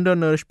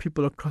undernourished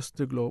people across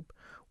the globe.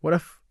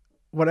 What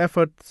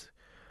efforts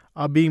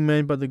are being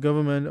made by the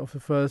government of the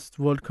first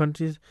world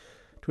countries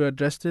to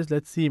address this?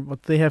 Let's see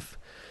what they have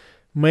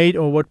made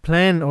or what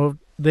plan or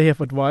they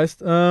have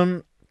advised.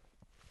 As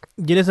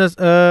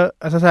I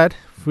said,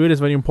 food is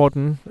very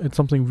important. It's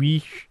something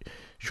we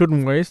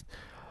shouldn't waste.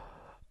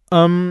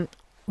 We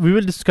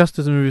will discuss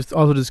this, and we will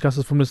also discuss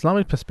this from the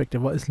Islamic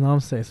perspective, what Islam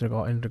says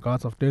in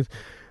regards of this.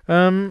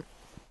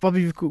 But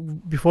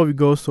before we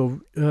go,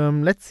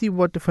 let's see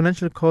what the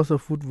financial cost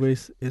of food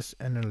waste is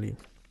annually.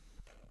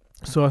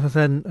 So, as I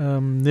said,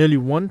 nearly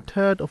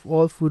 1/3 of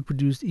all food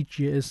produced each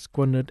year is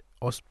squandered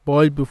or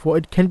spoiled before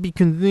it can be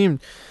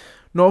consumed.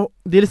 Now,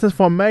 dear listeners,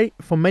 for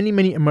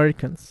many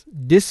Americans,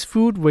 this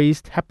food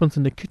waste happens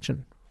in the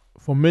kitchen.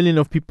 For millions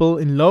of people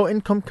in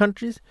low-income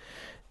countries,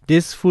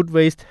 this food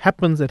waste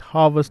happens at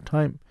harvest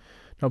time.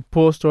 Now,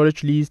 poor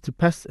storage leads to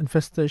pest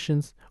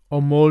infestations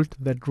or mold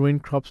that ruin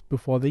crops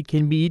before they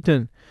can be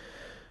eaten.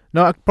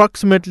 Now,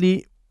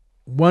 approximately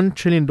 $1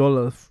 trillion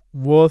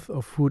worth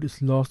of food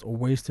is lost or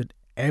wasted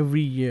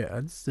every year.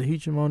 That's a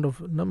huge amount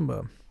of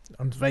number.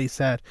 It's very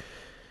sad.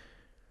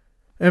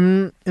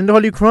 In the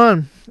Holy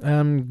Quran,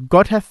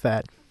 God has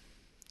said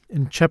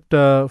in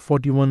chapter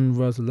 41,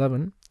 verse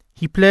 11,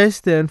 He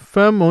placed the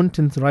firm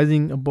mountains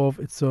rising above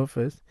its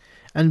surface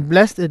and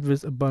blessed it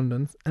with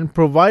abundance and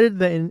provided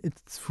therein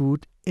its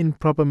food in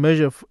proper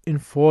measure in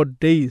 4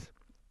 days.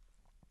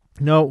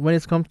 Now, when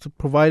it comes to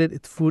provided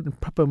its food in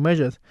proper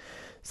measures,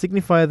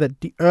 signify that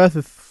the earth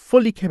is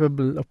fully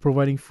capable of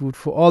providing food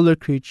for all the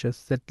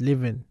creatures that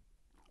live in.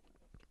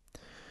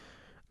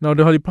 Now,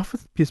 the Holy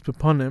Prophet, peace be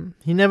upon him,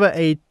 he never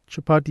ate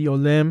chapati or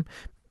lamb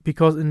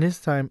because in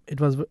his time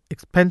it was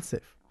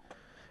expensive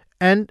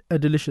and a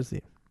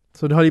delicacy.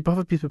 So the Holy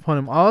Prophet, peace be upon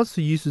him,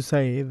 also used to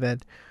say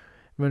that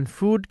when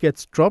food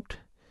gets dropped,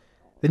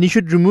 then you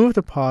should remove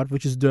the part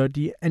which is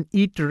dirty and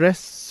eat the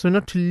rest, so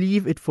not to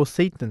leave it for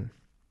Satan.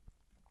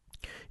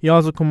 He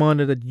also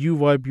commanded that you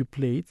wipe your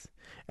plates,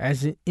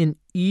 as in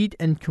eat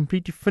and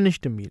completely finish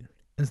the meal,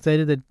 and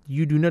stated that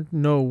you do not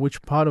know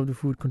which part of the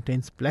food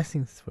contains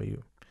blessings for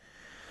you.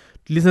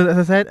 Listen,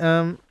 as I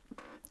said,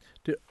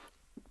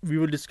 we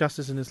will discuss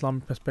this in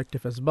Islamic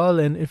perspective as well,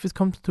 and if it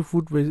comes to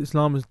food waste,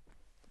 Islam is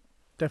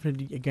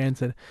definitely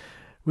against it.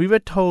 We were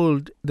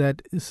told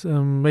that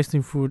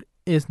wasting food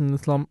is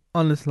an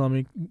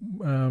un-Islamic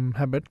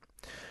habit,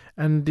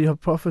 and the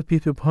Prophet,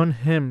 peace be upon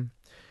him,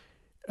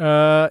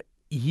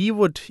 he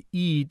would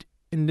eat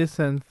in this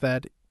sense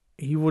that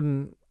he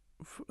wouldn't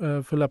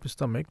fill up his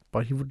stomach,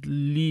 but he would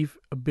leave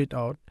a bit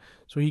out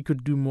so he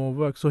could do more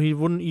work. So he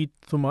wouldn't eat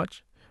too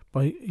much,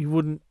 but he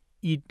wouldn't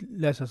eat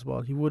less as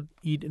well. He would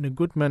eat in a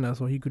good manner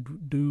so he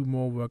could do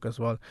more work as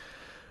well.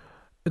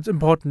 It's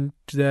important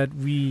that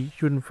we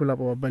shouldn't fill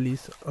up our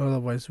bellies,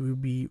 otherwise we'll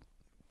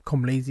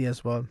become lazy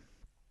as well.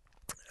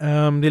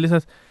 Dear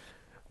listeners,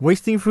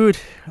 wasting food,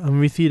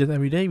 we see that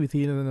every day. We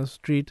see it in the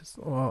streets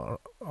or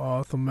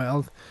somewhere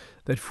else,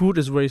 that food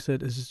is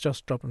wasted. It's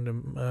just dropped in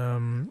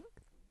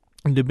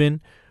the bin.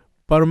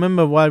 But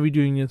remember, why are we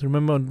doing it?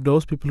 Remember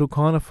those people who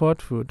can't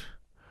afford food.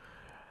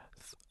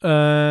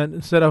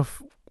 Instead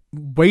of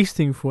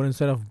wasting food,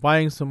 instead of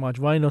buying so much,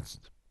 why not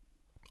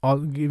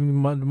giving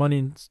money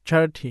in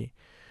charity?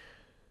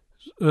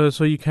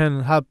 So you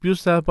can help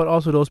yourself, but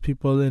also those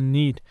people in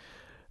need.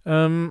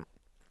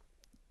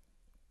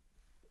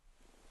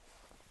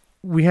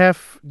 We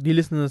have, the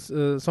listeners,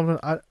 something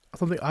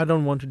I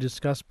don't want to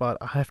discuss, but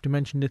I have to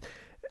mention it.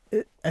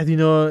 As you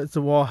know, it's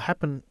a war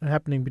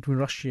happening between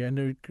Russia and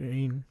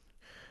Ukraine.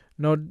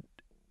 Now,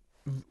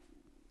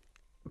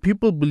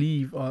 people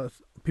believe, or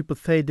people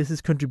say, this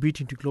is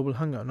contributing to global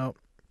hunger. Now,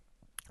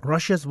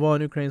 Russia's war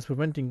in Ukraine is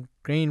preventing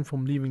grain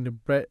from leaving the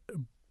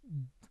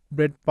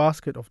bread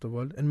basket of the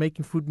world and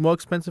making food more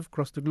expensive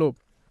across the globe,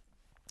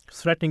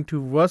 threatening to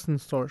worsen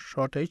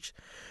shortage,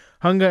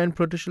 hunger, and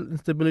potential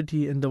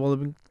instability in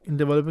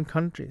developing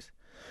countries.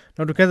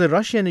 Now, together,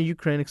 Russia and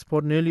Ukraine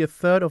export nearly a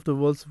third of the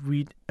world's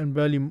wheat and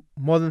barely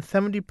more than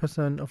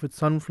 70% of its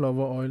sunflower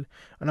oil,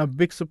 and are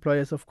big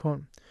suppliers of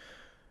corn.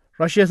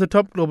 Russia is the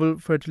top global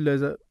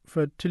fertilizer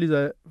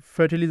producer.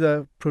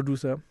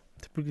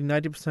 Typically,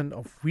 90%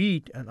 of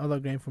wheat and other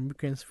grain from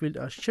Ukraine's field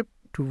are shipped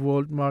to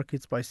world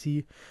markets by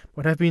sea,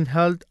 but have been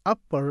held up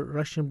by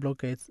Russian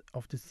blockades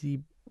of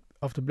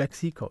the Black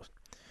Sea coast.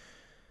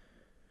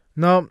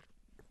 Now,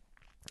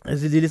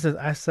 as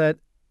I said,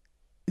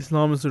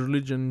 Islam is a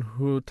religion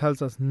who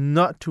tells us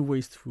not to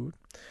waste food.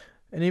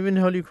 And even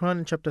in Holy Quran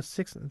in chapter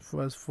 6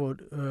 verse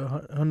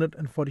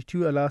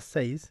 142, Allah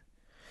says,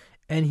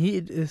 "And He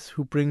it is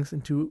who brings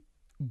into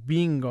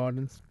being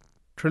gardens,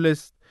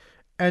 trellised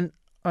and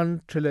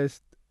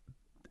untrellised,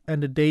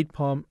 and the date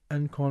palm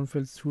and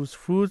cornfields whose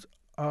fruits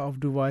are of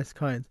diverse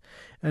kinds,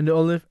 and the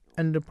olive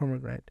and the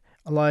pomegranate,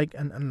 alike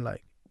and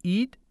unlike.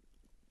 Eat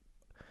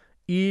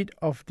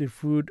of the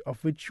fruit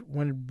of which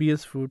one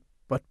bears fruit,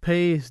 but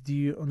pay his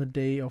due on the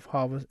day of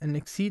harvest, and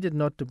exceeded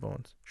not the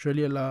bones.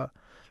 Surely Allah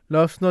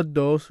loves not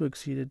those who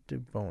exceeded the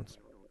bones.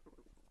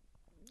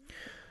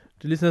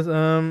 The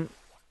listeners,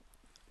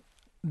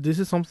 this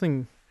is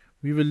something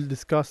we will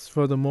discuss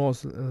furthermore,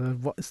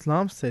 what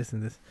Islam says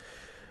in this.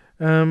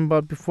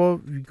 But before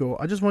we go,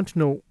 I just want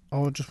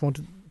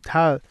to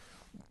tell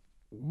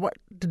what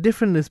the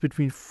difference is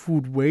between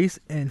food waste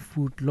and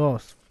food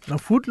loss. Now,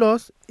 food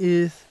loss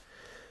is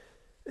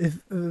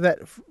that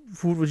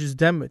food which is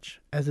damaged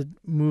as it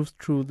moves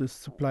through the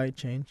supply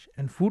chain,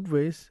 and food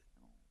waste,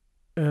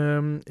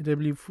 I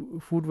believe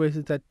food waste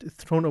is that is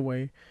thrown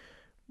away.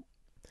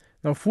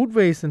 Now, food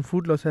waste and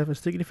food loss have a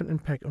significant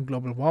impact on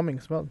global warming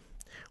as well.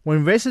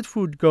 When wasted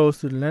food goes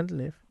to the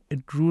landfill,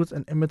 it grows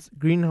and emits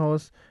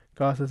greenhouse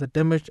gases that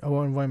damage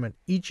our environment.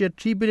 Each year,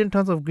 3 billion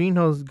tons of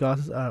greenhouse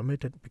gases are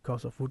emitted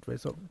because of food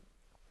waste. So,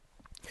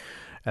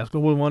 as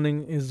global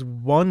warming is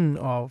one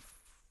of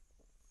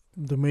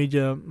the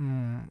major,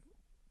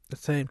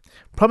 let's say,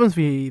 problems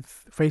we're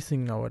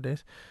facing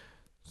nowadays,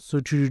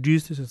 so to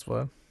reduce this as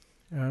well,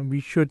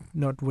 we should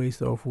not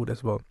waste our food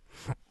as well.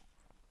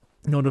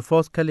 Now, the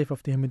first caliph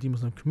of the Ahmadi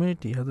Muslim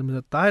community,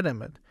 Hazrat Tahir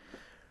Ahmad,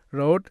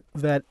 wrote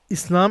that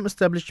Islam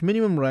established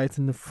minimum rights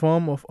in the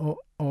form of our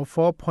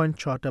 4-point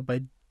charter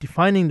by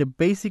defining the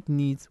basic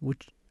needs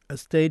which a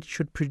state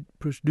should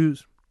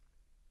produce: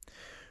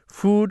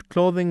 food,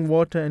 clothing,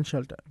 water, and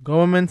shelter.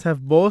 Governments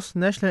have both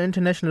national and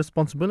international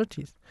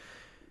responsibilities.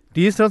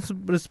 These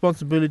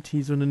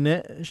responsibilities on the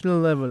national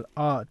level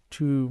are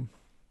to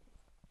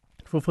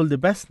fulfill the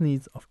best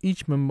needs of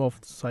each member of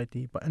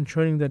society by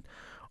ensuring that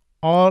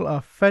all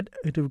are fed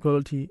at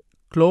equality,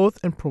 clothed,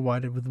 and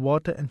provided with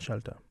water and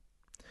shelter.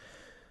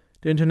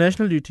 The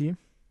international duty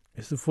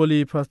is to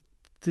fully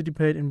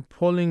participate in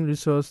pooling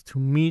resources to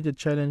meet the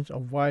challenge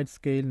of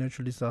wide-scale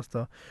natural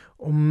disaster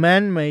or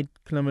man-made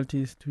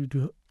calamities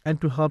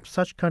and to help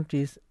such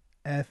countries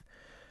as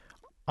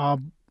are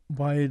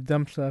by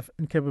themselves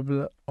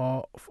incapable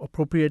of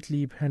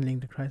appropriately handling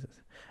the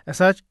crisis. As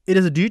such, it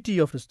is a duty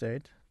of the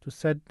state to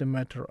set the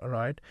matter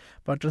right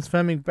by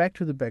transferring back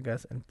to the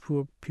beggars and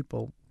poor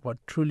people what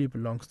truly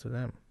belongs to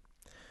them.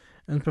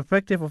 In the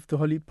perspective of the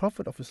Holy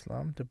Prophet of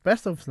Islam, the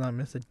best of Islam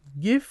is to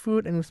give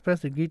food and express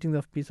the greetings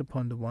of peace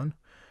upon the one,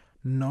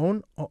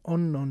 known or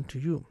unknown to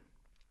you.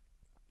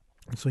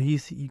 So you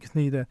can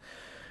see that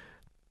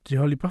the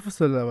Holy Prophet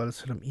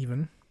ﷺ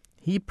even,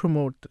 he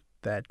promoted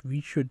that we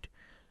should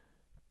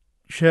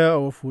share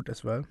our food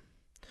as well.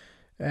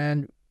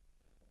 And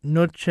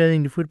not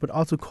sharing the food, but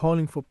also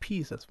calling for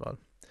peace as well.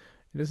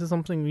 This is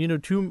something,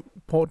 two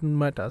important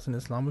matters in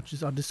Islam,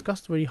 which are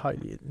discussed very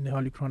highly in the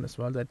Holy Quran as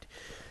well. That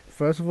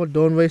first of all,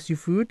 don't waste your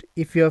food.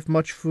 If you have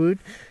much food,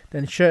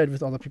 then share it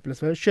with other people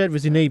as well. Share it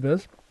with your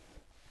neighbors.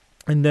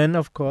 And then,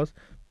 of course,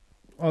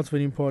 also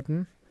very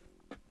important,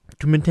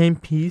 to maintain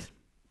peace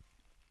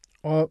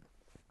or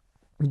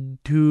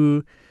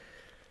to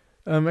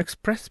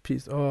express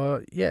peace,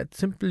 or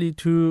simply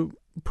to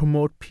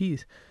promote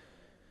peace.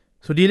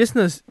 So, dear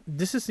listeners,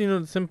 this is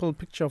the simple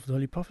picture of the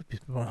Holy Prophet,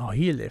 how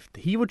he lived.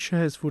 He would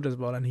share his food as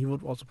well, and he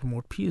would also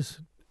promote peace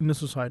in the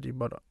society,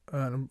 but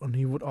and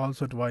he would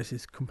also advise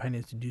his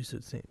companions to do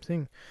the same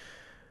thing.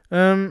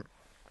 Of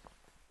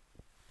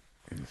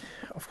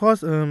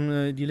course,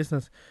 dear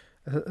listeners,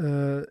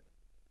 it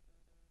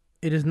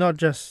is not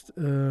just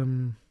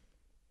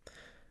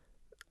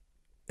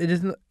it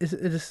is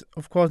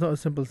of course not a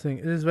simple thing.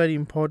 It is very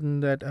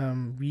important that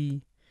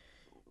we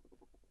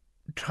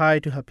try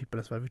to help people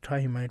as well. We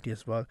try humanity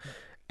as well,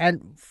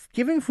 and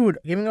giving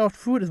out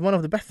food is one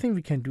of the best things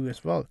we can do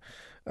as well.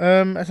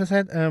 As I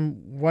said,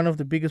 one of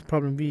the biggest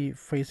problems we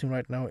facing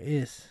right now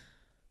is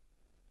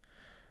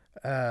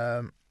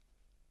the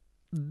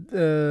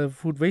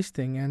food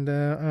wasting, and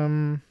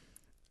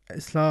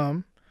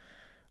Islam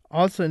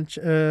also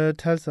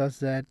tells us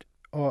that,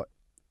 or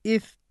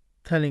is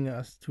telling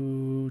us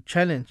to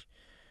challenge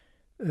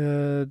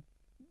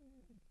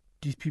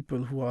these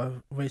people who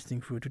are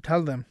wasting food, to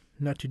tell them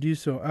not to do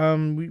so.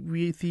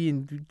 We see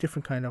in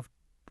different kind of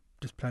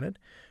this planet,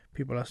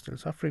 people are still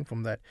suffering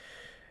from that,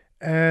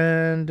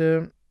 and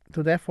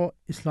so therefore,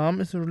 Islam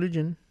is a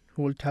religion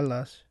who will tell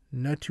us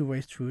not to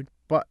waste food,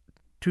 but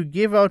to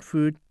give out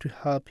food to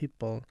help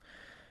people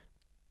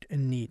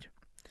in need.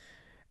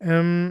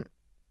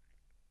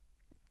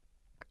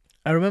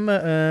 I remember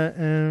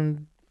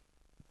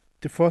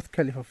the fourth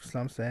caliph of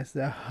Islam says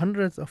there are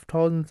hundreds of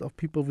thousands of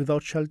people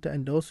without shelter,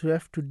 and those who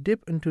have to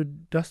dip into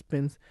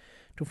dustbins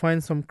to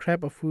find some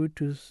crap of food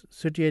to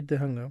satiate their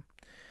hunger.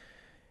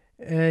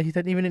 He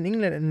said even in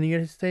England and the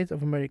United States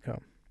of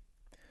America.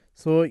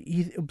 So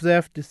he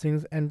observed these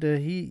things, and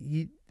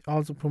he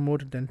also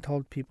promoted and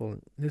told people,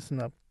 listen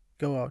up,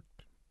 go out,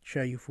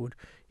 share your food.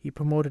 He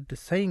promoted the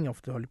saying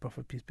of the Holy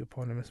Prophet, peace be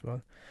upon him, as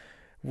well,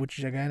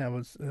 which again I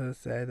will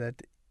say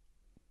that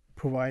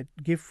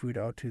give food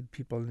out to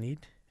people in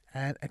need,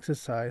 and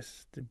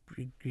exercise the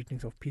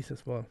greetings of peace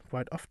as well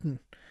quite often.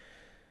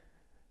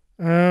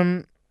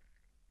 Dear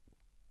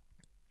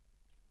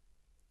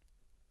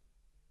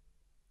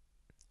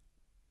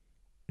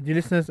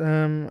listeners,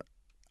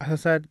 as I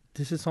said,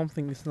 this is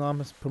something Islam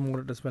has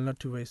promoted as well, not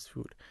to waste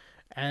food,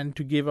 and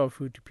to give our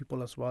food to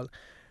people as well.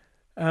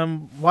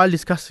 While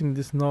discussing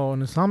this now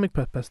on Islamic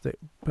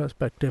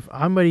perspective,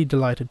 I'm very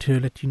delighted to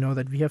let you know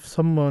that we have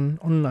someone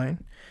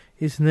online.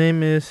 His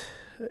name is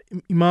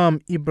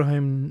Imam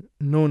Ibrahim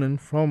Nonan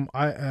from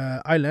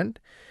Ireland.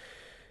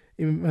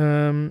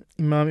 Imam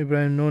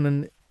Ibrahim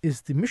Nonan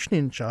is the missionary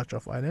in charge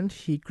of Ireland.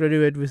 He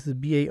graduated with the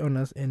BA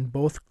honours in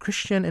both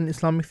Christian and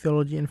Islamic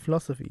theology and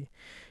philosophy.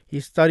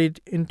 He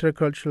studied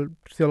intercultural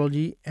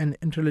theology and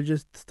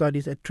interreligious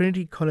studies at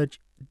Trinity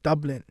College,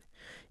 Dublin.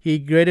 He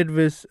graded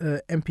with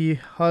MP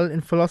Hull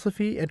in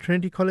philosophy at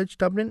Trinity College,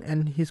 Dublin,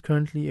 and he's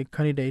currently a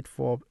candidate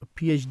for a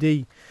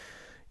PhD.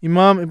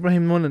 Imam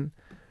Ibrahim Nonan,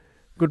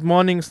 good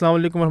morning.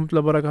 Assalamu alaikum wa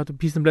rahmatullahi wa barakatuh.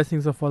 Peace and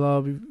blessings of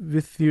Allah be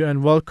with you,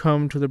 and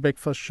welcome to the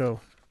Breakfast Show.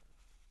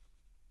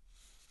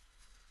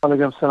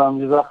 Alaikum salam.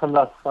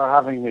 Jazakallah for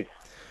having me.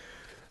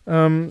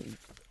 No,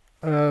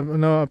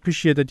 I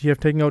appreciate that you have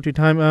taken out your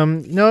time.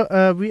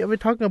 We're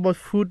talking about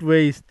food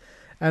waste,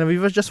 and we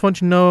just want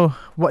to know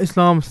what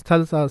Islam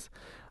tells us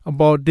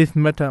about this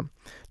matter.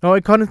 Now,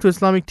 according to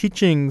Islamic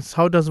teachings,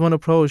 how does one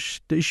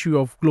approach the issue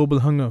of global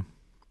hunger?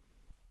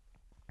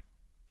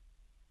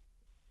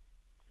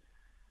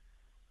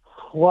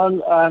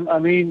 Well,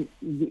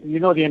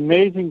 the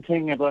amazing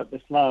thing about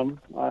Islam,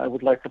 I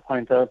would like to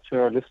point out to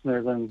our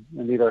listeners and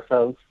indeed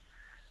ourselves,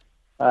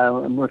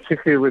 and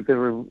particularly with the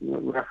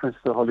reference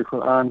to the Holy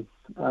Quran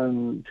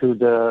and to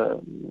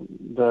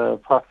the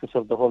practice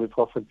of the Holy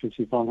Prophet, peace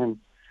be upon him.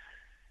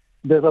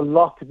 There's a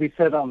lot to be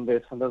said on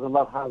this, and there's a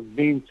lot has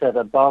been said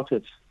about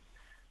it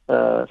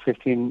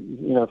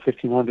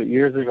 1,500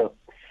 years ago.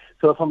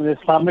 So from an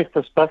Islamic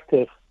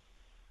perspective,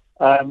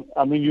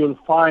 you'll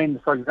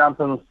find, for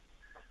example,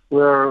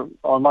 where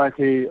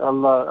Almighty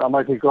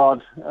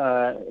God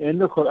in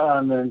the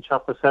Quran in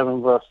chapter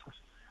 7, verse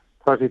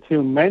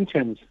 32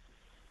 mentions,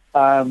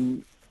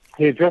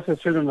 he addresses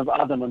children of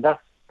Adam, and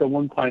that's the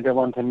one point I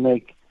want to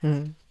make.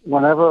 Mm-hmm.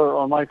 Whenever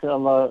Almighty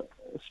Allah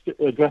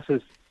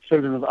addresses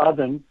children of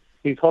Adam,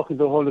 he's talking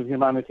to the whole of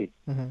humanity.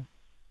 Mm-hmm.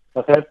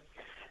 Okay?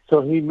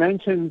 So he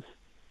mentions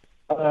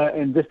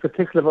in this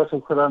particular verse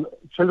of Quran,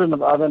 children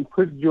of Adam,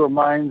 put your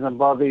minds and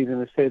bodies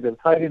in a state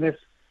of tidiness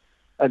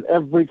at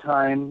every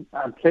time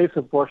and place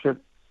of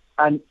worship,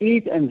 and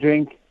eat and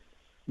drink,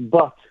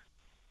 but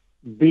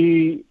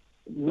be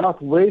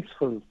not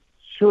wasteful.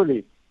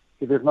 Surely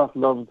he does not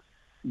love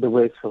the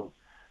wasteful.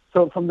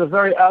 So from the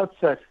very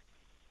outset,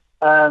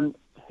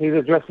 he's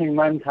addressing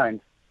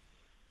mankind,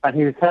 and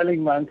he's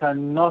telling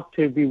mankind not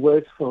to be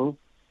wasteful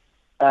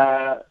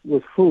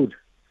with food,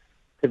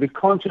 to be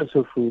conscious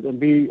of food and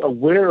be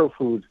aware of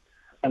food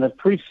and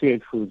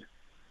appreciate food.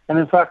 And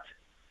in fact,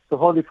 the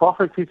Holy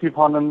Prophet, peace be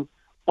upon him,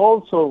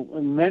 also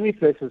in many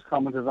places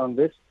commented on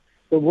this.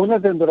 But one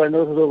of them that I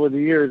noted over the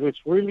years, which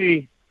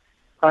really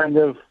kind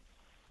of,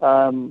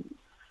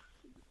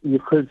 you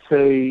could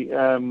say,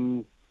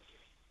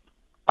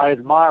 I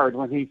admired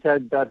when he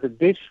said that the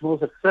dish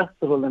most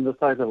acceptable in the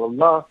sight of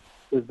Allah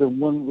is the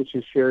one which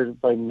is shared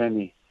by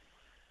many.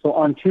 So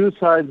on two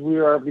sides, we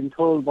are being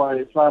told by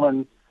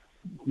Islam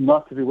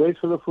not to be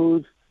wasteful of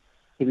food,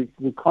 to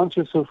be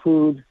conscious of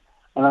food,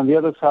 and on the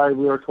other side,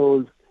 we are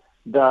told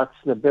that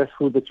the best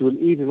food that you will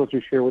eat is what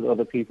you share with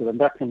other people, and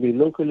that can be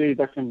locally,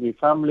 that can be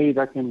family,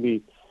 that can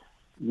be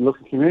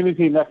local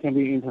community, and that can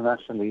be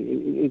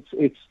internationally.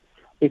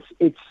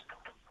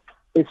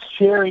 It's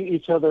sharing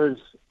each other's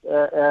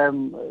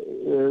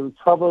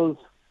troubles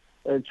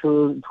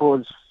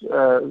towards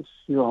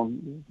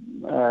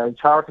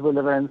charitable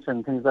events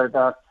and things like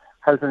that,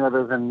 helping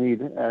others in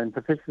need, and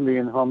particularly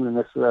in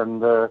homelessness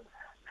and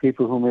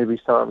people who may be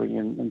starving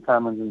in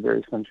famines in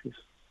various countries.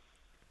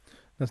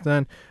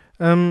 Understand.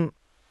 Imam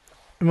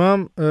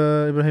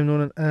Ibrahim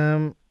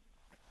Nonan,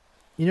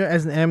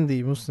 as an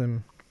Ahmadi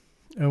Muslim,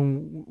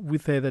 we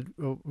say that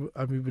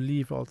we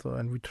believe also,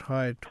 and we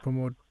try to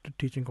promote the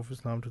teaching of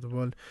Islam to the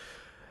world.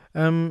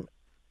 In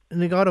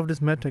regard of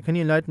this matter, can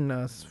you enlighten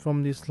us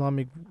from the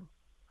Quranic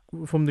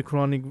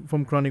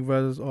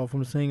verses, or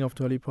from the saying of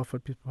the Holy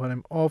Prophet, peace be upon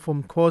him, or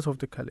from course of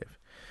the Caliph,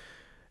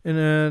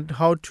 in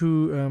how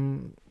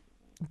to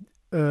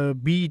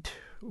beat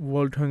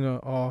world hunger,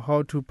 or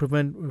how to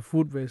prevent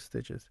food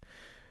wastages,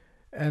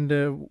 and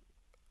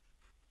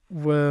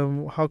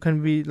how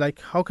can we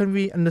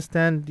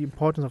understand the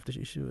importance of this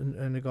issue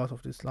in regards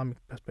of the Islamic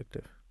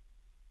perspective?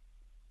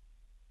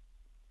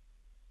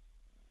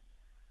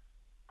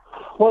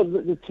 Well,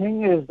 the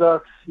thing is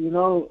that,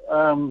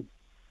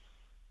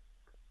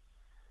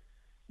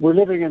 we're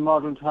living in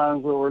modern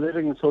times where we're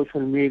living in social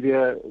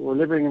media, we're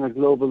living in a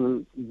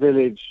global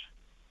village.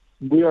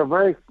 We are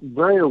very,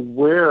 very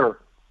aware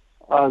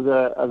as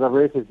a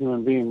race of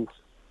human beings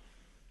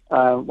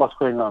what's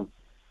going on.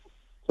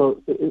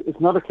 So it's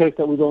not a case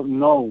that we don't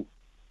know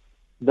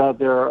that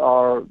there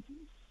are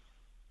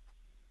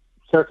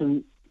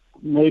certain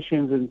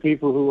nations and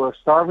people who are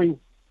starving,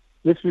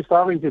 literally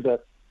starving to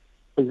death.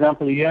 For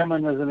example,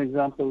 Yemen as an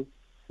example,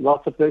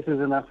 lots of places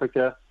in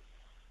Africa.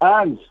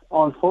 And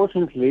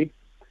unfortunately,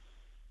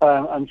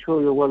 I'm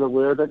sure you're well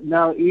aware that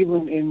now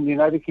even in the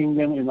United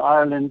Kingdom, in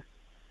Ireland,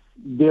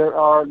 there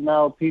are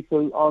now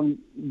people on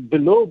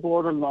below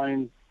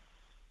borderline,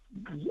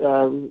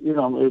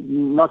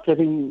 not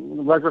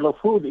getting regular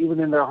food even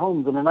in their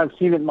homes. I mean, I've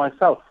seen it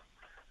myself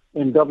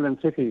in Dublin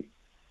City,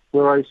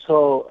 where I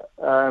saw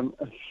a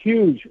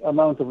huge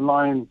line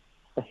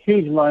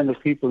of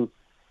people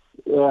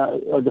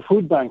at the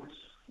food banks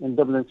in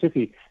Dublin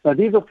City. Now,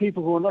 these are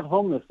people who are not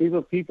homeless. These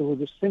are people who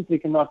just simply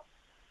cannot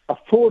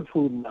afford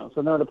food now.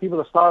 So now the people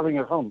are starving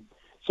at home.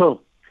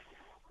 So,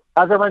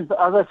 as I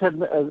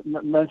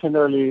mentioned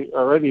earlier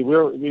already,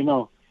 we're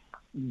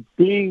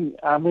being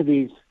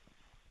Ahmadis,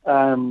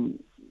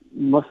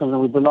 Muslims,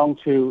 and we belong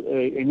to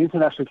an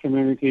international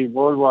community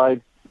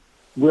worldwide.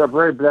 We are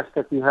very blessed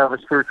that we have a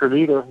spiritual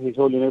leader, His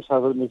Holiness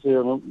Hazrat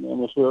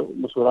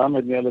Masroor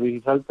Ahmad, may Allah be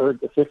his helper,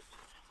 the fifth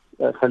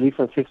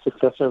Khalifa, fifth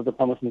successor of the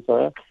promised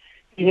Messiah.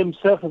 He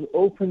himself has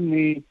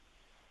openly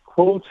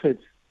quoted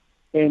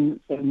in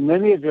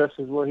many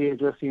addresses where he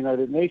addressed the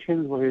United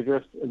Nations, where he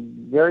addressed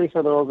various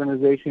other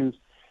organizations,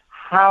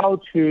 how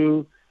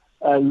to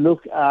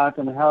look at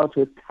and how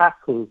to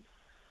tackle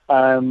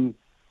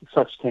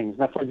such things.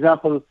 Now, for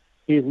example,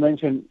 he's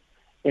mentioned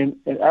in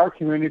our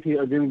community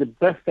are doing the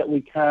best that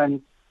we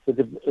can to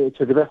the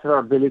best of our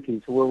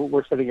ability. So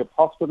we're setting up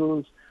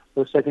hospitals,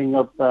 we're setting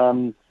up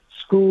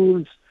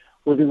schools,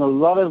 we're doing a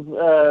lot of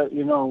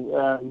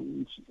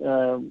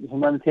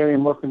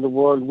humanitarian work in the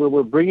world where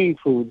we're bringing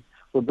food.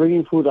 We're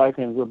bringing food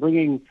items. We're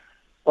bringing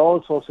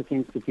all sorts of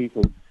things to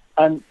people.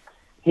 And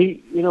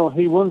he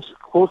once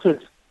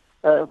quoted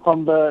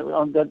from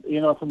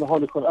the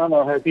Holy Quran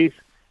or Hadith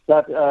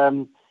that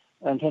I'm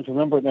trying to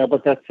remember it now,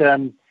 but that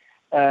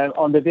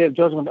on the Day of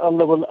Judgment,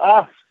 Allah will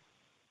ask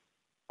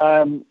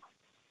on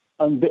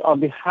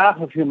behalf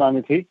of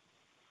humanity.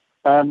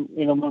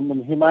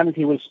 When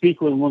humanity will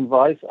speak with one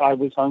voice, I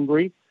was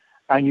hungry,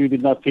 and you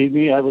did not feed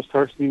me. I was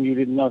thirsty, and you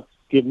did not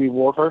give me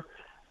water,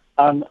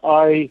 and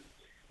I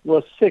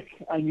was sick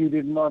and you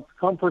did not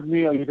comfort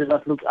me or you did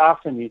not look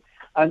after me.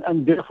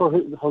 And therefore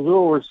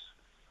Hazur was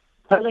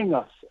telling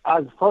us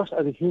as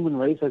a human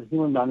race, as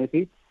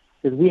humanity,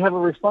 that we have a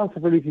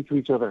responsibility to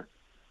each other.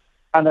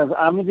 And as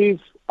Ahmadis,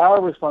 our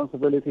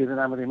responsibility as an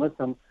Ahmadi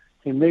Muslim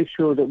to make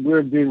sure that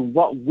we're doing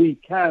what we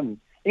can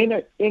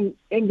in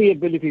the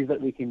abilities that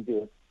we can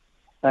do.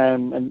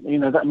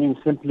 That means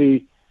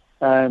simply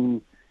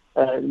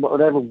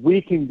whatever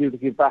we can do to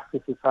give back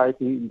to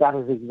society, that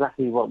is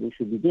exactly what we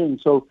should be doing.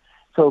 So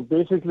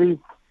basically,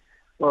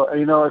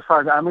 as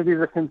far as Ahmadis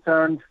are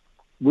concerned,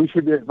 we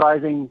should be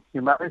advising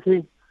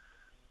humanity.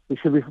 We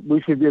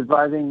should be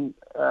advising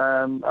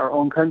our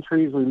own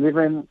countries we live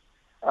in,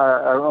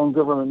 our own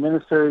government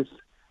ministers,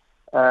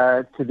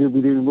 to be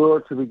doing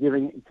work, to be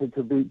giving,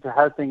 to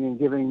helping and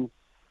giving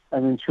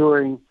and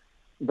ensuring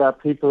that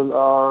people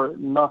are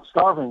not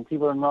starving,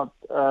 people are not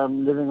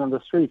living on the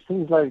streets,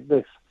 things like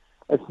this.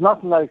 It's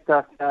not like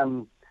that.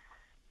 That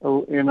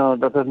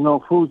there's no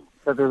food.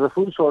 That there's a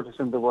food shortage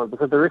in the world,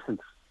 because there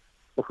isn't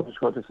a food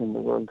shortage in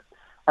the world.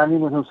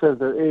 Anyone who says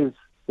there is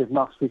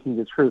not speaking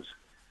the truth.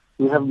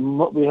 We have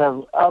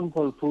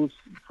ample food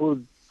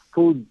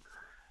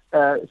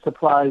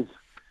supplies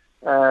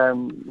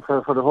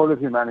for the whole of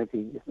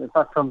humanity. It's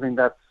not something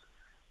that's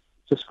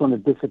just going to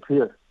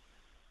disappear.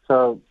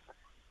 So,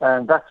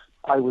 that's,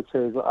 I would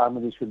say, what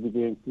Ahmadis should be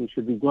doing. We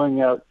should be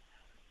going out,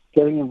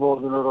 getting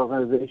involved in other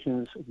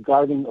organizations,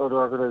 guiding other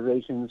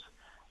organizations,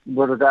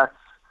 whether that's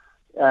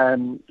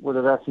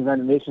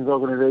United Nations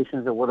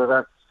organizations or whether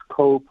that's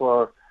COPE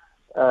or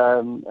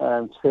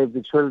Save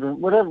the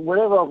Children,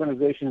 whatever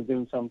organization is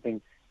doing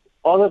something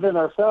other than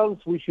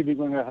ourselves, we should be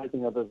going out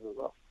helping others as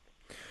well.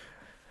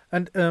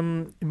 And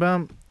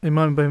Imam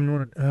Ibrahim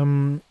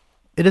Noor,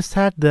 it is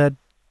said that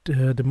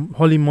the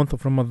holy month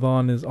of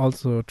Ramadan is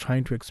also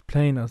trying to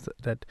explain us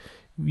that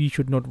we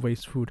should not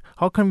waste food.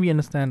 How can we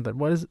understand that?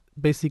 What is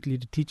basically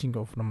the teaching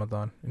of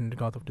Ramadan in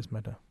regard of this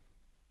matter?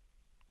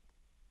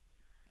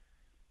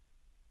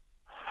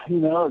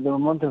 The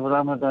month of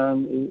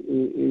Ramadan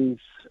is,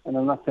 and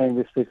I'm not saying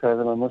this because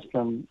I'm a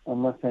Muslim,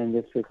 I'm not saying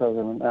this because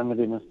I'm an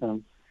Ahmadi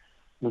Muslim,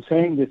 I'm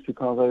saying this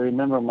because I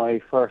remember my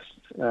first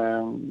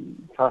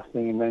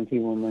fasting in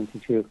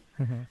 1992,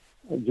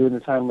 during the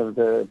time of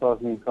the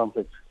Bosnian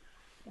conflict,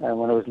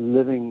 when I was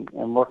living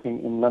and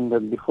working in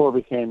London before I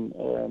became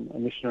a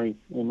missionary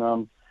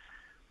imam,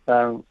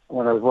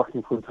 when I was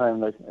working full-time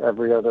like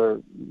every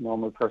other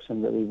normal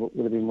person that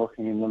would have been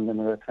working in London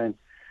at that time.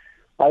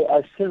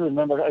 I still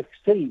remember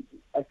actually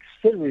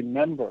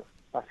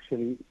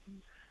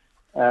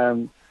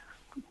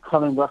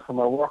coming back from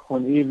my work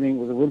one evening.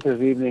 It was a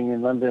winter's evening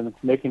in London,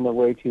 making my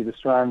way to the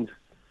Strand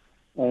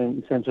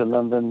in central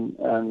London,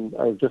 and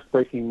I was just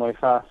breaking my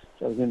fast.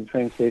 I was in the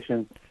train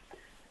station.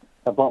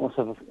 I bought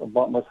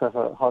myself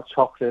a hot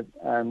chocolate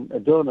and a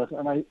donut,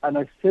 and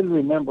I still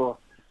remember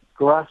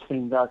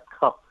grasping that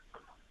cup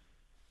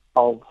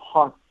of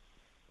hot,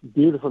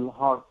 beautiful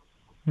hot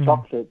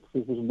chocolate,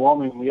 which is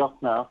warming me up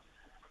now.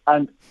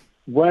 And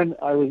when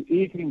I was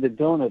eating the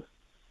donut,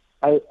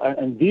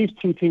 and these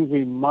two things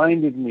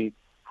reminded me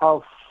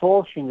how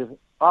fortunate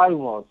I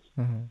was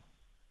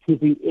to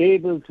be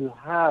able to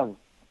have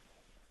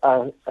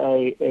a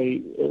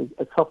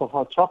cup of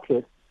hot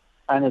chocolate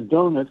and a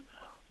donut,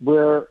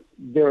 where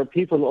there are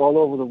people all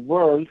over the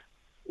world,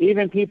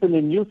 even people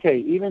in UK,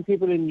 even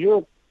people in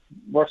Europe,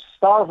 were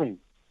starving.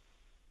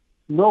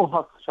 No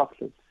hot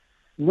chocolate,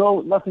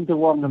 nothing to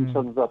warm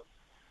themselves up,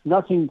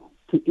 nothing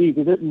to eat.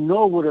 They didn't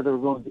know whether they were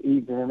going to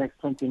eat in the next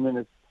 20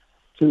 minutes,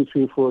 2,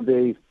 3, 4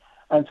 days.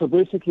 And so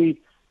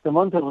basically, the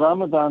month of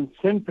Ramadan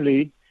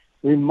simply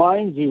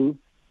reminds you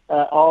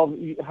of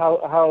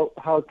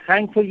how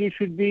thankful you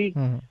should be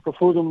for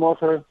food and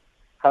water,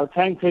 how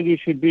thankful you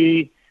should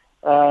be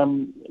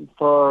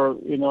for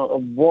a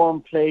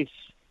warm place.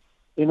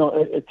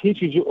 It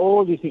teaches you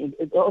all these things.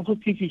 It also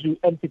teaches you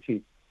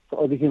empathy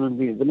for other human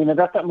beings. I mean, at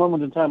that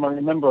moment in time, I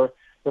remember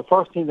the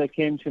first thing that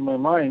came to my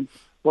mind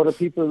were the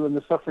people and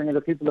the suffering of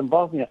the people in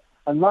Bosnia.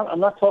 I'm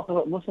not talking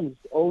about Muslims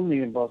only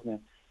in Bosnia.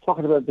 I'm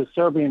talking about the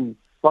Serbian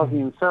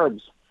Bosnian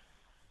Serbs.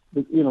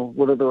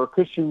 Whether they were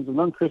Christians or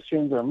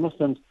non-Christians or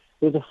Muslims,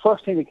 it was the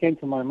first thing that came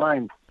to my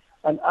mind.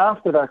 And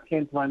after that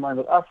came to my mind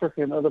of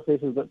Africa and other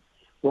places that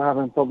were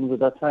having problems at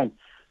that time.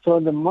 So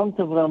in the month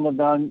of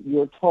Ramadan,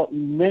 you're taught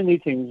many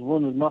things.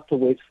 One is not to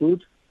waste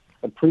food,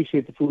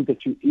 appreciate the food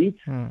that you eat,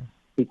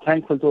 be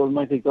thankful to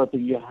Almighty God that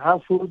you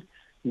have food,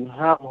 you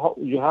have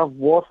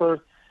water.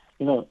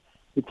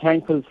 Be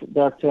thankful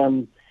that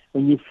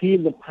when you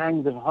feel the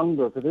pangs of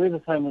hunger, because there is a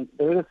time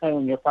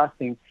when you're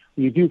fasting,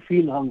 you do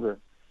feel hunger.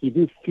 You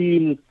do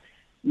feel,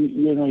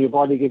 your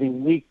body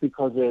getting weak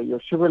because your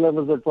sugar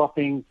levels are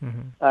dropping.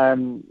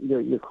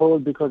 You're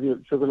cold because your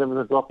sugar levels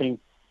are dropping.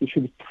 You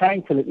should be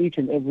thankful at each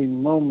and every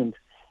moment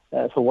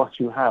for what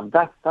you have.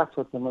 That's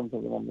what the month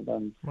of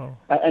Ramadan. Wow.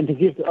 And to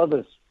give to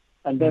others,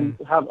 and then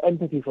have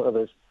empathy for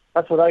others.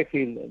 That's what I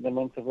feel the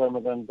month of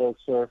Ramadan does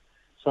for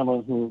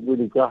someone who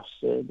really grasps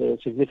the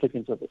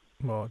significance of it.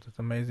 Wow, that's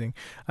amazing.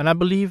 And I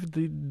believe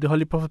the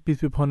Holy Prophet, peace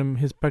be upon him,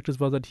 his practice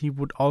was that he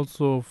would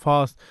also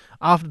fast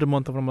after the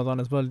month of Ramadan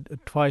as well,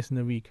 twice in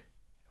a week,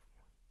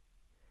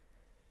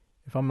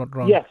 if I'm not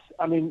wrong. Yes,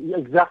 I mean,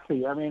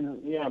 exactly. I mean,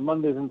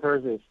 Mondays and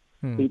Thursdays.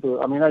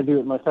 People, I mean, I do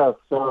it myself.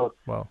 So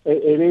wow.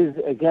 It is,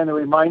 again, a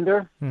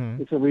reminder.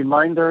 It's a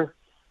reminder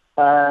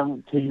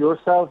to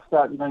yourself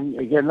that,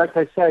 again, like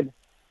I said,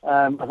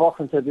 I've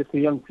often said this to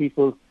young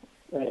people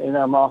in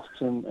our mosques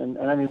and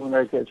anyone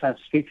I get a chance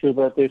to speak to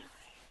about this.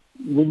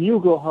 When you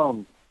go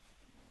home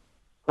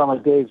from a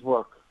day's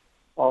work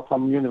or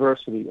from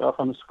university or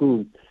from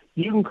school,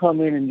 you can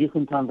come in and you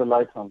can turn the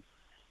light on.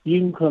 You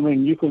can come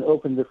in, you can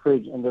open the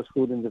fridge and there's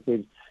food in the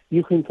fridge.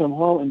 You can come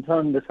home and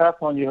turn the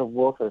tap on, you have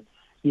water.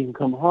 You can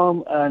come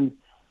home and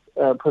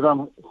put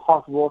on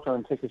hot water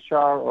and take a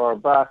shower or a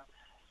bath.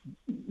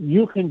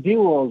 You can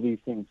do all these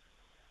things.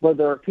 But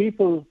there are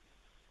people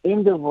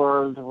in the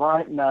world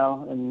right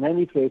now in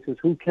many places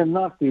who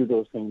cannot do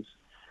those things,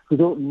 who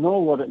don't know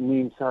what it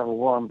means to have a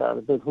warm bath,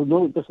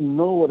 who doesn't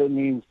know what it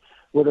means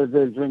whether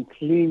they'll drink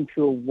clean,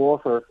 pure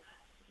water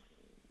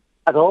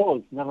at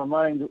all, never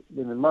mind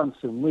in the months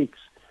and weeks.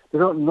 They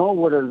don't know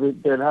whether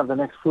they'll have the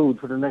next food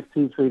for the next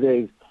 2-3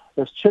 days.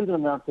 There's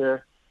children out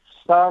there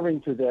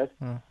starving to death.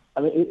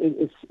 I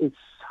mean, it's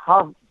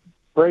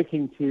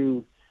heartbreaking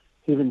to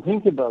even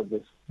think about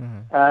this.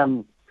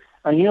 And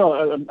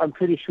I'm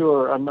pretty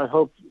sure, and I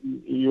hope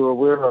you're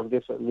aware of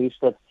this at least,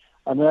 that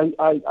I mean,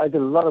 I did a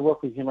lot of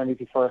work with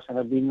Humanity First, and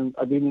I've been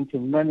into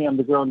many on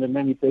the ground in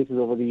many places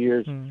over the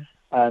years,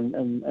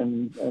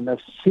 and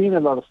I've seen a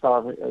lot of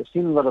starving, I've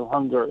seen a lot of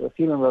hunger, I've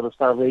seen a lot of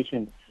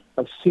starvation,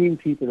 I've seen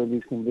people in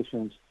these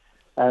conditions,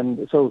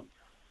 and so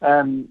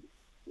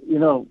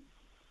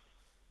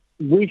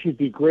we should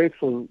be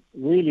grateful.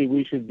 Really,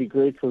 we should be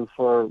grateful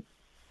for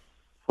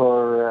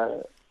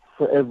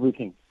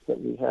everything that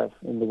we have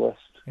in the West.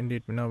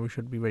 Indeed, we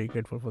should be very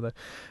grateful for that.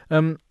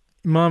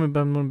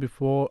 Imam,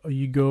 before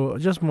you go,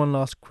 just one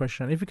last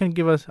question. If you can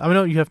give us, I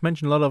know you have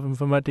mentioned a lot of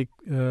informative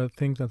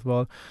things as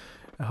well,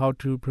 how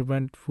to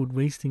prevent food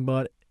wasting,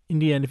 but in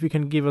the end, if you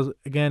can give us,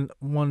 again,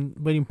 one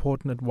very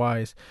important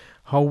advice,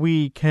 how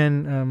we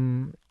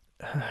can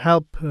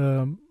help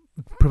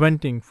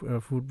preventing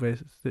food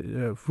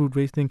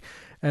wasting,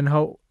 and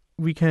how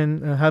we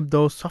can help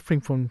those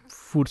suffering from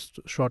food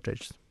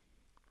shortage.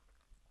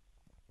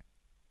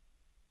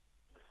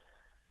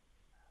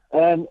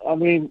 I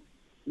mean,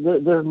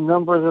 there's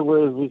numbers of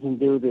ways we can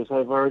do this.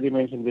 I've already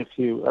mentioned this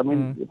to you. I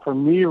mean, for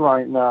me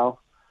right now,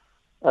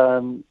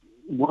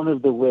 one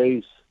of the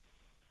ways,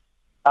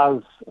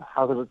 as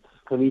Hazrat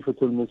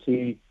Khalifatul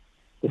Masih,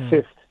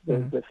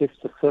 the fifth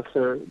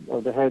successor,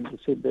 or the head of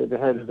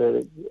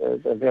the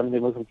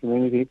Ahmadi Muslim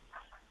community,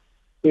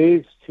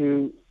 is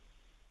to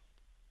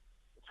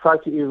try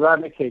to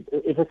eradicate,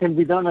 if it can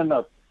be done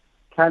enough,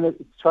 can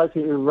it try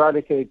to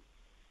eradicate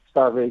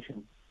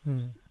starvation?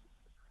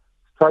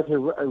 Try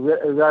to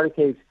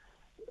eradicate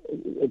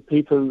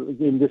people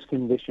in this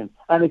condition.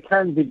 And it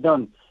can be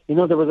done. You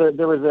know, there was a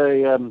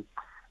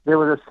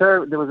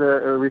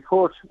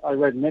report I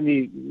read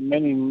many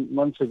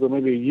months ago,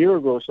 maybe a year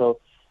ago or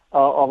so,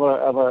 of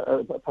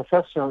a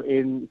professor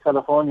in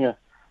California.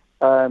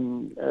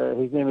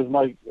 His name is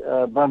Mike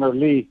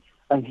Bernard-Lee,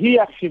 and he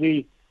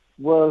actually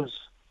was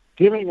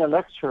giving a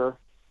lecture,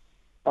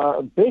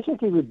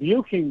 basically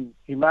rebuking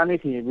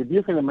humanity,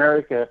 rebuking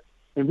America,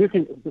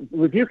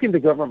 rebuking the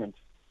government,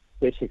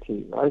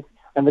 basically, right?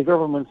 And the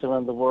governments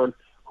around the world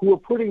who are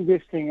putting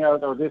this thing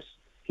out, or this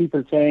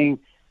people saying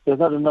there's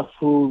not enough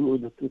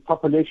food, the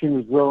population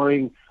is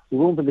growing, we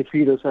won't be able to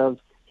feed ourselves.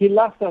 He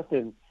laughed at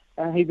them,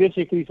 and he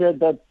basically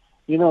said that,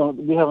 you know,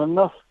 we have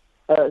enough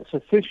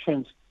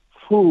sufficient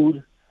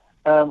food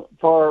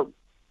for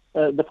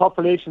the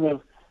population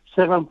of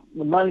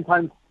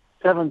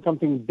 9.7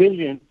 something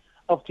billion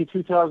up to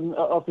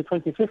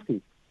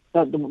 2050.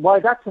 Now, why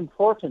that's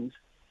important,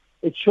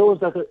 it shows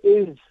that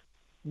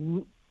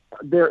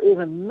there is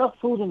enough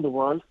food in the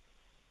world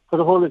for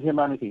the whole of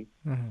humanity.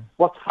 Mm-hmm.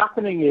 What's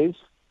happening is,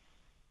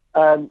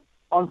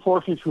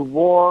 unfortunately, through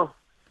war,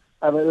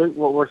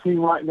 what we're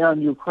seeing right now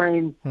in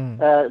Ukraine,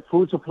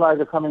 food supplies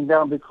are coming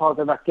down because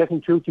they're not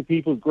getting through to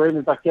people. Grain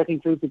is not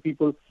getting through to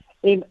people.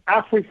 In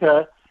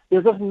Africa,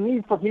 there doesn't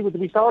need for people to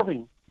be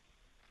starving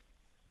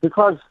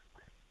because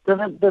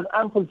there's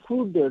ample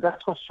food there.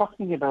 That's what's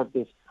shocking about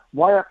this.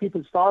 Why are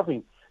people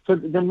starving? So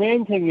the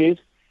main thing is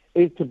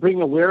to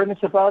bring awareness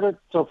about it.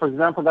 So, for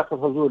example, that's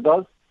what Hazur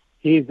does.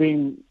 He's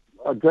been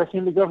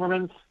addressing the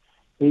governments.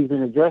 He's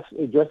been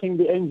addressing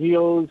the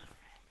NGOs.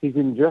 He's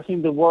been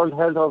addressing the World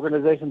Health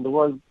Organization, the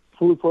World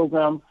Food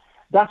Program.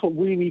 That's what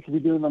we need to be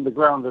doing on the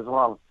ground as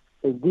well.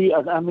 We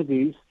as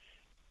Ahmadis,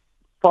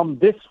 from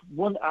this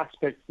one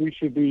aspect, we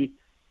should be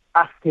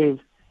active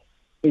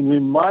in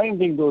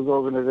reminding those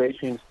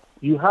organizations,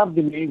 you have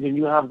the means and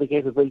you have the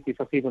capability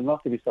for people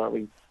not to be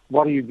starving.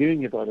 What are you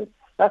doing about it?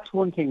 That's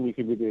one thing we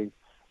could be doing.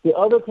 The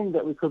other thing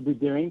that we could be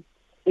doing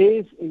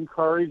is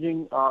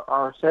encouraging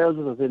ourselves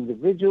as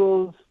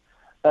individuals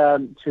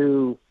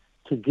to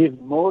give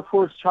more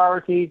towards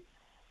charity,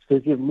 to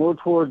give more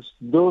towards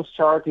those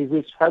charities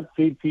which help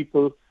feed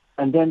people,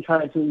 and then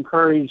trying to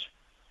encourage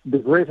the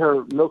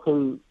greater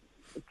local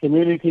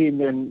community,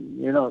 and then,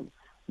 you know,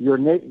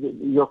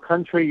 your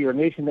country, your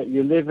nation that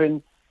you live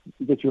in,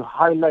 that you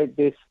highlight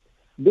this.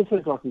 This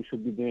is what we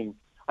should be doing.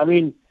 I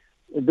mean,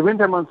 the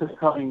winter months is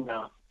coming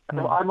now.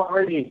 I'm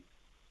already,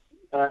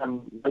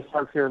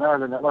 myself here in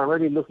Ireland, I'm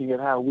already looking at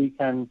how we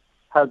can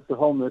help the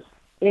homeless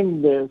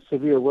in the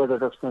severe weather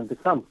that's going to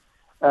come.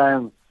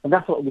 And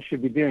that's what we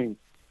should be doing.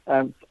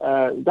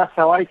 That's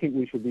how I think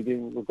we should be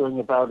doing. We're going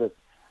about it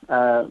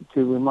to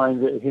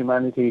remind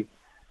humanity,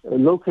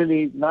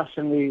 locally,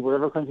 nationally,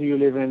 wherever country you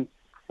live in,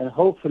 and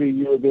hopefully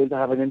you will be able to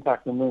have an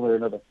impact in one way or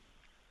another.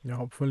 Yeah,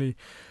 hopefully.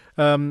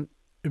 Imam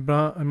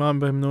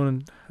Ibrahim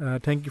Noonan,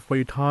 thank you for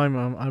your time.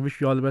 I wish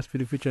you all the best for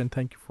the future, and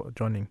thank you for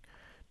joining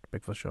the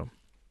Breakfast Show.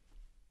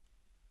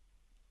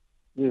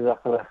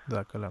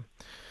 Jazakallah.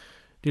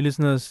 Dear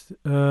listeners,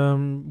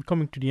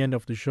 coming to the end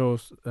of the show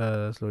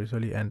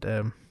slowly, and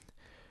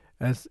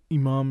as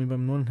Imam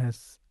Ibrahim Noonan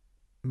has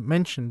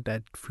mentioned,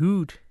 that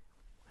food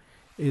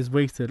is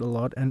wasted a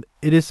lot, and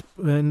it is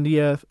when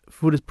the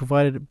food is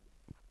provided,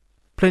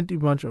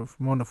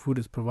 amount of food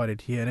is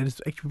provided here, and it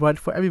is actually provided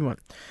for everyone.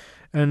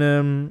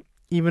 And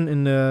even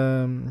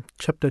in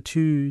chapter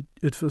 20,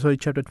 verse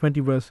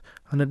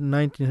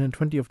 119 and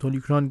 120 of the Holy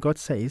Quran, God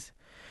says,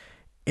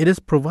 "It is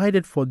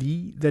provided for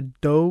thee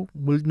that thou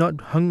wilt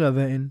not hunger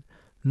therein,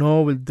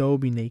 nor wilt thou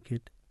be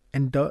naked,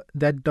 and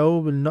that thou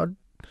wilt not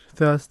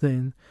thirst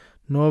therein,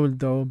 nor wilt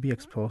thou be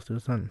exposed to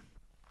the sun."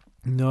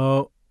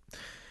 Now,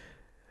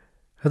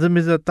 Hazrat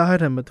Mirza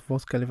Tahir Ahmad, the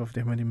fourth caliph of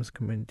the Ahmadi Muslim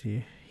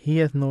community, he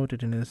has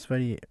noted in his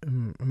very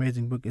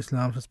amazing book,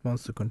 Islam's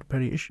Response to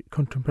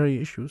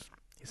Contemporary Issues,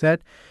 he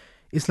said,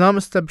 Islam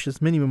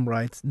establishes minimum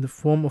rights in the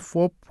form of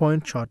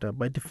 4-point charter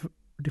by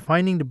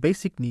defining the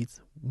basic needs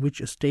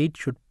which a state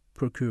should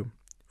procure: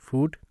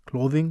 food,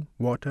 clothing,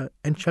 water,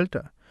 and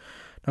shelter.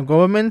 Now,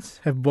 governments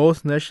have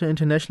both national and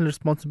international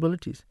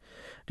responsibilities.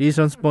 These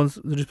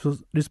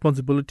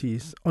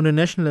responsibilities on a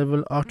national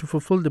level are to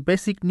fulfill the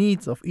basic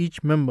needs of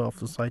each member of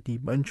society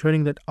by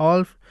ensuring that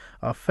all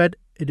are fed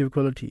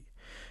adequately,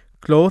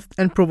 clothed,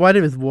 and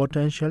provided with water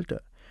and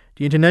shelter.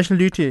 The international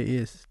duty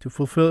is to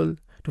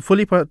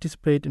fully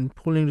participate in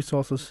pooling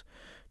resources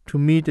to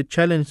meet the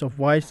challenge of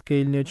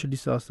wide-scale natural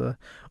disaster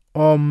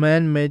or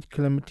man-made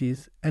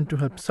calamities, and to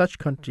help such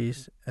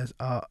countries as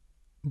are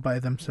by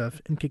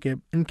themselves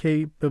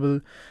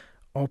incapable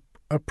of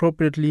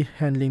appropriately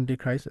handling the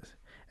crisis.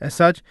 As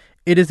such,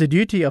 it is the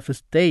duty of the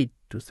state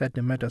to set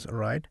the matters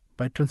aright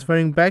by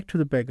transferring back to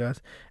the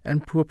beggars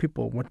and poor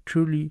people what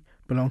truly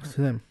belongs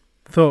to them.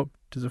 So,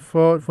 to the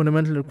 4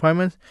 fundamental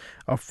requirements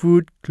of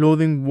food,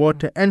 clothing,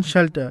 water, and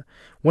shelter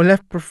will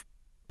have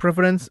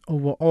preference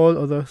over all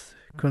other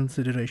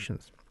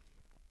considerations.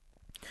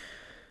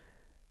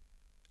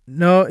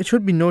 Now, it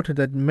should be noted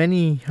that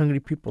many hungry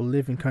people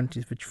live in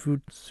countries with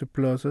food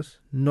surpluses,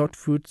 not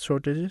food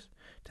shortages.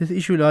 This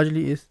issue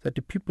largely is that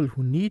the people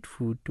who need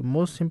food do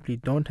most simply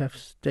don't have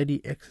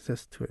steady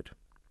access to it.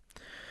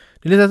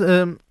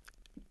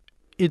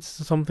 It's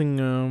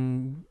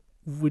something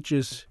which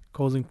is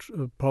causing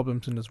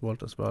problems in this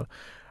world as well.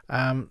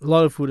 A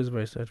lot of food is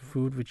wasted,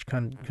 food which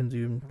can be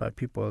consumed by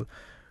people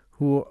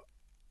who,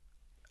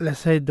 let's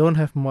say, don't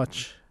have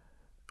much,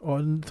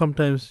 or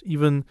sometimes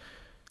even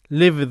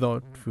live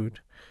without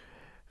food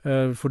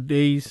for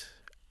days.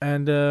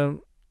 And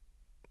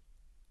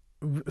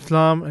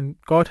Islam and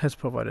God has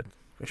provided,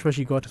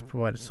 especially God has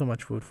provided so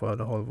much food for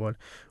the whole world.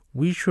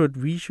 We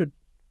should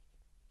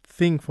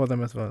think for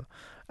them as well.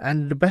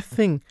 And the best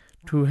thing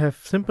to have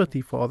sympathy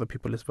for other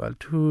people as well,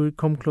 to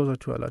come closer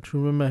to Allah, to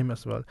remember Him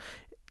as well,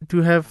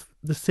 to have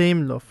the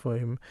same love for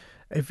Him.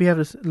 If we have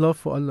this love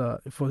for Allah,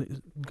 for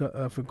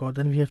God,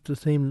 then we have the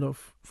same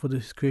love for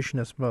His creation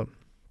as well.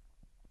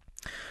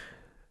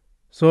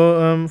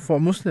 So for a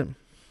Muslim,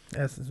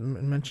 as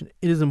mentioned,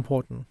 it is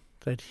important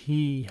that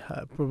he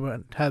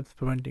helps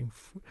preventing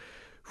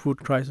food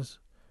crisis,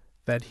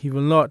 that he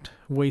will not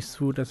waste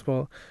food as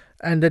well,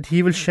 and that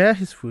he will share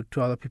his food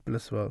to other people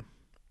as well.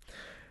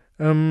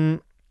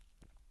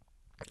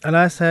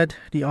 Allah said,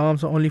 the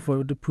alms are only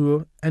for the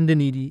poor and the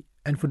needy,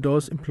 and for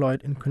those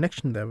employed in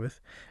connection therewith,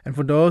 and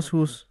for those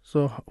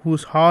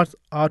whose hearts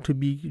are to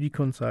be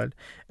reconciled,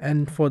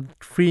 and for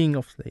freeing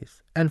of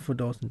slaves, and for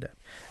those in debt,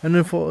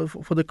 and for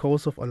the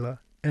cause of Allah,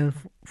 and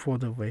for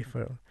the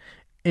wayfarer,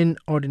 in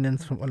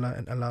ordinance from Allah,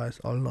 and Allah is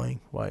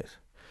all-knowing, wise.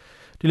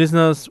 Dear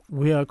listeners,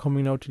 we are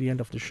coming now to the end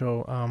of the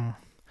show.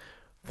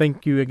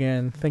 Thank you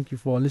again. Thank you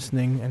for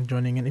listening and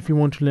joining in. If you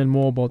want to learn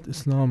more about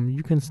Islam,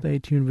 you can stay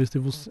tuned with the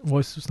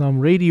Voice of Islam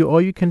radio,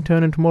 or you can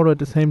turn in tomorrow at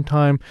the same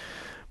time.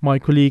 My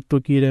colleague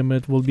Tokir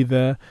Ahmed will be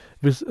there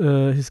with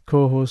his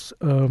co-host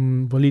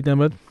Walid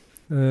Ahmed.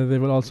 They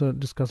will also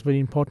discuss very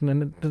important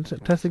and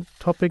fantastic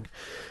topic.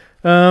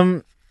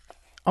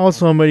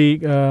 Also, I'm very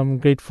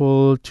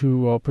grateful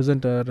to our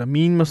presenter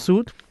Ramin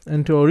Masood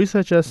and to our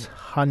researchers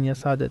Hania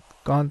Sadet,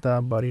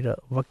 Kanta, Barira,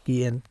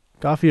 Waki and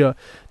Kafir.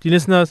 Dear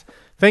listeners,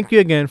 thank you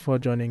again for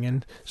joining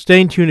in.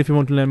 Stay tuned if you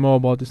want to learn more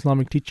about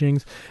Islamic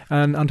teachings.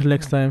 And until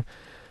next time,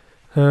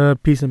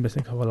 peace and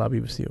blessings of Allah be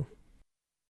with you.